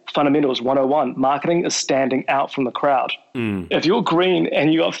 hey, fundamentals 101, marketing is standing out from the crowd. If you're green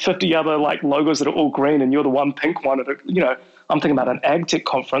and you got 50 other logos that are all green and you're the one pink one, I'm thinking about an ag tech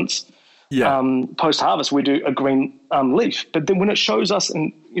conference. Yeah. Post-harvest, we do a green leaf. But then when it shows us,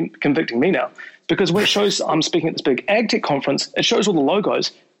 and convicting me now, because when it shows I'm speaking at this big ag tech conference, it shows all the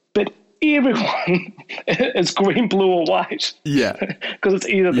logos, but everyone is green, blue, or white. Yeah. Because it's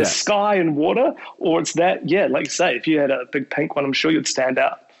either the sky and water, or it's that, like you say, if you had a big pink one, I'm sure you'd stand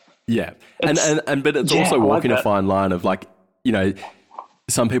out. Yeah. But it's also walking a fine line of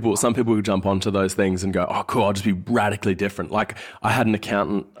some people jump onto those things and go, oh, cool, I'll just be radically different. I had an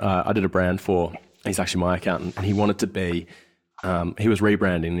accountant I did a brand for, he's actually my accountant, and he wanted to be, he was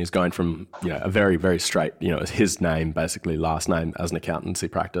rebranding, and he's going from, a very, very straight, his name, basically last name as an accountancy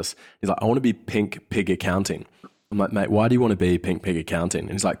practice. He's like, I want to be Pink Pig Accounting. I'm like, mate, why do you want to be Pink Pig Accounting?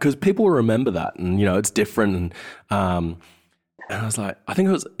 And he's like, because people will remember that, and, it's different. And I was like, I think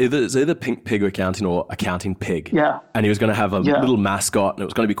it was either Pink Pig Accounting or Accounting Pig. Yeah. And he was going to have a little mascot, and it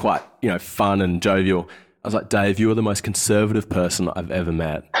was going to be quite, fun and jovial. I was like, Dave, you are the most conservative person I've ever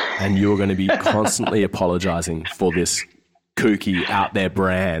met, and you're going to be constantly apologizing for this kooky out there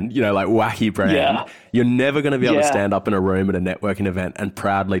brand, wacky brand. Yeah. You're never going to be able to stand up in a room at a networking event and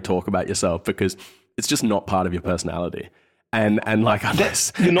proudly talk about yourself because it's just not part of your personality. And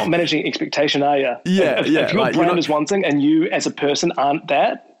unless you're not managing expectation, are you? Yeah. If your brand is one thing and you as a person aren't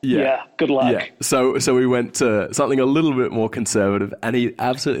that, good luck. Yeah. So we went to something a little bit more conservative, and he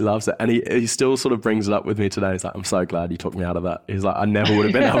absolutely loves it. And he still sort of brings it up with me today. He's like, I'm so glad you took me out of that. He's like, I never would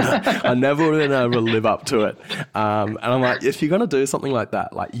have been able to live up to it. And I'm like, if you're going to do something like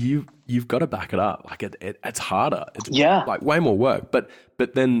that, you've got to back it up. It's harder. It's way more work.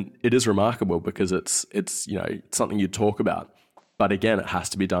 But then it is remarkable because it's something you talk about. But again, it has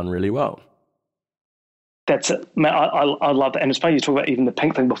to be done really well. That's it. Man, I love that. And it's funny you talk about even the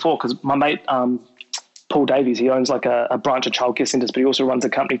pink thing before, because my mate, Paul Davies, he owns a branch of childcare centres, but he also runs a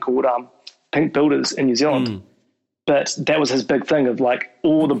company called Pink Builders in New Zealand. But that was his big thing of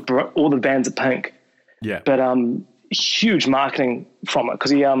all the bands are pink. Yeah. But huge marketing from it,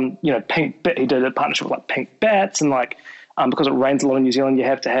 because he he did a partnership with Pink Bats, and because it rains a lot in New Zealand, you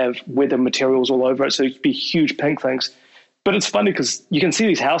have to have weather materials all over it, so it'd be huge pink things. But it's funny because you can see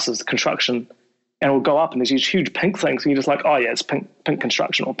these houses, the construction, and it will go up and there's these huge pink things, and you're just like, oh yeah, it's pink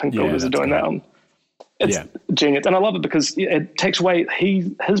construction, or Pink Builders are doing that. It's genius. And I love it because it takes away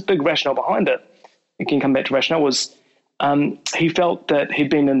his big rationale behind it. You can come back to rationale was he felt that he'd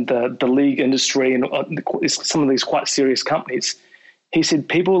been in the league industry and some of these quite serious companies, he said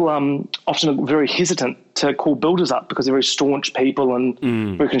people often are very hesitant to call builders up because they're very staunch people and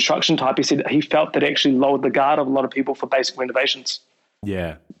very construction type. He said he felt that actually lowered the guard of a lot of people for basic renovations.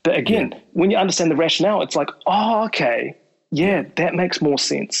 Yeah. But again, when you understand the rationale, it's like, oh, okay, yeah, that makes more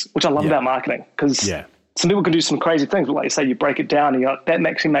sense, which I love about marketing, because some people can do some crazy things, but like you say, you break it down and you're like, that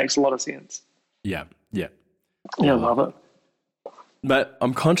actually makes a lot of sense. Yeah. Yeah, I love it. But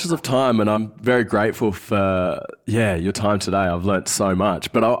I'm conscious of time, and I'm very grateful for, your time today. I've learnt so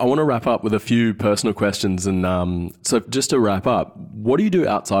much. But I want to wrap up with a few personal questions. And so just to wrap up, what do you do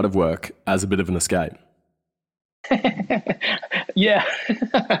outside of work as a bit of an escape? Yeah,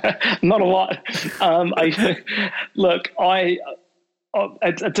 not a lot.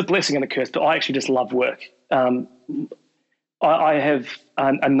 It's a blessing and a curse, but I actually just love work. I have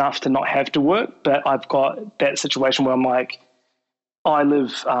enough to not have to work, but I've got that situation where I'm like, I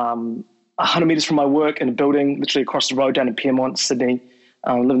live 100 meters from my work in a building literally across the road down in Piermont, Sydney.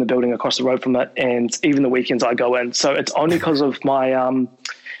 I live in the building across the road from it, and even the weekends I go in. So it's only because of my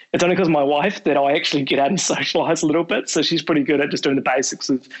wife that I actually get out and socialize a little bit. So she's pretty good at just doing the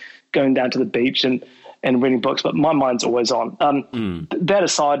basics of going down to the beach and reading books, but my mind's always on. That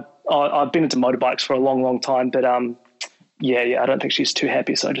aside, I've been into motorbikes for a long, long time, but I don't think she's too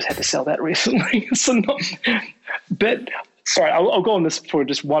happy, so I just had to sell that recently. Sorry, I'll go on this for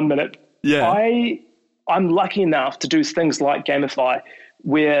just 1 minute. Yeah. I'm lucky enough to do things like Gamify,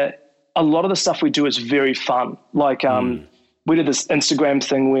 where a lot of the stuff we do is very fun. Like we did this Instagram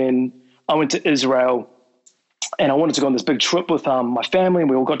thing when I went to Israel, and I wanted to go on this big trip with my family, and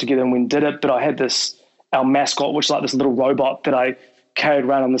we all got together and we did it. But I had our mascot, which is like this little robot that I carried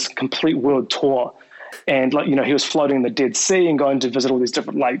around on this complete world tour. And he was floating in the Dead Sea and going to visit all these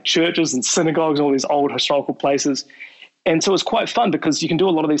different like churches and synagogues and all these old historical places. And so it was quite fun because you can do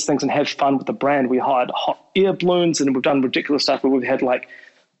a lot of these things and have fun with the brand. We hired hot air balloons, and we've done ridiculous stuff where we've had like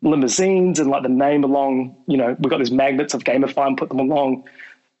limousines and like the name along, we've got these magnets of Gamify and put them along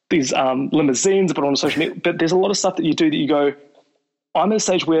these limousines, put on social media. But there's a lot of stuff that you do that you go, I'm at a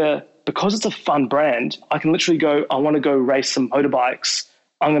stage where, because it's a fun brand, I can literally go, I want to go race some motorbikes.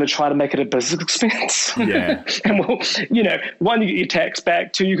 I'm going to try to make it a business expense. Yeah. And one, you get your tax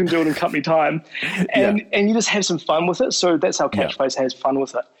back. Two, you can do it in company time. And you just have some fun with it. So that's how Catchphrase has fun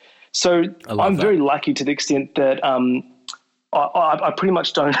with it. So I'm very lucky to the extent that I pretty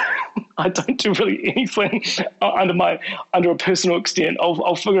much don't I don't do really anything under a personal extent.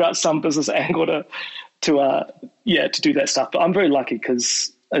 I'll figure out some business angle to do that stuff. But I'm very lucky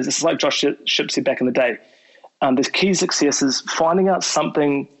because, as it's like Josh Shipp said back in the day, there's key success is finding out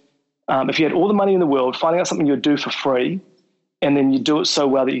something. If you had all the money in the world, finding out something you would do for free, and then you do it so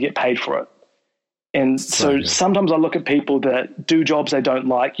well that you get paid for it. And so sometimes I look at people that do jobs they don't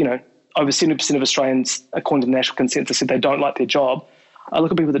like. Over 70% of Australians, according to the national consensus, said they don't like their job. I look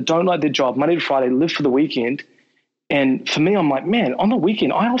at people that don't like their job, Monday to Friday, live for the weekend. And for me, I'm like, man, on the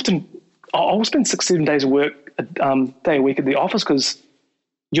weekend, I'll spend 6-7 days of work, day a week at the office, because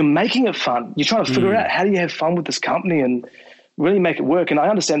you're making it fun. You're trying to figure out how do you have fun with this company and really make it work. And I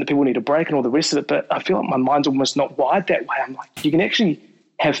understand that people need a break and all the rest of it, but I feel like my mind's almost not wired that way. I'm like, you can actually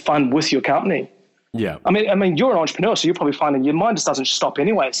have fun with your company. Yeah. I mean, you're an entrepreneur, so you're probably finding your mind just doesn't stop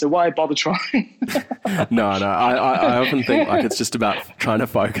anyway. So why bother trying? No. I often think like it's just about trying to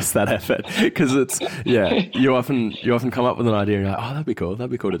focus that effort, because it's, you often come up with an idea and you're like, oh, that'd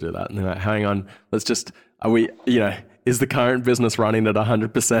be cool to do that. And then like, hang on, is the current business running at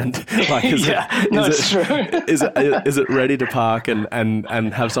 100%? Like, is it ready to park and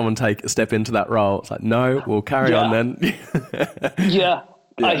have someone take a step into that role? It's like, no, we'll carry on then.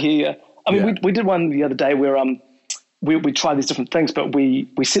 I hear you. I mean, we did one the other day where we tried these different things, but we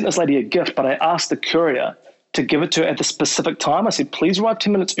sent this lady a gift, but I asked the courier to give it to her at the specific time. I said, please arrive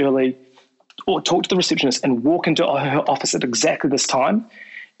 10 minutes early or talk to the receptionist and walk into her office at exactly this time.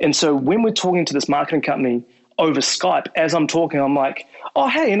 And so when we're talking to this marketing company over Skype, as I'm talking, I'm like, oh,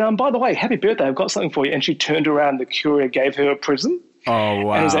 hey, and by the way, happy birthday, I've got something for you. And she turned around, the courier gave her a present. Oh,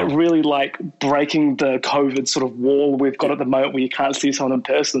 wow. And is that really like breaking the COVID sort of wall we've got at the moment where you can't see someone in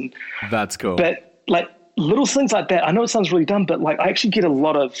person? That's cool. But like little things like that, I know it sounds really dumb, but like I actually get a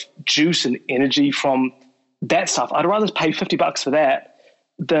lot of juice and energy from that stuff. I'd rather pay $50 for that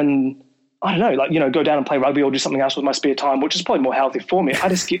than, I don't know, go down and play rugby or do something else with my spare time, which is probably more healthy for me. I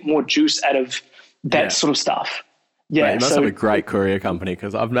just get more juice out of that sort of stuff. Yeah, mate, you must have a great courier company,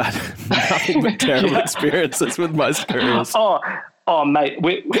 because I've had nothing but terrible experiences with most couriers. Oh, mate,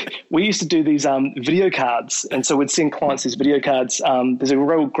 we used to do these video cards, and so we'd send clients these video cards. There's a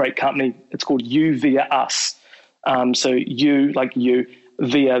real great company. It's called You Via Us. So you, like you,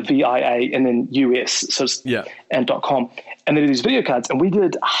 via VIA and then US, so it's, and .com. And they did these video cards, and we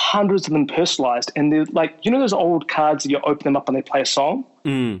did hundreds of them personalized. And they're like, you know those old cards that you open them up and they play a song?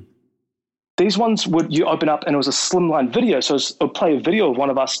 These ones you open up and it was a slimline video. So it would play a video of one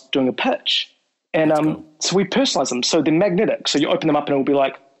of us doing a pitch. And cool. So we personalize them. So they're magnetic. So you open them up and it will be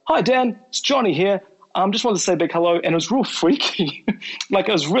like, hi, Dan, it's Johnny here. Just wanted to say a big hello. And it was real freaky. Like,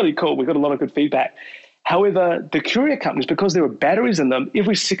 it was really cool. We got a lot of good feedback. However, the courier companies, because there were batteries in them,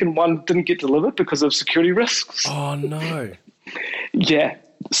 every second one didn't get delivered because of security risks. Oh, no. Yeah.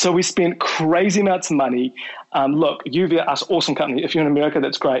 So we spent crazy amounts of money. Look, UVS, awesome company. If you're in America,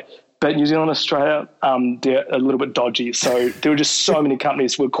 that's great. But New Zealand, Australia, they're a little bit dodgy. So there were just so many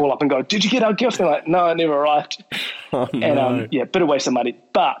companies would call up and go, did you get our gift? And they're like, no, it never arrived. Oh, no. And bit of waste of money.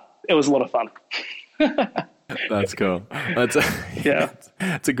 But it was a lot of fun. That's cool.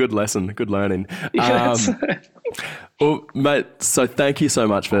 It's a good lesson, good learning. Well, mate, so thank you so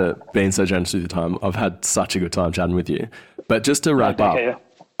much for being so generous with your time. I've had such a good time chatting with you. But just to wrap up,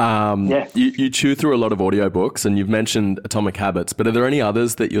 you chew through a lot of audiobooks, and you've mentioned Atomic Habits, but are there any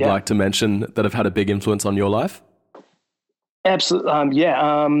others that you'd like to mention that have had a big influence on your life?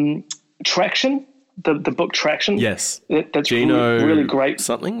 Absolutely. Traction, the book Traction. Yes. That's Gino really great.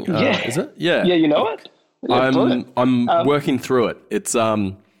 Something? Is it? Yeah. Yeah, you know it? Yeah, I'm working through it. It's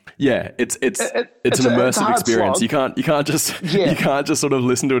an immersive experience. Slog. You can't just sort of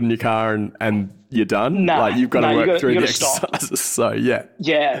listen to it in your car and you're done. Nah, like you've got to work through the stop. exercises. So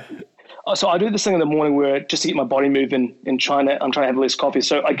yeah. So I do this thing in the morning where just to get my body moving in China, I'm trying to have less coffee.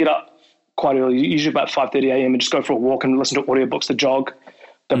 So I get up quite early, usually about 5:30 a.m. and just go for a walk and listen to audiobooks to jog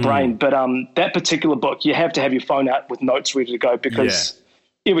the brain. But that particular book, you have to have your phone out with notes ready to go because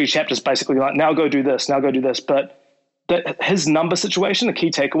every chapter is basically like, now go do this, now go do this. But his number situation, the key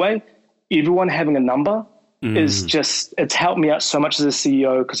takeaway, everyone having a number is just, it's helped me out so much as a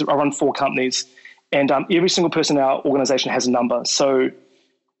CEO because I run 4 companies and every single person in our organization has a number. So,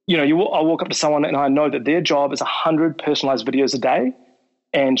 you know, I'll walk up to someone and I know that their job is 100 personalized videos a day.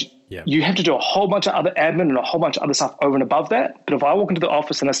 And you have to do a whole bunch of other admin and a whole bunch of other stuff over and above that. But if I walk into the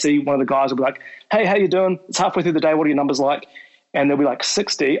office and I see one of the guys will be like, hey, how you doing? It's halfway through the day. What are your numbers like? And they'll be like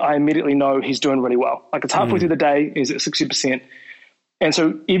 60. I immediately know he's doing really well. Like it's halfway through the day, he's at 60%. And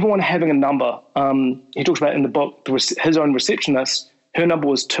so everyone having a number, he talks about in the book, his own receptionist, her number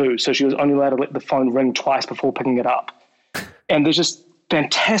was 2. So she was only allowed to let the phone ring twice before picking it up. And there's just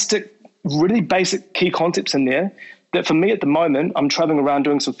fantastic, really basic key concepts in there that for me at the moment, I'm traveling around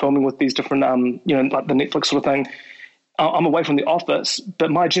doing some filming with these different, like the Netflix sort of thing. I'm away from the office, but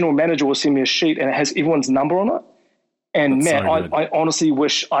my general manager will send me a sheet and it has everyone's number on it. And That's man, so I honestly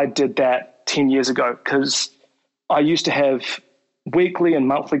wish I did that 10 years ago because I used to have weekly and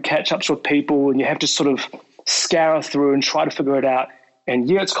monthly catch-ups with people and you have to sort of scour through and try to figure it out.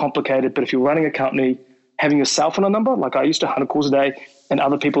 And it's complicated, but if you're running a company, having yourself on a number, like I used to 100 calls a day and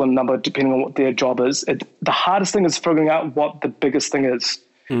other people in a number, depending on what their job is. The hardest thing is figuring out what the biggest thing is.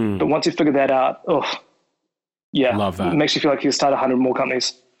 But once you figure that out, love that. It makes you feel like you can start 100 more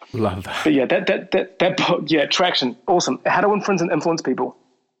companies. Love that. But that book, Traction, awesome. How to Win Friends and Influence People.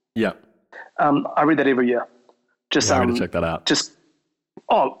 Yeah. I read that every year. Just to check that out.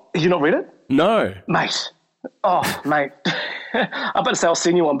 You not read it? No, mate. Mate. I'm about to say I'll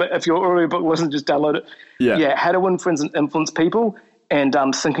send you one, but if you're already a book listener, just download it. Yeah. How to Win Friends and Influence People and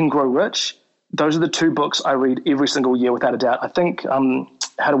Think and Grow Rich. Those are the 2 books I read every single year without a doubt. I think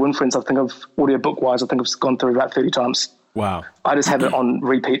How to Win Friends, I think of audiobook wise, I think I've gone through about 30 times. Wow. I just have it on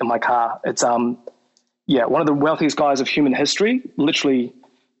repeat in my car. It's one of the wealthiest guys of human history, literally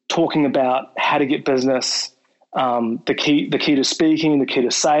talking about how to get business, the key to speaking, the key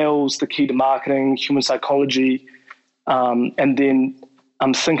to sales, the key to marketing, human psychology, and then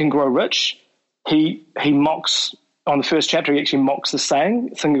Think and Grow Rich. He mocks on the first chapter. He actually mocks the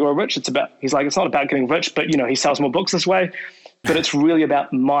saying "Think and Grow Rich." It's not about getting rich, but he sells more books this way. But it's really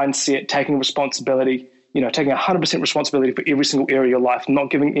about mindset, taking responsibility. Taking 100% responsibility for every single area of your life,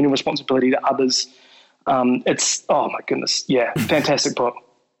 not giving any responsibility to others. It's, oh my goodness. Yeah. Fantastic book.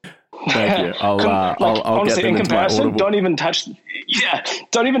 Thank you. I'll honestly, get them in comparison, into my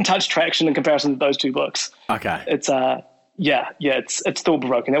don't even touch Traction in comparison to those 2 books. Okay. It's, it's thought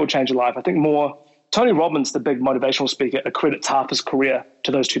provoking. That would change your life. I think more Tony Robbins, the big motivational speaker, accredits half his career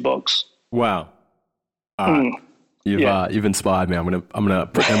to those 2 books. Wow. All right. You've inspired me. I'm gonna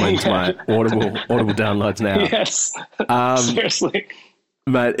put them into my Audible downloads now. Yes. Seriously.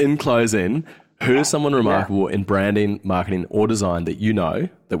 Mate, in closing, who is someone remarkable in branding, marketing, or design that you know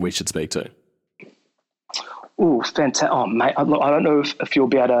that we should speak to? Oh, fantastic. Oh, mate, I don't know if you'll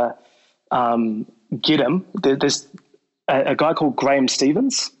be able to get him. There's a guy called Graham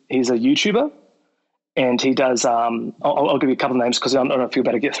Stevens. He's a YouTuber, and he does, I'll give you a couple of names because I don't know if you'll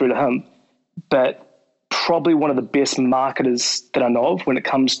better get through to him, but probably one of the best marketers that I know of when it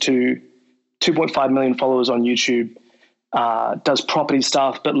comes to 2.5 million followers on YouTube, does property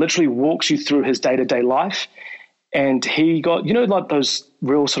stuff, but literally walks you through his day-to-day life. And he got, like those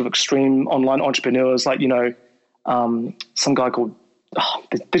real sort of extreme online entrepreneurs, like, some guy called,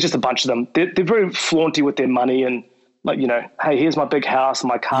 there's just a bunch of them. They're very flaunty with their money and like, hey, here's my big house and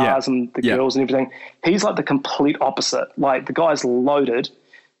my cars and the girls and everything. He's like the complete opposite. Like the guy's loaded.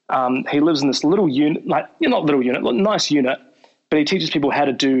 He lives in this little unit, like not little unit, nice unit, but he teaches people how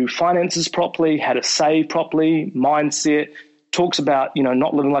to do finances properly, how to save properly, mindset, talks about,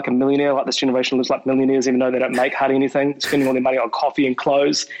 not living like a millionaire, like this generation lives like millionaires, even though they don't make hardly anything, spending all their money on coffee and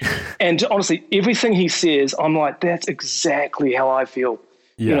clothes. And honestly, everything he says, I'm like, that's exactly how I feel.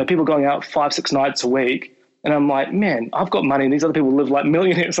 Yeah. People going out 5-6 nights a week. And I'm like, man, I've got money and these other people live like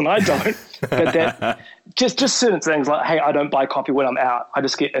millionaires and I don't. But that just certain things like, hey, I don't buy coffee when I'm out. I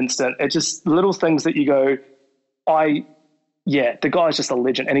just get instant. It's just little things that you go, the guy's just a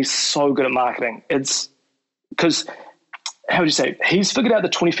legend and he's so good at marketing. It's because, how would you say, he's figured out the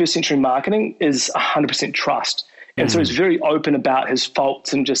 21st century marketing is 100% trust. And so he's very open about his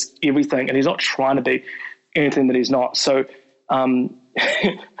faults and just everything. And he's not trying to be anything that he's not. So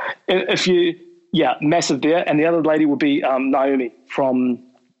if you... Yeah, massive there. And the other lady would be Naomi from,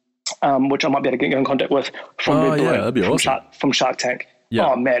 which I might be able to get in contact with from Red Balloon, that'd be awesome. From Shark Tank. Yeah.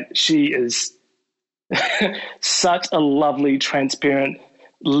 Oh, man, she is such a lovely, transparent,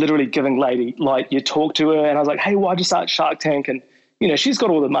 literally giving lady. Like you talk to her and I was like, hey, why'd you start Shark Tank? And, she's got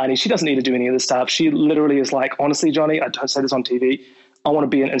all the money. She doesn't need to do any of this stuff. She literally is like, honestly, Johnny, I don't say this on TV. I want to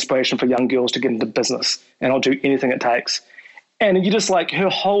be an inspiration for young girls to get into business and I'll do anything it takes. And you just like her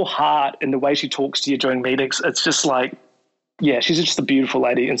whole heart and the way she talks to you during meetings, it's just like, yeah, she's just a beautiful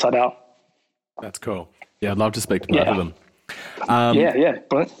lady inside out. That's cool. Yeah, I'd love to speak to both of them. Yeah,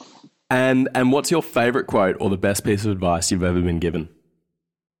 brilliant. And what's your favorite quote or the best piece of advice you've ever been given?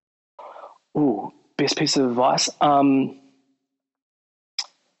 Oh, best piece of advice?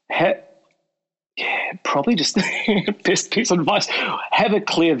 Probably just best piece of advice. Have a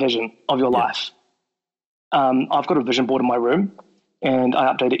clear vision of your life. I've got a vision board in my room and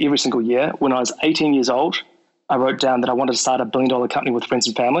I update it every single year. When I was 18 years old, I wrote down that I wanted to start $1 billion company with friends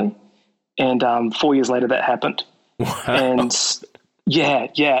and family. And 4 years later, that happened. Wow. And yeah.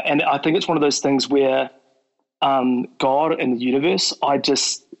 And I think it's one of those things where God and the universe, I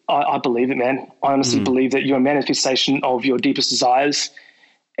believe it, man. I honestly believe that you're a manifestation of your deepest desires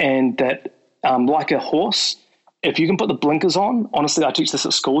and that like a horse, if you can put the blinkers on, honestly, I teach this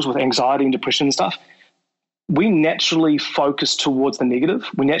at schools with anxiety and depression and stuff. We naturally focus towards the negative.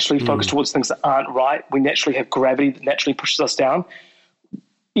 We naturally focus towards things that aren't right. We naturally have gravity that naturally pushes us down.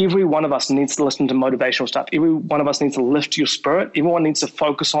 Every one of us needs to listen to motivational stuff. Every one of us needs to lift your spirit. Everyone needs to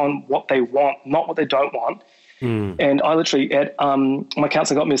focus on what they want, not what they don't want. And I literally, my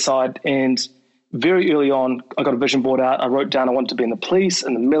counselor got me aside and very early on, I got a vision board out. I wrote down I wanted to be in the police,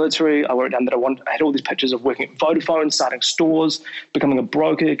 in the military. I wrote down that I had all these pictures of working at Vodafone, starting stores, becoming a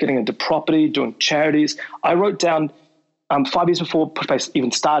broker, getting into property, doing charities. I wrote down 5 years before Pushbase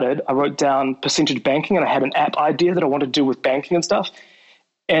even started, I wrote down percentage banking and I had an app idea that I wanted to do with banking and stuff.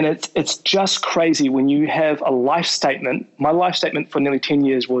 And it's just crazy when you have a life statement. My life statement for nearly 10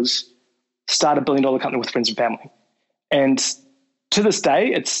 years was start $1 billion company with friends and family. And to this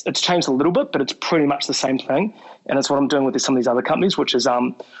day, it's changed a little bit, but it's pretty much the same thing. And it's what I'm doing with some of these other companies, which is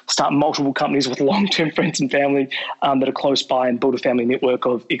start multiple companies with long-term friends and family that are close by and build a family network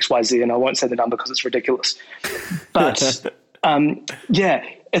of XYZ. And I won't say the number because it's ridiculous. But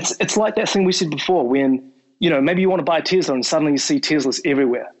it's like that thing we said before when, maybe you want to buy a Tesla and suddenly you see Teslas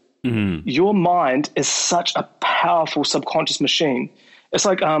everywhere. Your mind is such a powerful subconscious machine. It's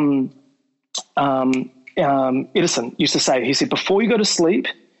like Edison used to say, he said, before you go to sleep,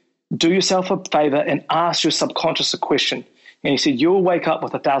 do yourself a favor and ask your subconscious a question. And he said, you'll wake up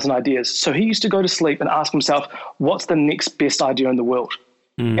with 1,000 ideas. So he used to go to sleep and ask himself, what's the next best idea in the world?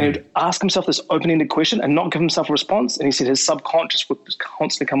 And he'd ask himself this open-ended question and not give himself a response. And he said his subconscious would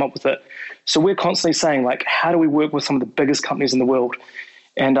constantly come up with it. So we're constantly saying, like, how do we work with some of the biggest companies in the world?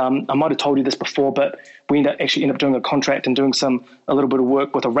 And I might have told you this before, but we actually end up doing a contract and doing a little bit of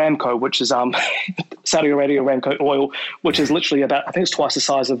work with Aramco, which is Saudi Arabia Aramco Oil, which is literally about, I think it's twice the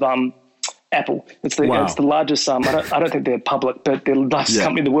size of Apple. It's the largest, I don't think they're public, but they're the largest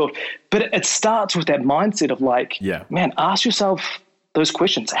company in the world. But it starts with that mindset of like, man, ask yourself those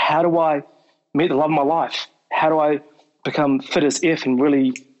questions. How do I meet the love of my life? How do I become fit as F and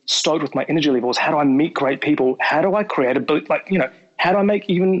really stoked with my energy levels? How do I meet great people? How do I create how do I make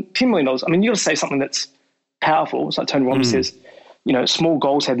even $10 million? I mean, you got to say something that's powerful. It's like Tony Robbins says, small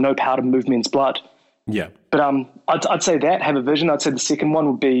goals have no power to move men's blood. Yeah. But I'd say that, have a vision. I'd say the second one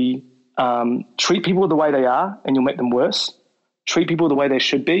would be treat people the way they are and you'll make them worse. Treat people the way they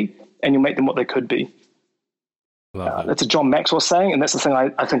should be and you'll make them what they could be. That's a John Maxwell saying, and that's the thing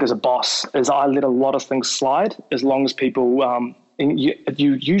I think as a boss is I let a lot of things slide as long as people and you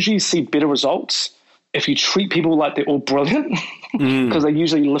usually see better results if you treat people like they're all brilliant because they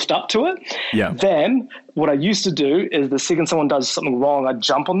usually lift up to it. Yeah. Then what I used to do is the second someone does something wrong, I'd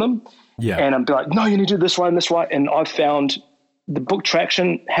jump on them and I'd be like, no, you need to do this right and this right. And I've found the book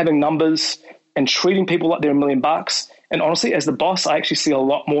traction, having numbers and treating people like they're $1 million. And honestly, as the boss, I actually see a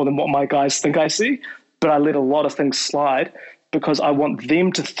lot more than what my guys think I see. But I let a lot of things slide because I want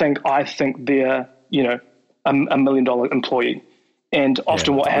them to think I think they're, a $1 million employee. And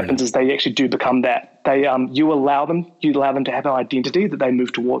often what happens is they actually do become that. They you allow them to have an identity that they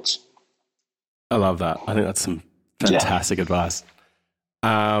move towards. I love that. I think that's some fantastic advice.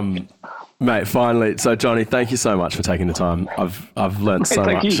 Mate, finally. So Johnny, thank you so much for taking the time. I've learned so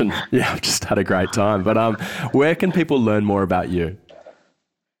much and I've just had a great time. But where can people learn more about you?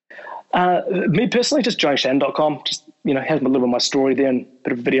 Me personally, just jonyshannon.com. Just, has a little bit of my story there and a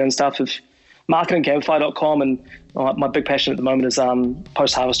bit of video and stuff. Of marketinggamify.com, and my big passion at the moment is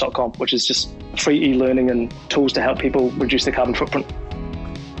postharvest.com, which is just free e-learning and tools to help people reduce their carbon footprint.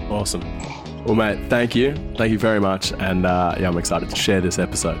 Awesome. Well, mate, thank you. Thank you very much. And I'm excited to share this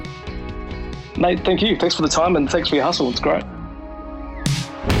episode. Mate, thank you. Thanks for the time and thanks for your hustle. It's great.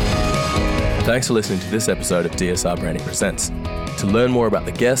 Thanks for listening to this episode of DSR Branding Presents. To learn more about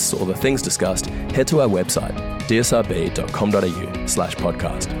the guests or the things discussed, head to our website,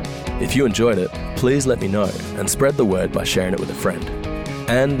 dsrb.com.au/podcast. If you enjoyed it, please let me know and spread the word by sharing it with a friend.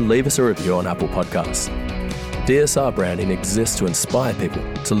 And leave us a review on Apple Podcasts. DSR Branding exists to inspire people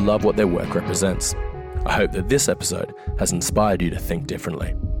to love what their work represents. I hope that this episode has inspired you to think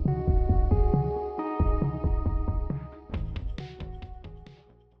differently.